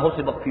نگاہوں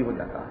سے مخفی ہو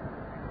جاتا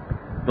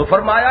ہے۔ تو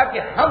فرمایا کہ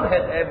ہم ہے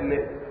غیب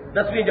میں۔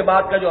 10ویں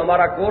جماعت کا جو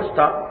ہمارا کورس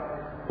تھا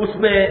اس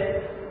میں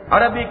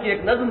عربی کی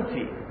ایک نظم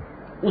تھی،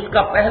 اس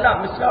کا پہلا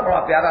مصرع بڑا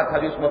پیارا تھا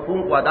جو اس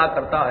مفہوم کو ادا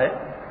کرتا ہے،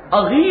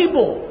 اغیب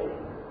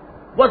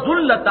وذو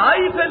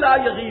اللطائف لا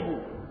یغیب،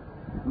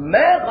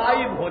 میں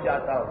غائب ہو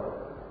جاتا ہوں،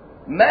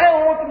 میں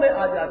اونٹ میں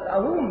آ جاتا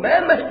ہوں، میں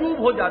محجوب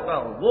ہو جاتا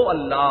ہوں، وہ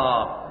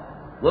اللہ،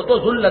 وہ تو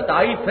ذو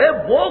اللطائف ہے،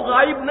 وہ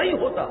غائب نہیں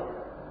ہوتا،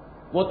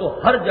 وہ تو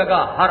ہر جگہ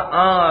ہر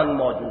آن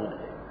موجود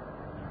ہے،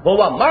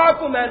 وہ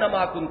معکم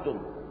اینما کنتم،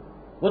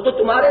 وہ تو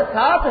تمہارے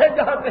ساتھ ہے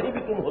جہاں کہیں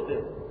بھی تم ہوتے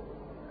ہو۔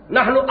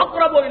 نحن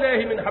اقرب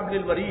الیہ من حبل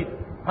الورید،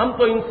 ہم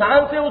تو انسان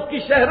سے اس کی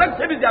شہرگ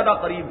سے بھی زیادہ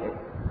قریب ہیں،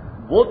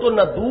 وہ تو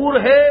نہ دور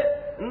ہے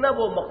نہ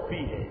وہ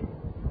مخفی ہے،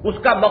 اس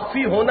کا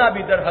مخفی ہونا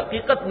بھی در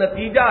حقیقت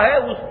نتیجہ ہے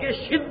اس کے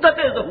شدت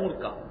ظہور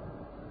کا۔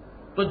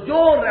 تو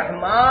جو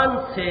رحمان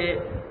سے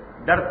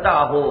ڈرتا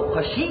ہو،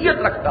 خشیت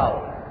رکھتا ہو،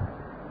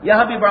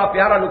 یہاں بھی بڑا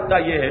پیارا نکتہ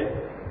یہ ہے،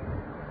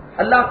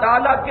 اللہ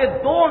تعالیٰ کے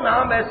 2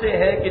 نام ایسے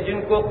ہیں کہ جن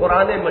کو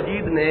قرآن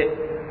مجید نے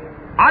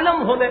علم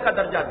ہونے کا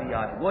درجہ دیا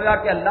ہے، گویا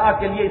کہ اللہ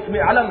کے لیے اس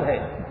میں علم ہے،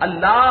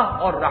 اللہ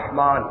اور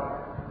رحمان۔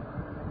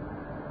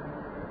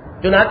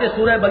 چنانچہ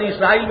سورہ بنی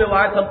اسرائیل میں وہ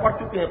آیت ہم پڑھ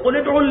چکے ہیں، قُلِ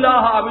ادْعُوا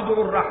اللَّهَ أَوِ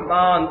ادْعُوا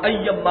الرَّحْمَٰنَ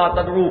أَيَّمَّا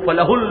تَدْعُوا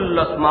فَلَهُ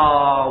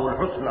الْأَسْمَاءُ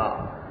الْحُسْنَىٰ،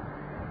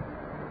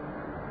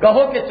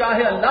 کہو کہ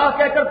چاہے اللہ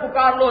کہہ کر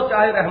پکار لو،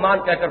 چاہے رحمان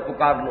کہہ کر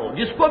پکار لو،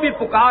 جس کو بھی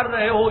پکار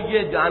رہے ہو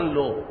یہ جان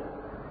لو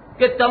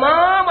کہ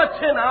تمام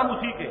اچھے نام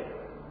اسی کے،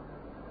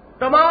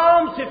 تمام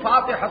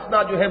صفات حسنہ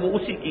جو ہے وہ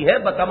اسی کی ہے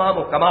بتمام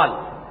و کمال۔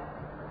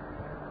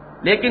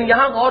 لیکن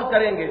یہاں غور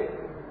کریں گے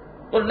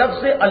تو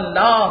لفظ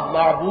اللہ،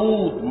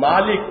 معبود،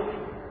 مالک،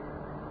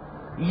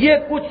 یہ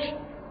کچھ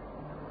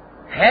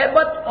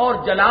ہیبت اور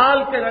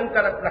جلال کے رنگ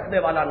کا رکھنے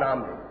والا نام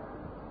ہے۔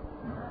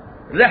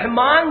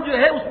 رحمان جو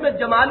ہے اس میں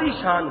جمالی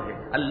شان ہے،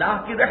 اللہ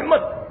کی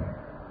رحمت،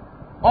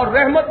 اور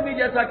رحمت بھی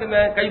جیسا کہ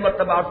میں کئی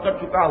مرتبہ عرض کر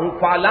چکا ہوں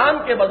فعلان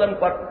کے وزن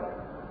پر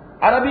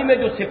عربی میں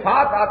جو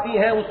صفات آتی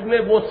ہیں اس میں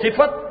وہ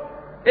صفت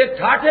ایک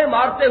ٹھاٹھے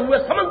مارتے ہوئے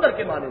سمندر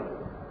کے مانند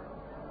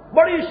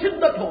بڑی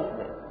شدت ہو اس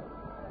میں،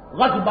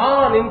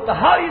 غضبان،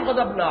 انتہائی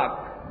غضبناک،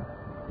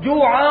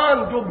 جوعان،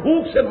 جو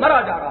بھوک سے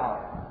مرا جا رہا،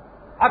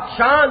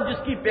 عطشان، جس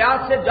کی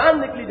پیاس سے جان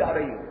نکلی جا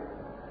رہی ہے،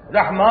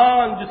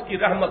 رحمان، جس کی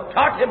رحمت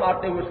ٹھاٹھے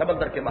مارتے ہوئے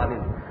سمندر کے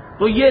مانند۔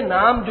 تو یہ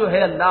نام جو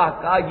ہے اللہ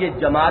کا یہ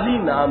جمالی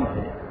نام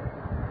ہے،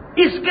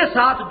 اس کے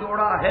ساتھ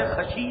جوڑا ہے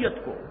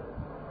خشیت کو۔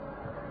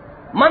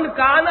 من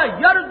کان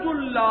یرجو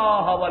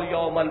اللہ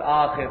والیوم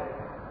الآخر،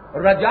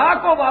 رجا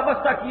کو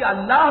وابستہ کیا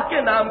اللہ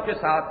کے نام کے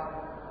ساتھ،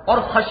 اور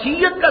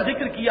خشیت کا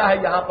ذکر کیا ہے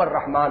یہاں پر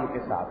رحمان کے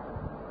ساتھ۔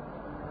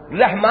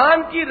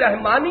 رحمان کی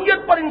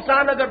رحمانیت پر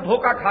انسان اگر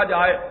دھوکہ کھا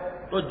جائے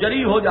تو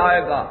جری ہو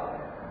جائے گا،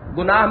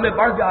 گناہ میں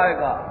بڑھ جائے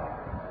گا،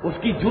 اس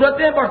کی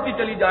جرتیں بڑھتی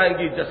چلی جائیں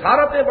گی،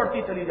 جسارتیں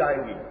بڑھتی چلی جائیں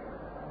گی۔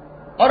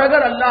 اور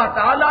اگر اللہ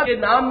تعالیٰ کے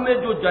نام میں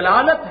جو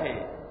جلالت ہے،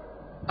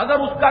 اگر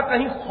اس کا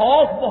کہیں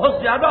خوف بہت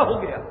زیادہ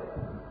ہو گیا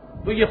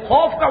تو یہ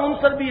خوف کا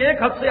عنصر بھی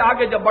ایک حد سے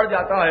آگے جب بڑھ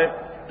جاتا ہے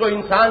تو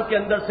انسان کے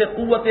اندر سے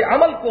قوت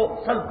عمل کو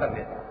سلب کر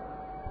لیتا ہے۔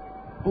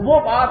 تو وہ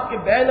بات کہ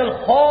بین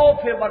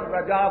الخوف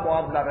والرجاء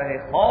معاملہ رہے،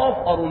 خوف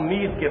اور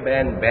امید کے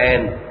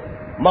بین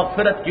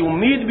مغفرت کی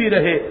امید بھی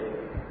رہے،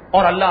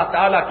 اور اللہ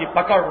تعالیٰ کی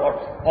پکڑ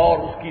اور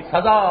اس کی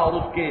سزا اور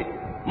اس کے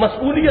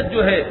مسئولیت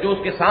جو ہے، جو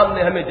اس کے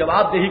سامنے ہمیں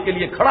جواب دہی کے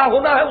لیے کھڑا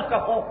ہونا ہے، اس کا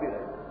خوف بھی رہے۔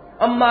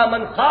 اما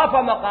من خاف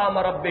مقام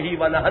ربہ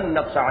ونہى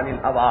النفس عن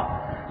الہوى،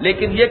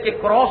 لیکن یہ کہ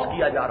کراس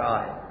کیا جا رہا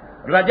ہے،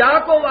 رجا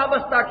کو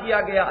وابستہ کیا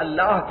گیا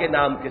اللہ کے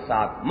نام کے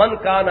ساتھ۔ من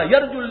کان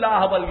یرجو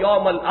اللہ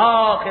والیوم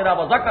الآخر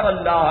وذکر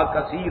اللہ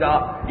کثیرا،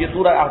 یہ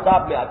سورہ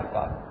احزاب میں آ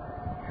چکا ہے۔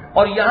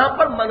 اور یہاں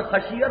پر من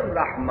خشی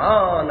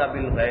الرحمن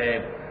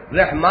بالغیب،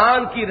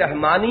 رحمان کی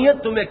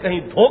رحمانیت تمہیں کہیں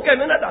دھوکے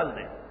میں نہ ڈال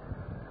دے۔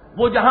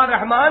 وہ جہاں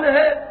رحمان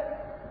ہے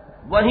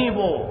وہیں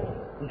وہ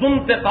ذو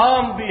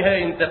انتقام بھی ہے،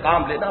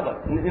 انتقام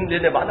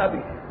لینے والا بھی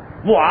ہے،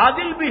 وہ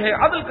عادل بھی ہے،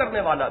 عدل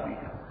کرنے والا بھی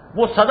ہے،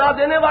 وہ سزا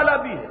دینے والا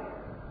بھی ہے،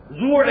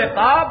 ذو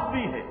عقاب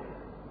بھی ہے۔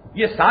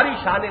 یہ ساری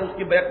شانیں اس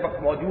کی بیک وقت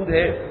موجود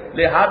ہے۔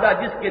 لہذا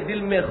جس کے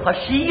دل میں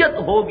خشیت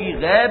ہوگی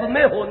غیب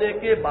میں ہونے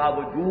کے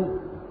باوجود،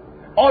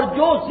 اور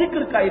جو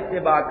ذکر کا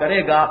اتباع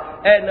کرے گا،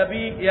 اے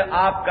نبی یہ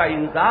آپ کا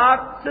انذار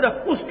صرف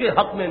اس کے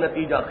حق میں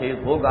نتیجہ خیز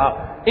ہوگا۔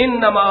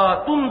 انما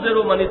تنذر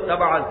من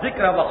اتبع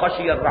الذکر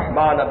وخشی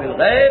الرحمن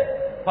بالغیب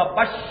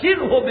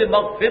فبشرہ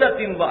بمغفرۃ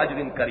واجر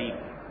کریم۔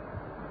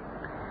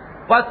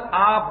 بس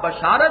آپ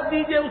بشارت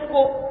دیجئے اس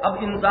کو۔ اب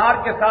انذار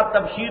کے ساتھ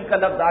تبشیر کا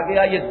لفظ آ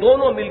گیا، یہ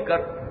دونوں مل کر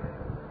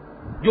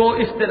جو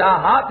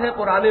اصطلاحات ہیں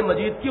قرآن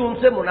مجید کی ان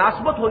سے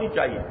مناسبت ہونی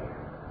چاہیے۔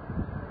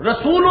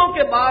 رسولوں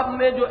کے باب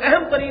میں جو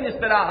اہم ترین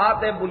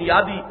اصطلاحات ہیں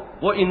بنیادی،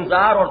 وہ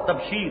انذار اور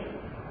تبشیر۔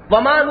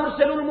 وما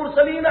نرسل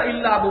المرسلین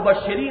الا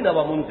مبشرین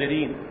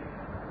ومنذرین،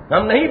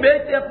 ہم نہیں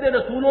بھیجتے اپنے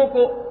رسولوں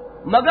کو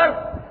مگر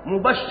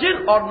مبشر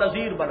اور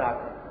نذیر بنا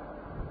کر۔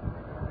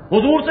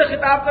 حضور سے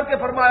خطاب کر کے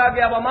فرمایا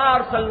گیا وما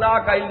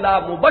ارسلناک الا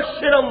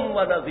مبشرا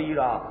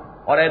ونذیرا،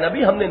 اور اے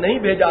نبی ہم نے نہیں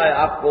بھیجا ہے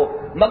آپ کو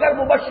مگر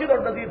مبشر اور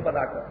نذیر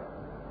بنا کر۔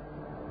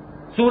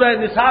 سورہ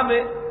نساء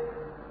میں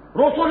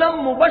رسلا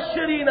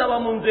مبشرین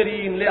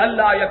ومنذرین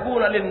لئلا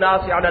یکون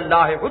للناس علی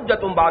اللہ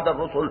حجۃ بعد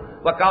الرسل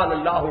وکان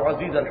اللہ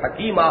عزیزا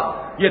حکیما،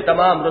 یہ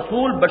تمام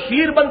رسول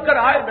بشیر بن کر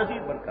آئے،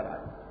 نذیر بن کر آئے،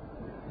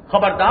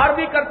 خبردار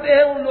بھی کرتے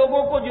ہیں ان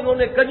لوگوں کو جنہوں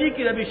نے کجی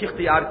کی روش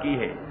اختیار کی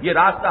ہے، یہ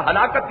راستہ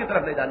ہلاکت کی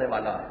طرف لے جانے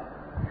والا ہے،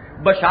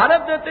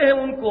 بشارت دیتے ہیں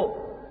ان کو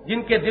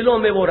جن کے دلوں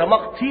میں وہ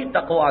رمق تھی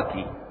تقویٰ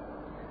کی،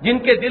 جن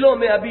کے دلوں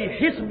میں ابھی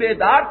حس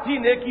بیدار تھی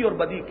نیکی اور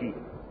بدی کی،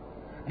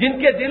 جن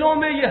کے دلوں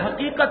میں یہ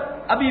حقیقت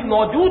ابھی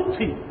موجود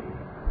تھی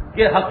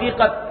کہ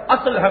حقیقت،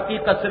 اصل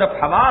حقیقت صرف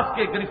حواس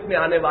کے گرفت میں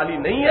آنے والی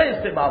نہیں ہے، اس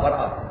سے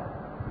باورہ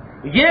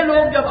ہے۔ یہ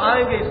لوگ جب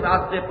آئیں گے اس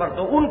راستے پر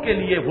تو ان کے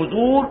لیے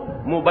حضور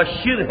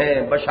مبشر ہیں،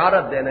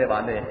 بشارت دینے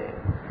والے ہیں،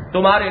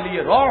 تمہارے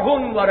لیے روح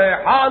و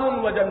ریحان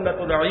و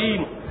جنت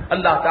النعیم،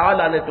 اللہ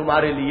تعالیٰ نے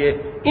تمہارے لیے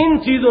ان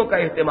چیزوں کا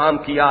اہتمام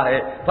کیا ہے۔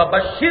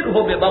 فبشرہ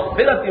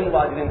بمغفرۃ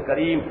واجر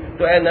کریم،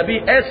 تو اے نبی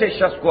ایسے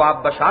شخص کو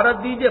آپ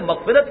بشارت دیجئے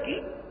مغفرت کی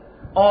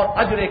اور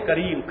اجر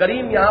کریم۔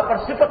 کریم یہاں پر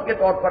صفت کے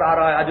طور پر آ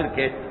رہا ہے اجر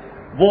کے،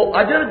 وہ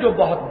اجر جو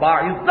بہت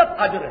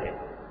باعزت اجر ہے۔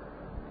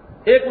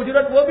 ایک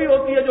اجرت وہ بھی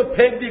ہوتی ہے جو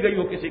پھینک دی گئی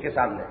ہو کسی کے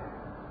سامنے،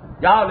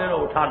 جاؤ لے لو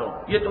اٹھا لو،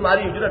 یہ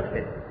تمہاری اجرت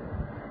ہے۔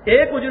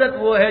 ایک اجرت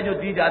وہ ہے جو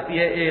دی جاتی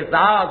ہے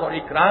اعزاز اور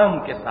اکرام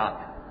کے ساتھ۔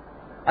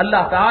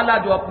 اللہ تعالیٰ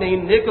جو اپنے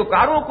ان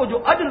نیکوکاروں کو جو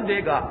اجر دے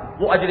گا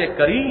وہ اجر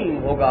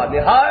کریم ہوگا،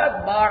 نہایت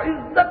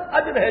باعزت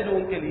اجر ہے جو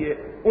ان کے لیے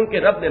ان کے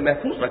رب نے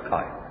محفوظ رکھا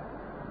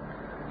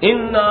ہے۔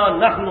 انا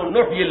نحن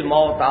نحیی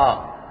الموتى،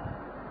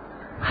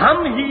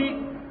 ہم ہی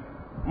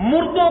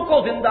مردوں کو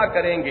زندہ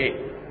کریں گے۔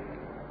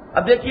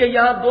 اب دیکھیے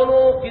یہاں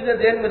دونوں چیزیں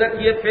ذہن میں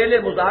رکھیے، فعل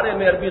مضارع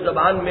میں عربی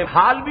زبان میں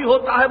حال بھی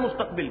ہوتا ہے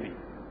مستقبل بھی،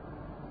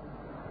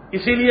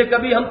 اسی لیے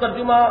کبھی ہم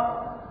ترجمہ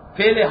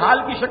فعل حال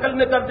کی شکل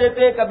میں کر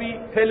دیتے ہیں، کبھی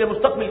فعل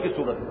مستقبل کی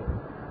صورت میں۔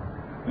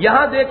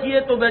 یہاں دیکھیے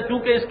تو میں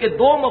چونکہ اس کے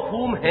دو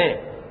مفہوم ہیں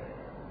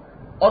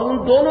اور ان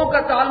دونوں کا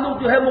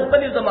تعلق جو ہے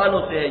مختلف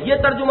زمانوں سے ہے، یہ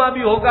ترجمہ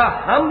بھی ہوگا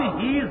ہم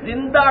ہی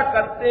زندہ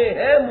کرتے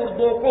ہیں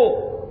مردوں کو،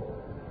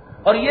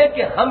 اور یہ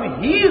کہ ہم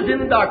ہی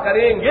زندہ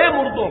کریں گے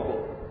مردوں کو،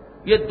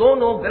 یہ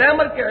دونوں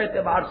گرامر کے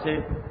اعتبار سے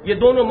یہ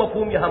دونوں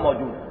مفہوم یہاں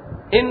موجود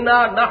ہیں۔ انا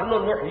نحن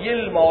نحیی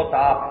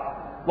الموتى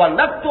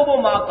ونکتب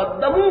ما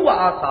قدموا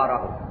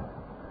وآثارهم،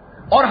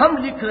 اور ہم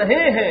لکھ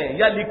رہے ہیں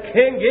یا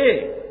لکھیں گے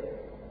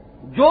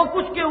جو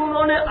کچھ کہ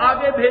انہوں نے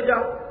آگے بھیجا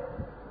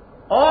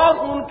اور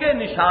ان کے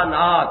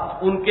نشانات،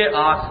 ان کے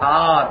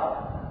آثار،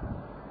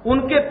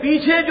 ان کے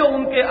پیچھے جو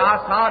ان کے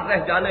آثار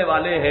رہ جانے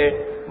والے ہیں،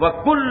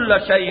 وَكُلَّ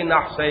شَيْءٍ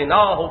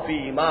أَحْصَيْنَاهُ فِي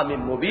إِمَامٍ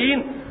مُبِينٍ،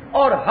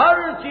 اور ہر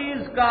چیز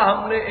کا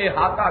ہم نے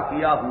احاطہ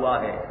کیا ہوا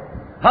ہے،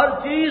 ہر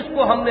چیز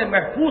کو ہم نے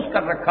محفوظ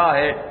کر رکھا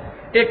ہے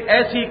ایک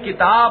ایسی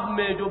کتاب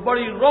میں جو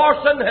بڑی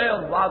روشن ہے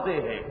اور واضح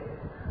ہے۔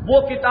 وہ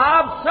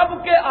کتاب سب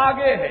کے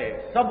آگے ہے،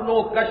 سب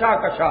لوگ کشا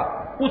کشا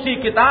اسی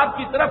کتاب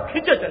کی طرف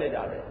کھینچے چلے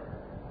جا رہے ہیں۔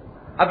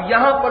 اب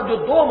یہاں پر جو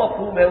دو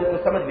مفہوم ہیں ان کو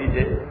سمجھ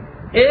لیجئے۔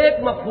 ایک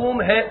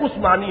مفہوم ہے اس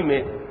معنی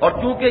میں، اور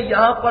چونکہ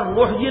یہاں پر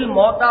نحیی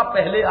الموتى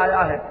پہلے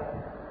آیا ہے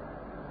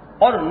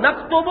اور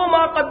نکتب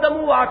ما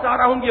قدموا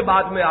آثارہم یہ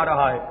بعد میں آ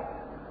رہا ہے،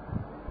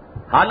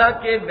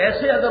 حالانکہ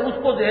ویسے اگر اس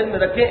کو ذہن میں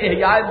رکھیں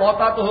احیاء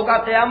موتى تو ہوگا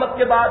قیامت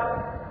کے بعد،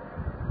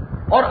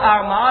 اور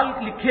اعمال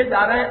لکھے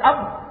جا رہے ہیں اب،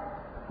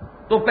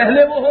 تو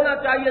پہلے وہ ہونا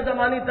چاہیے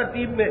زمانی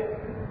ترتیب میں،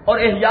 اور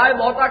احیاء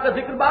موتى کا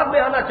ذکر بعد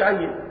میں آنا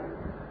چاہیے۔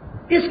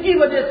 اس کی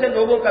وجہ سے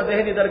لوگوں کا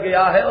ذہن ادھر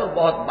گیا ہے، اور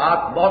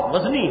بہت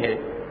وزنی ہے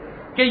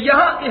کہ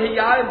یہاں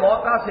احیاء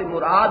موتى سے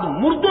مراد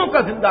مردوں کا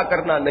زندہ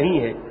کرنا نہیں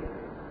ہے،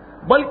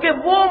 بلکہ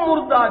وہ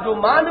مردہ جو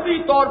مانوی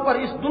طور پر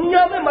اس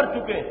دنیا میں مر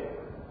چکے ہیں،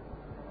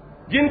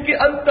 جن کے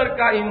اندر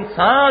کا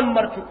انسان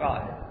مر چکا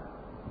ہے،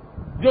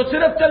 جو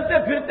صرف چلتے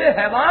پھرتے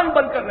حیوان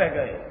بن کر رہ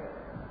گئے،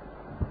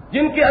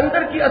 جن کے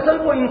اندر کی اصل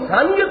وہ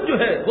انسانیت جو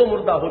ہے وہ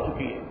مردہ ہو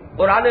چکی ہے۔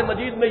 قرآن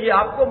مجید میں یہ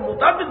آپ کو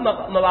متعدد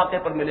مواقع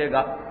پر ملے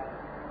گا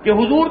کہ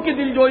حضور کی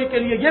دلجوئی کے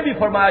لیے یہ بھی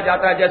فرمایا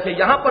جاتا ہے، جیسے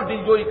یہاں پر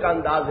دلجوئی کا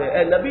انداز ہے،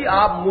 اے نبی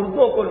آپ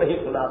مردوں کو نہیں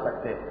سلا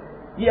سکتے،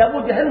 یہ ابو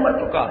جہل مر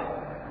چکا ہے،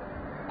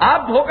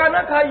 آپ دھوکہ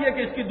نہ کھائیے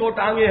کہ اس کی 2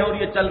 ٹانگیں ہیں اور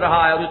یہ چل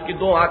رہا ہے، اور اس کی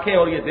 2 آنکھیں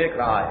اور یہ دیکھ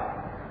رہا ہے،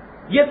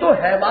 یہ تو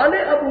حیوان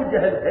ابو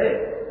جہل ہے،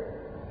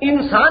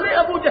 انسان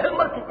ابو جہل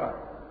مر چکا ہے،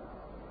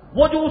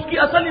 وہ جو اس کی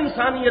اصل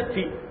انسانیت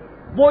تھی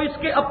وہ اس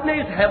کے اپنے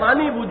اس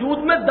حیوانی وجود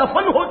میں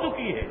دفن ہو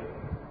چکی ہے،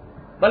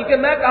 بلکہ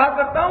میں کہا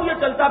کرتا ہوں یہ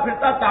چلتا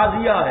پھرتا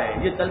تعزیہ ہے،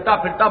 یہ چلتا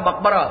پھرتا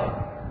مقبرہ ہے،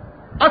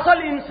 اصل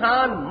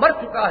انسان مر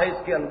چکا ہے اس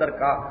کے اندر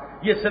کا،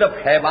 یہ صرف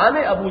حیوان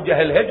ابو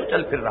جہل ہے جو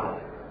چل پھر رہا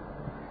ہے۔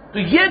 تو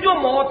یہ جو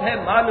موت ہے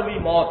مانوی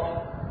موت،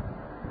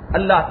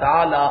 اللہ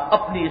تعالیٰ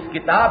اپنی اس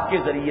کتاب کے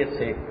ذریعے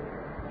سے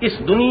اس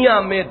دنیا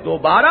میں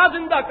دوبارہ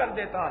زندہ کر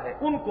دیتا ہے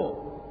ان کو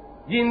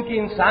جن کی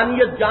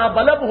انسانیت جاں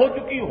بلب ہو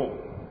چکی ہو،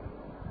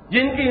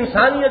 جن کی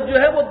انسانیت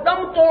جو ہے وہ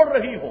دم توڑ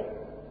رہی ہو۔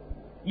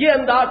 یہ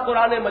انداز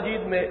قرآن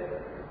مجید میں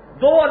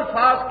 2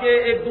 الفاظ کے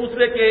ایک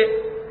دوسرے کے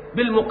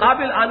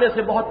بالمقابل آنے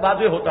سے بہت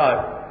واضح ہوتا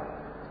ہے۔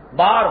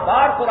 بار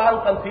بار قرآن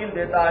تمثیل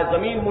دیتا ہے،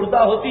 زمین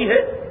مردہ ہوتی ہے،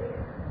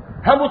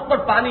 ہم اس پر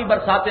پانی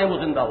برساتے ہیں وہ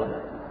زندہ ہو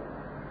جاتی ہے،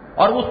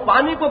 اور اس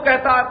پانی کو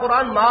کہتا ہے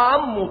قرآن ماء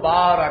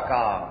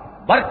مبارکہ،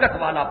 برکت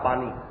والا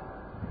پانی۔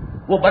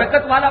 وہ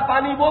برکت والا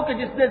پانی وہ کہ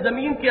جس نے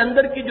زمین کے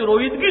اندر کی جو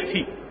رویدگی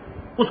تھی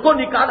اس کو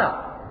نکالا،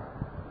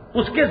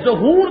 اس کے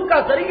ظہور کا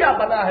ذریعہ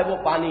بنا ہے وہ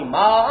پانی،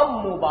 ماء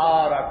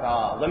مبارکہ،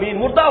 زمین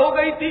مردہ ہو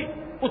گئی تھی،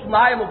 اس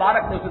ماء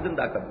مبارک نے اسے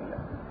زندہ کر دیا۔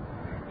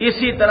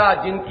 اسی طرح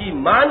جن کی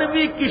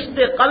مانوی کشت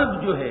قلب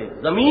جو ہے،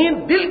 زمین،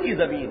 دل کی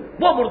زمین،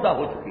 وہ مردہ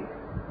ہو چکی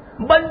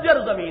ہے، بنجر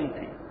زمین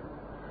تھی،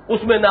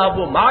 اس میں نہ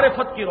وہ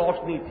معرفت کی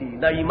روشنی تھی،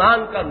 نہ ایمان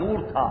کا نور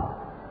تھا،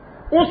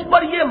 اس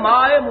پر یہ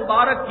ماء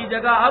مبارک کی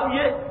جگہ اب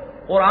یہ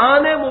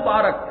قرآن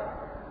مبارک،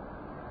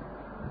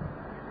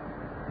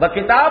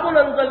 وَكِتَابٌ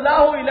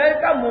أَنزَلْنَاهُ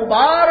إِلَيْكَ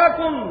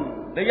مُبَارَكٌ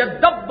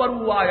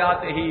لِيَدَّبَّرُوا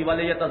آيَاتِهِ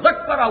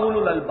وَلِيَتَذَكَّرَ أُولُو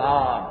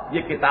الْأَلْبَابِ،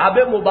 یہ کتاب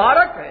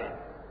مبارک ہے،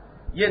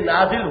 یہ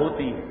نازل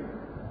ہوتی ہے،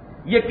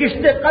 یہ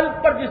کشت قلب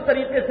پر جس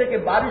طریقے سے کہ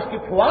بارش کی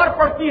پھوار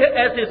پڑتی ہے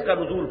ایسے اس کا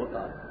نزول ہوتا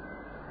ہے۔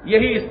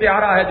 یہی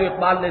استعارہ ہے جو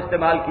اقبال نے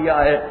استعمال کیا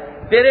ہے،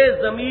 تیرے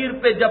ضمیر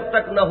پہ جب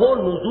تک نہ ہو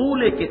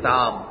نزول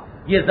کتاب،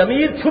 یہ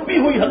ضمیر چھپی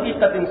ہوئی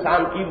حقیقت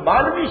انسان کی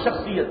مانوی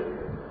شخصیت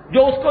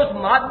جو اس کو اس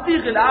مادی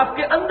غلاف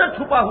کے اندر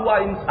چھپا ہوا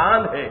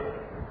انسان ہے،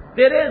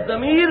 تیرے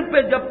ضمیر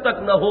پہ جب تک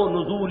نہ ہو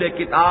نزول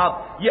کتاب،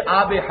 یہ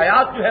آب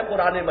حیات جو ہے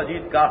قرآن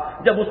مجید کا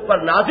جب اس پر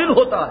نازل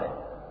ہوتا ہے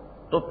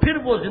تو پھر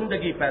وہ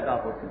زندگی پیدا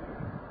ہوتی ہے،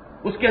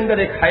 اس کے اندر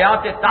ایک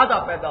حیات تازہ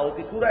پیدا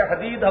ہوتی۔ سورہ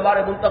حدید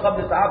ہمارے منتخب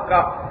نصاب کا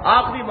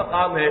آخری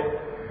مقام ہے،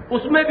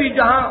 اس میں بھی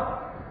جہاں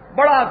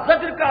بڑا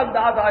زجر کا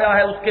انداز آیا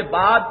ہے اس کے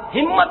بعد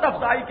ہمت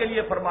افزائی کے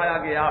لیے فرمایا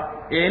گیا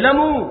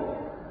اعلموا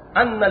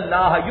ان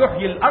اللہ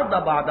یحیی الارض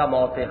بعد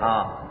موتها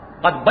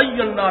قد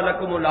بینا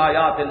لکم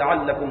الآیات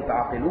لعلکم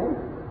تعقلون،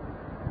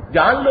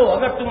 جان لو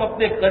اگر تم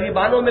اپنے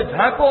قریبانوں میں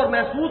جھانکو اور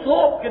محسوس ہو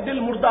کہ دل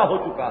مردہ ہو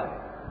چکا ہے،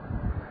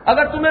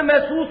 اگر تمہیں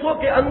محسوس ہو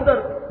کہ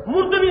اندر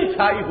مردنی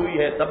چھائی ہوئی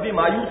ہے تب بھی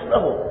مایوس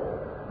نہ ہو،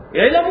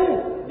 اعلموا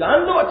جان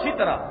لو اچھی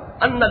طرح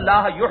ان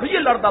اللہ یحیی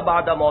الارض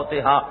بعد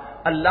موتها،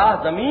 اللہ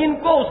زمین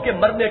کو اس کے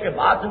مرنے کے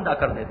بعد زندہ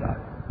کر دیتا ہے۔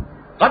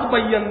 قد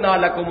بینا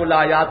لکم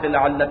الآیات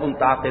لعلکم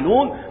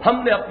تعقلون، ہم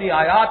نے اپنی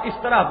آیات اس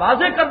طرح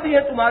واضح کر دی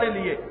ہیں تمہارے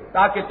لیے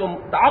تاکہ تم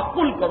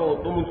تعقل کرو،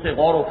 تم ان سے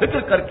غور و فکر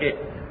کر کے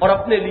اور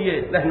اپنے لیے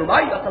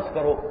رہنمائی اخذ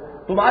کرو،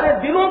 تمہارے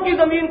دلوں کی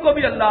زمین کو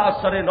بھی اللہ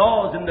سر نو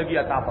زندگی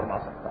عطا فرما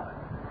سکتا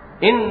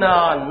ہے۔ انا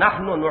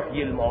نحن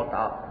نحیی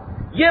الموتى،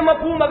 یہ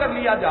مفہوم اگر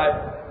لیا جائے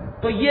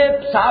تو یہ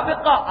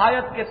سابقہ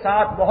آیت کے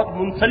ساتھ بہت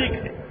منسلک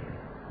ہے۔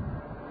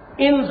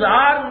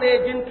 انذار نے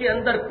جن کے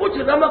اندر کچھ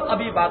رمق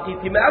ابھی باقی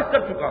تھی، میں عرض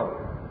کر چکا ہوں،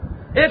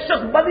 ایک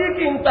شخص بدی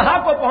کی انتہا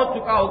کو پہنچ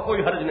چکا ہو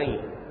کوئی حرج نہیں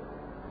ہے،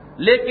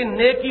 لیکن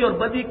نیکی اور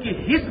بدی کی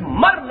حس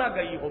مر نہ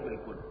گئی ہو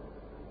بالکل،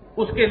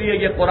 اس کے لیے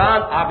یہ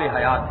قرآن آب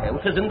حیات ہے،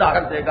 اسے زندہ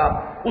کر دے گا،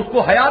 اس کو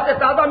حیات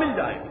تازہ مل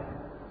جائے گی۔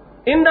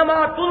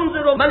 انما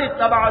تنذر من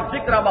اتبع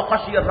الذکر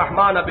وخشی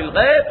الرحمن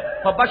بالغیب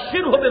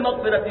فبشرہ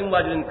بمغفرۃ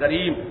واجر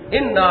کریم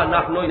انا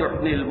نحن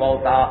نحیی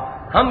الموتى،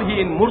 ہم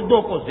ہی ان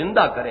مردوں کو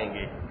زندہ کریں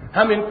گے،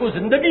 ہم ان کو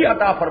زندگی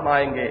عطا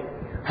فرمائیں گے،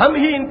 ہم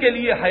ہی ان کے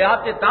لیے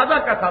حیات تازہ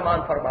کا سامان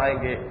فرمائیں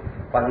گے،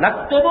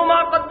 فنکتب ما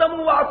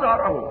قدموا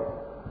وآثارهم،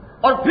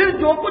 اور پھر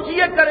جو کچھ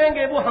یہ کریں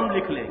گے وہ ہم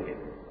لکھ لیں گے،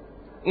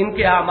 ان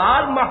کے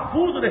اعمال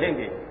محفوظ رہیں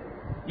گے۔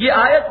 یہ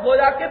آیت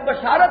گویا کہ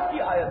بشارت کی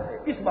آیت ہے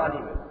اس معنی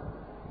میں،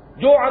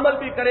 جو عمل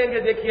بھی کریں گے۔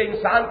 دیکھیے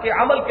انسان کے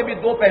عمل کے بھی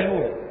دو پہلو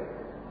ہیں،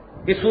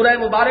 اس سورہ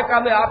مبارکہ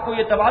میں آپ کو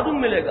یہ توازن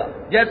ملے گا،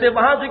 جیسے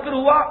وہاں ذکر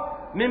ہوا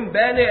من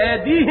بین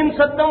ایدیہم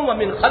صدا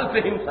ومن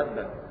خلفہم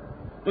صدا،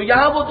 تو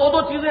یہاں وہ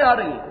دو چیزیں آ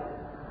رہی ہیں۔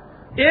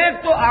 ایک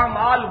تو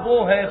اعمال وہ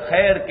ہیں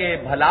خیر کے،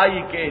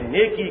 بھلائی کے،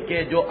 نیکی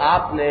کے، جو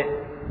آپ نے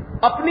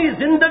اپنی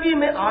زندگی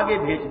میں آگے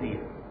بھیج دیے،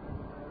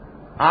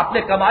 آپ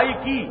نے کمائی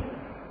کی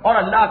اور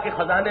اللہ کے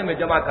خزانے میں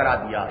جمع کرا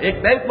دیا،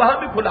 ایک بینک وہاں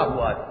بھی کھلا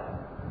ہوا ہے۔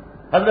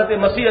 حضرت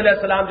مسیح علیہ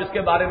السلام جس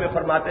کے بارے میں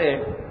فرماتے ہیں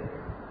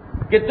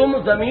کہ تم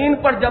زمین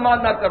پر جمع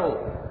نہ کرو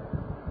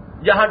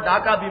جہاں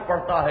ڈاکہ بھی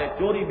پڑتا ہے،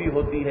 چوری بھی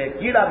ہوتی ہے،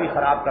 کیڑا بھی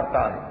خراب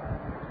کرتا ہے،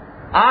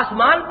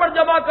 آسمان پر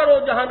جمع کرو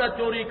جہاں نہ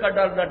چوری کا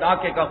ڈر، نہ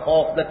ڈاکے کا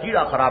خوف، نہ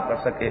کیڑا خراب کر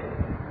سکے،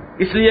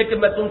 اس لیے کہ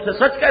میں تم سے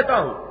سچ کہتا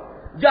ہوں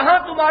جہاں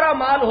تمہارا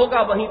مال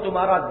ہوگا وہیں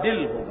تمہارا دل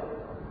ہوگا۔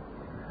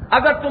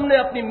 اگر تم نے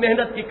اپنی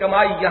محنت کی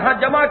کمائی یہاں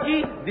جمع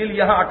کی، دل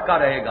یہاں اٹکا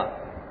رہے گا،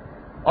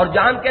 اور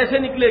جان کیسے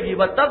نکلے گی؟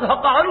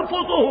 وَتَذْهَقَ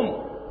أَنفُسُهُمْ،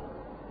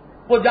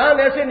 وہ جان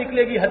ایسے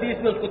نکلے گی، حدیث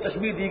میں اس کو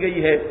تشبیہ دی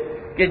گئی ہے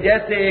کہ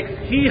جیسے ایک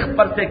سیخ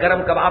پر سے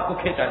گرم کباب کو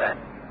کھینچا جائے۔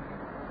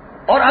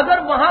 اور اگر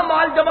وہاں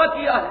مال جمع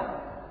کیا ہے،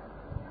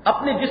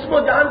 اپنے جسم و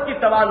جان کی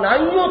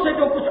توانائیوں سے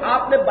جو کچھ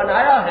آپ نے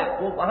بنایا ہے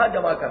وہ وہاں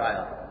جمع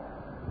کرایا،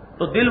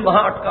 تو دل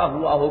وہاں اٹکا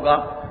ہوا ہوگا۔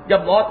 جب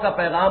موت کا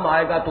پیغام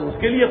آئے گا تو اس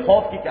کے لیے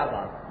خوف کی کیا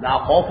بات؟ لا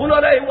خوف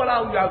علیہم ولا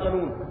هم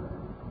يحزنون،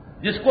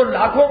 جس کو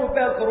لاکھوں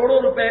روپے اور کروڑوں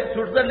روپے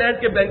سوئٹزرلینڈ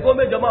کے بینکوں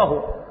میں جمع ہو،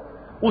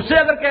 اسے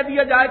اگر کہہ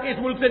دیا جائے کہ اس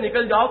ملک سے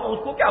نکل جاؤ تو اس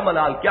کو کیا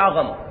ملال، کیا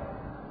غم؟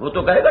 وہ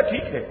تو کہے گا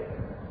ٹھیک ہے،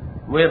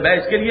 میں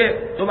اس کے لیے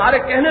تمہارے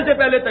کہنے سے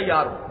پہلے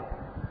تیار ہوں۔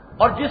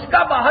 اور جس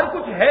کا باہر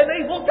کچھ ہے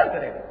نہیں وہ کیا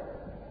کرے گا؟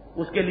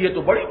 اس کے لیے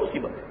تو بڑی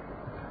مصیبت ہے۔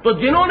 تو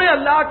جنہوں نے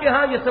اللہ کے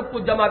ہاں یہ سب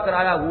کچھ جمع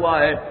کرایا ہوا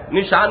ہے،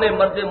 نشان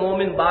مرد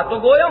مومن باتوں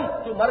گویم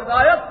تو مرد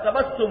آیت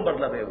تبسم بر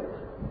لبے ہو،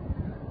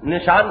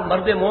 نشان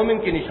مرد مومن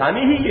کی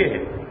نشانی ہی یہ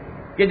ہے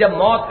کہ جب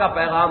موت کا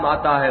پیغام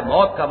آتا ہے،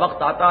 موت کا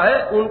وقت آتا ہے،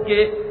 ان کے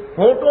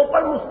ہونٹوں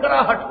پر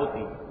مسکراہٹ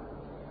ہوتی ہے،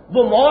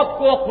 وہ موت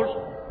کو خوش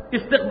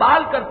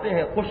استقبال کرتے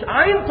ہیں، خوش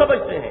آئند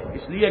سمجھتے ہیں،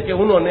 اس لیے کہ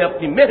انہوں نے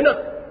اپنی محنت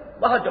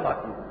وہاں جمع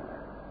کی۔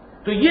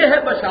 تو یہ ہے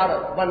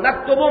بشارت،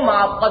 وَنَكْتُبُ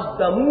مَا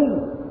قَدَّمُوا،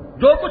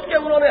 جو کچھ کہ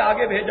انہوں نے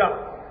آگے بھیجا۔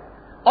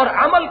 اور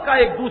عمل کا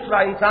ایک دوسرا،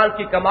 انسان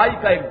کی کمائی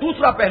کا ایک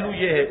دوسرا پہلو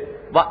یہ ہے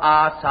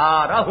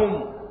وَآثَارَهُمْ،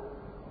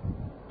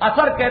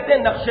 اثر کہتے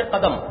ہیں نقش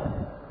قدم،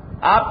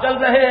 آپ چل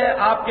رہے ہیں،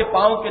 آپ کے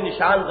پاؤں کے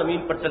نشان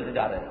زمین پر چلتے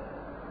جا رہے ہیں،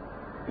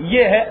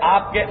 یہ ہے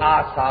آپ کے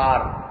آثار،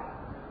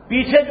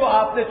 پیچھے جو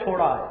آپ نے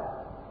چھوڑا ہے۔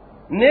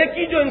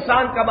 نیکی جو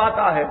انسان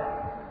کماتا ہے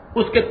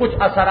اس کے کچھ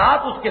اثرات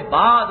اس کے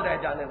بعد رہ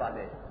جانے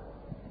والے ہیں،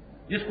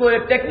 جس کو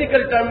ایک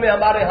ٹیکنیکل ٹرم میں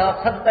ہمارے ہاں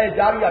صدقہ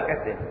جاریہ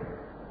کہتے ہیں۔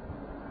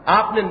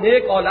 آپ نے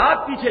نیک اولاد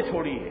پیچھے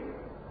چھوڑی ہے،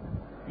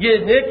 یہ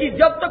نیکی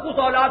جب تک اس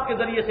اولاد کے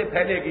ذریعے سے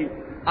پھیلے گی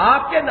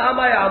آپ کے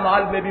نامہ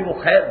اعمال میں بھی وہ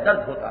خیر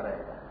درج ہوتا رہے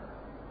گا۔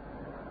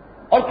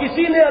 اور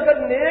کسی نے اگر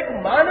نیک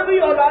مانوی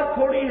اولاد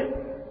چھوڑی ہے،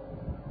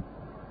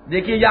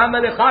 دیکھیے یہاں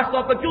میں نے خاص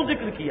طور پر کیوں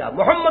ذکر کیا،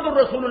 محمد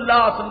الرسول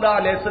اللہ صلی اللہ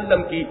علیہ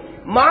وسلم کی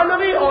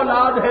مانوی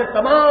اولاد ہے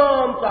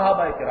تمام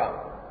صحابہ کرام،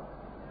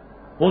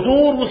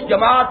 حضور اس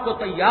جماعت کو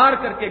تیار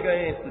کر کے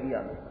گئے اس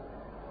دنیا میں،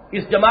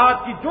 اس جماعت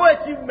کی جو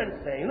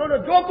اچیومنٹس ہیں، انہوں نے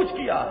جو کچھ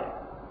کیا ہے،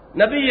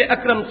 نبی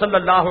اکرم صلی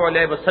اللہ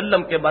علیہ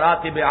وسلم کے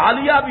مراتب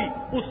عالیہ بھی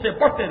اس سے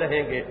بڑھتے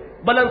رہیں گے،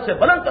 بلند سے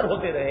بلند تر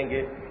ہوتے رہیں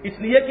گے، اس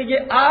لیے کہ یہ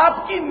آپ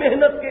کی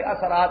محنت کے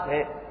اثرات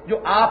ہیں جو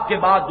آپ کے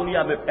بعد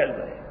دنیا میں پھیل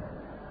رہے ہیں۔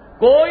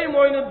 کوئی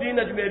معین الدین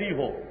اجمیری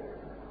ہو،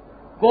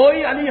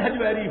 کوئی علی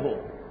حجویری ہو،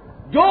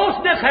 جو اس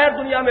نے خیر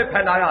دنیا میں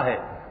پھیلایا ہے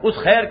اس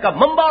خیر کا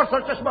منبع اور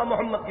سرچشمہ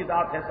محمد کی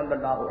ذات ہے صلی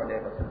اللہ علیہ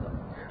وسلم۔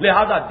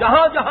 لہذا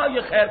جہاں جہاں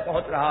یہ خیر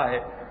پہنچ رہا ہے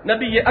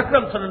نبی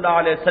اکرم صلی اللہ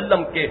علیہ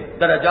وسلم کے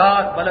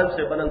درجات بلند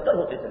سے بلند تر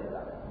ہوتے چلے جا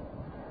رہے ہیں۔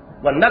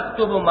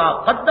 وَنَكْتُبُ مَا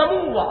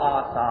قَدَّمُوا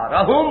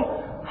وَآثَارَهُمْ،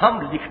 ہم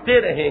لکھتے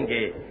رہیں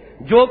گے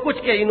جو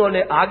کچھ کہ انہوں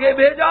نے آگے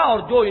بھیجا اور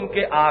جو ان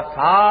کے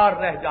آثار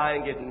رہ جائیں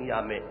گے دنیا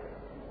میں،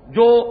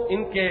 جو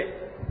ان کے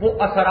وہ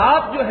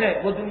اثرات جو ہیں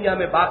وہ دنیا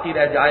میں باقی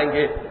رہ جائیں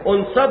گے،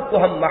 ان سب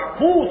کو ہم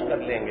محفوظ کر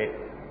لیں گے۔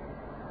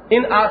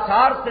 ان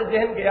آثار سے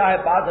ذہن گیا ہے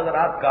بعض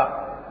حضرات کا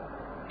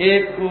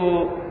ایک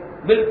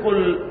بالکل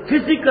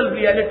فزیکل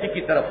ریئلٹی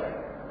کی طرف۔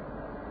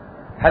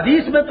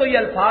 حدیث میں تو یہ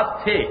الفاظ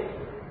تھے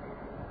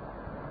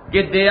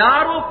کہ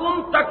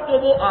دیارکم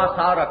تکتب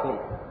آثارکم،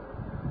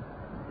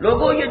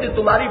 لوگوں یہ جو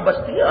تمہاری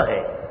بستیاں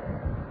ہیں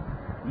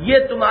یہ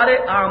تمہارے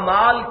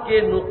اعمال کے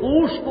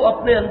نقوش کو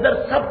اپنے اندر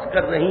ثبت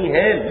کر رہی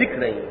ہیں، لکھ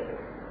رہی ہیں۔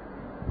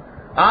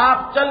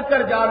 آپ چل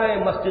کر جا رہے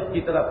ہیں مسجد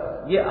کی طرف،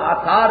 یہ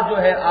آثار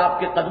جو ہے آپ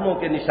کے قدموں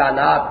کے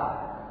نشانات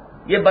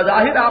یہ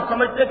بظاہر آپ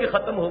سمجھتے ہیں کہ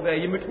ختم ہو گئے،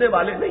 یہ مٹنے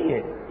والے نہیں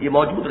ہیں، یہ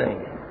موجود رہیں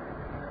گے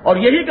اور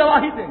یہی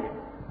گواہی دیں گے۔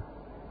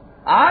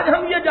 آج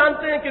ہم یہ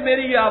جانتے ہیں کہ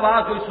میری یہ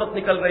آواز جو اس وقت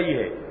نکل رہی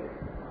ہے،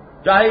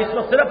 چاہے اس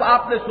وقت صرف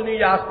آپ نے سنی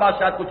یا آس پاس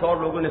شاید کچھ اور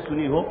لوگوں نے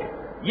سنی ہو،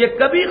 یہ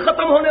کبھی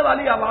ختم ہونے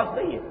والی آواز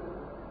نہیں ہے،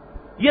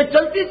 یہ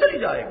چلتی چلی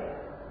جائے گی۔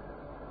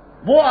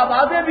 وہ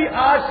آوازیں بھی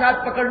آج شاید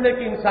پکڑنے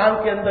کی انسان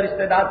کے اندر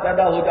استعداد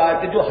پیدا ہو جائے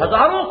کہ جو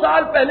ہزاروں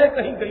سال پہلے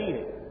کہیں گئی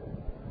ہیں،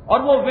 اور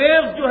وہ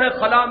ویوز جو ہے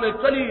خلا میں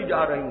چلی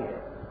جا رہی ہیں،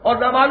 اور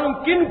نہ معلوم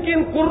کن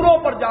کن کروں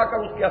پر جا کر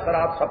اس کے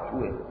اثرات ثبت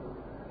ہوئے،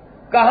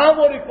 کہاں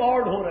وہ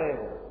ریکارڈ ہو رہے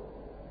ہیں۔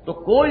 تو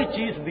کوئی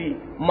چیز بھی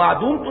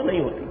معدوم تو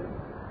نہیں ہوتی،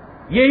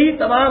 یہی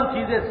تمام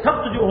چیزیں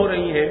ثبت جو ہو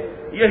رہی ہیں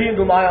یہی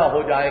نمایاں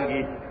ہو جائیں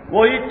گی۔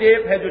 وہی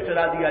ٹیپ ہے جو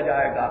چلا دیا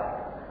جائے گا،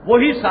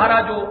 وہی سارا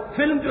جو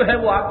فلم جو ہے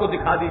وہ آپ کو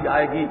دکھا دی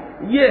جائے گی،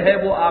 یہ ہے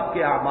وہ آپ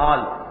کے اعمال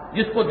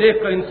جس کو دیکھ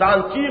کر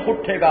انسان چیخ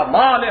اٹھے گا،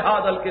 ما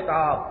لہذا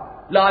الکتاب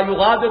لا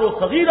یغادر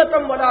صغیرۃ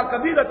ولا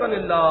کبیرۃ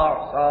الا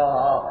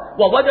احصاها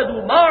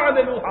ووجدوا ما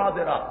عملوا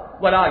حاضرا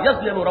ولا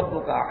یظلم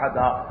ربک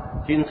احدا۔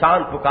 کہ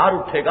انسان پکار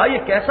اٹھے گا، یہ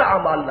کیسا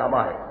اعمال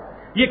نامہ ہے،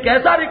 یہ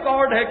کیسا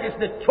ریکارڈ ہے کہ اس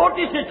نے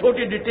چھوٹی سے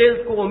چھوٹی ڈیٹیلز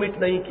کو اومٹ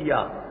نہیں کیا،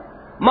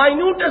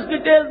 مائنیوٹس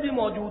ڈیٹیلز بھی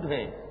موجود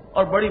ہیں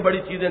اور بڑی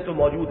بڑی چیزیں تو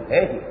موجود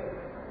ہیں ہی،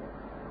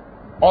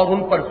 اور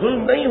ان پر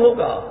ظلم نہیں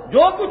ہوگا،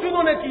 جو کچھ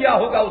انہوں نے کیا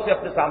ہوگا اسے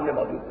اپنے سامنے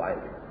موجود پائیں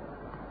گے۔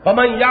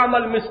 فمن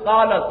یعمل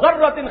مثقال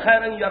ذرۃ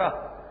خیرا یرہ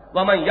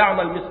ومن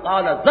یعمل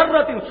مثقال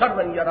ذرۃ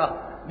شرا یرہ۔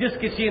 جس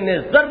کسی نے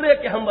ذرے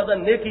کے ہم وزن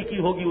نیکی کی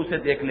ہوگی اسے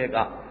دیکھ لے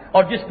گا،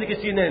 اور جس نے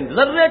کسی نے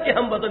ذرے کے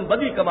ہم وزن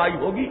بدی کمائی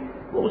ہوگی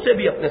وہ اسے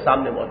بھی اپنے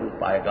سامنے موجود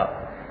پائے گا۔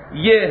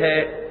 یہ ہے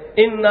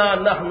انا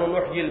نحن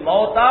نحیی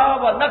الموتى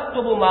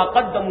ونکتب ما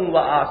قدموا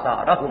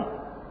وآثارهم۔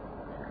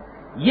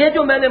 یہ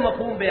جو میں نے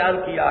مفہوم بیان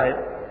کیا ہے،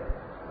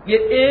 یہ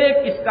ایک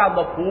اس کا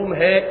مفہوم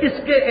ہے، اس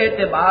کے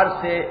اعتبار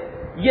سے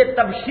یہ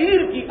تبشیر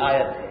کی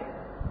آیت ہے،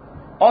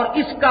 اور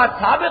اس کا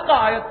سابقہ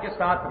آیت کے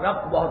ساتھ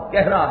ربط بہت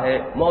گہرا ہے،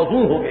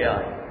 موضوع ہو گیا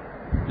ہے۔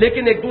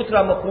 لیکن ایک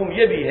دوسرا مفہوم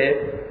یہ بھی ہے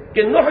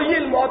کہ نحیی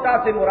الموتى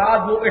سے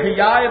مراد وہ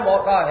احیاء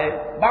موتى ہے،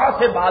 بعث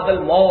بعد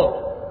الموت،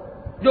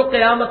 جو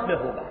قیامت میں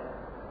ہوگا،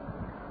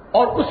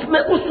 اور اس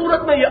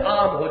صورت میں یہ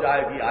عام ہو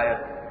جائے گی آیت۔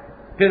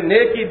 پھر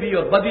نیکی بھی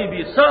اور بدی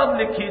بھی سب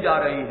لکھی جا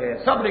رہی ہے،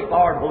 سب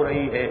ریکارڈ ہو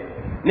رہی ہے،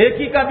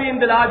 نیکی کا بھی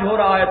اندلاج ہو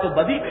رہا ہے تو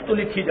بدی بھی تو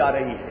لکھی جا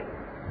رہی ہے،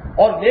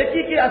 اور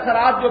نیکی کے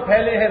اثرات جو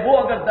پھیلے ہیں وہ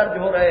اگر درج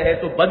ہو رہے ہیں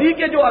تو بدی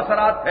کے جو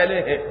اثرات پھیلے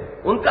ہیں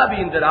ان کا بھی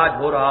اندلاج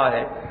ہو رہا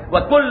ہے۔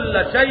 وَكُلَّ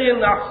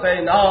شَيْءٍ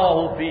أَحْصَيْنَاهُ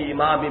فِي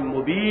إِمَامٍ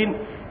مُبِينٍ۔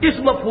 اس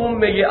مفہوم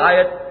میں یہ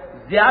آیت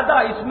زیادہ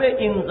اس میں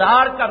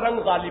انذار کا رنگ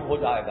غالب ہو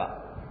جائے گا۔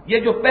 یہ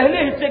جو پہلے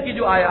حصے کی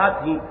جو آیات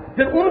تھیں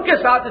پھر ان کے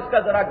ساتھ اس کا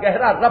ذرا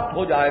گہرا ربط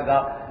ہو جائے گا۔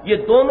 یہ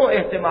دونوں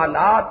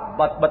احتمالات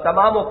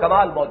بتمام و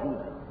کمال موجود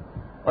ہیں،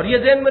 اور یہ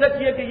ذہن میں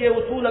رکھیے کہ یہ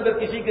اصول اگر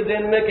کسی کے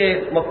ذہن میں کہ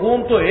مفہوم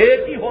تو ایک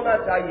ہی ہونا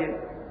چاہیے،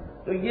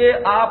 تو یہ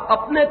آپ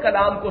اپنے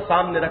کلام کو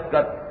سامنے رکھ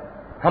کر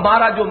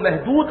ہمارا جو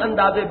محدود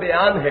انداز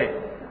بیان ہے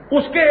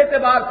اس کے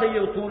اعتبار سے یہ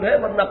اصول ہے،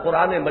 ورنہ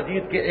قرآن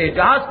مجید کے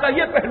اعجاز کا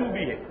یہ پہلو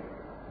بھی ہے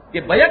کہ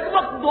بیک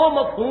وقت دو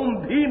مفہوم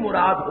بھی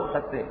مراد ہو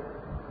سکتے ہیں،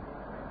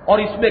 اور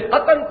اس میں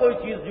قطعاً کوئی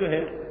چیز جو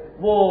ہے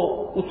وہ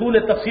اصول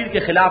تفسیر کے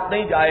خلاف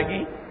نہیں جائے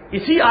گی۔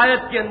 اسی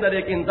آیت کے اندر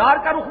ایک انذار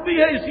کا رخ بھی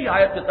ہے، اسی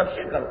آیت میں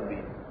تفسیر کا رخ بھی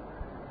ہے۔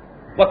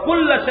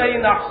 وَكُلَّ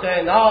شَيْءٍ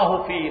أَحْصَيْنَاهُ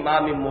فِي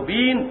إِمَامٍ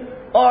مُبِينٍ،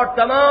 اور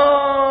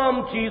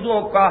تمام چیزوں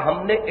کا ہم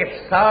نے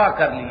احصاء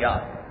کر لیا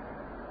ہے،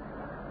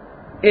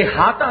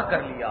 احاطہ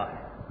کر لیا ہے،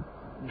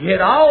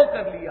 گھیراؤ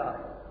کر لیا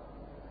ہے۔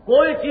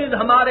 کوئی چیز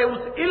ہمارے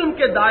اس علم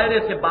کے دائرے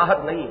سے باہر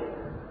نہیں ہے،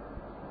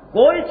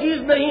 کوئی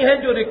چیز نہیں ہے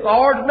جو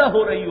ریکارڈ نہ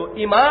ہو رہی ہو۔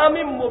 امام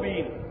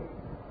مبین،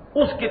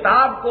 اس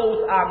کتاب کو،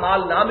 اس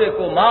اعمال نامے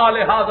کو، ما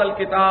لہذا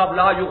الکتاب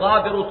لا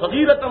یغادر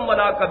صغیرۃ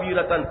ولا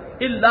کبیرۃ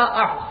الا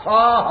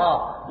احصاها،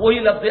 وہی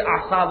لفظ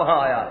احصا وہاں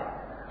آیا ہے،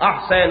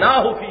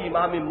 احصیناہ فی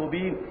امام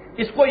مبین۔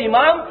 اس کو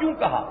امام کیوں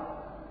کہا؟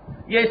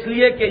 یہ اس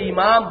لیے کہ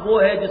امام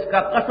وہ ہے جس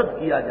کا قصد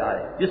کیا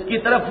جائے، جس کی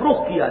طرف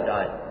رخ کیا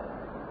جائے۔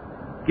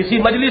 کسی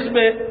مجلس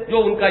میں جو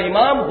ان کا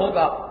امام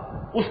ہوگا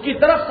اس کی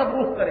طرف سب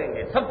رخ کریں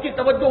گے، سب کی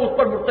توجہ اس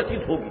پر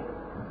مرتکز ہوگی،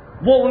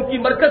 وہ ان کی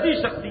مرکزی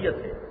شخصیت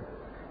ہے۔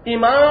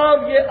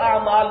 امام یہ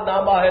اعمال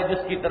نامہ ہے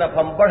جس کی طرف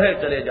ہم بڑھے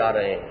چلے جا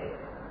رہے ہیں۔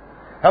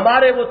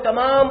 ہمارے وہ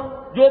تمام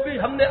جو بھی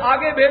ہم نے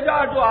آگے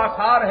بھیجا جو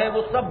آثار ہیں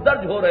وہ سب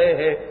درج ہو رہے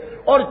ہیں،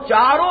 اور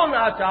چاروں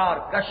ناچار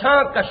کشاں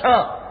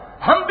کشاں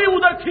ہم بھی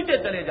ادھر کھینچے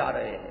چلے جا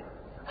رہے ہیں۔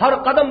 ہر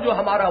قدم جو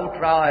ہمارا اٹھ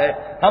رہا ہے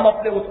ہم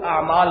اپنے اس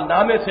اعمال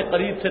نامے سے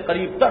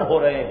قریب تر ہو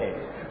رہے ہیں،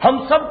 ہم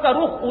سب کا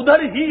رخ ادھر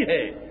ہی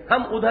ہے،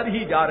 ہم ادھر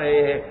ہی جا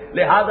رہے ہیں۔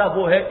 لہذا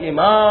وہ ہے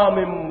امام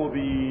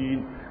مبین،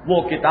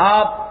 وہ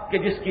کتاب کہ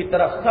جس کی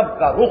طرف سب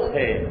کا رخ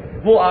ہے،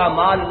 وہ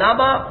اعمال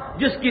نامہ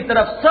جس کی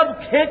طرف سب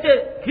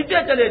کھینچے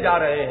چلے جا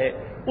رہے ہیں،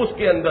 اس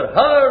کے اندر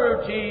ہر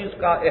چیز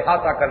کا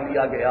احاطہ کر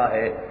لیا گیا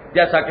ہے۔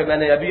 جیسا کہ میں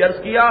نے ابھی عرض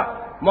کیا،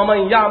 وَمَن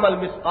يَعْمَلْ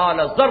مِثْقَالَ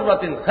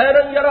ذَرَّةٍ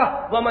خَيْرًا يَرَهُ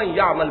وَمَن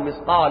يَعْمَلْ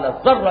مِثْقَالَ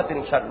ذَرَّةٍ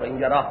شَرًّا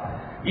يَرَهُ۔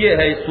 یہ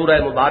ہے اس سورہ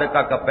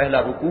مبارکہ کا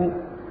پہلا رکوع،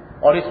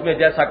 اور اس میں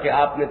جیسا کہ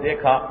آپ نے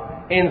دیکھا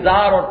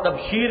انذار اور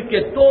تبشیر کے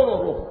دونوں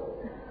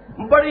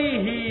رخ بڑی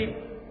ہی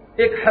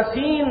ایک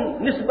حسین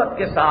نسبت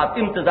کے ساتھ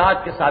امتزاج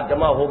کے ساتھ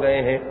جمع ہو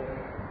گئے ہیں۔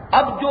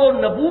 اب جو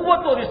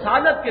نبوت اور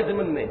رسالت کے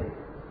ضمن میں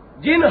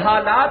جن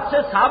حالات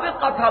سے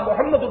سابقہ تھا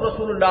محمد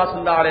رسول اللہ صلی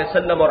اللہ علیہ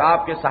وسلم اور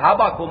آپ کے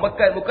صحابہ کو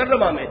مکہ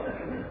مکرمہ میں،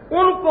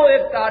 ان کو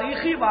ایک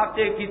تاریخی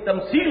واقعے کی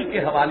تمثیل کے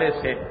حوالے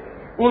سے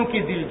ان کی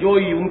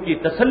دلجوئی، ان کی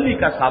تسلی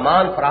کا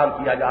سامان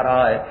فراہم کیا جا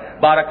رہا ہے۔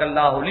 بارک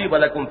اللہ لی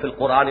ولکم فی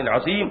القرآن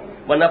العظیم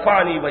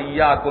ونفعنی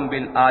وإیاکم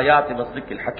بالآیات والذکر الحکیم۔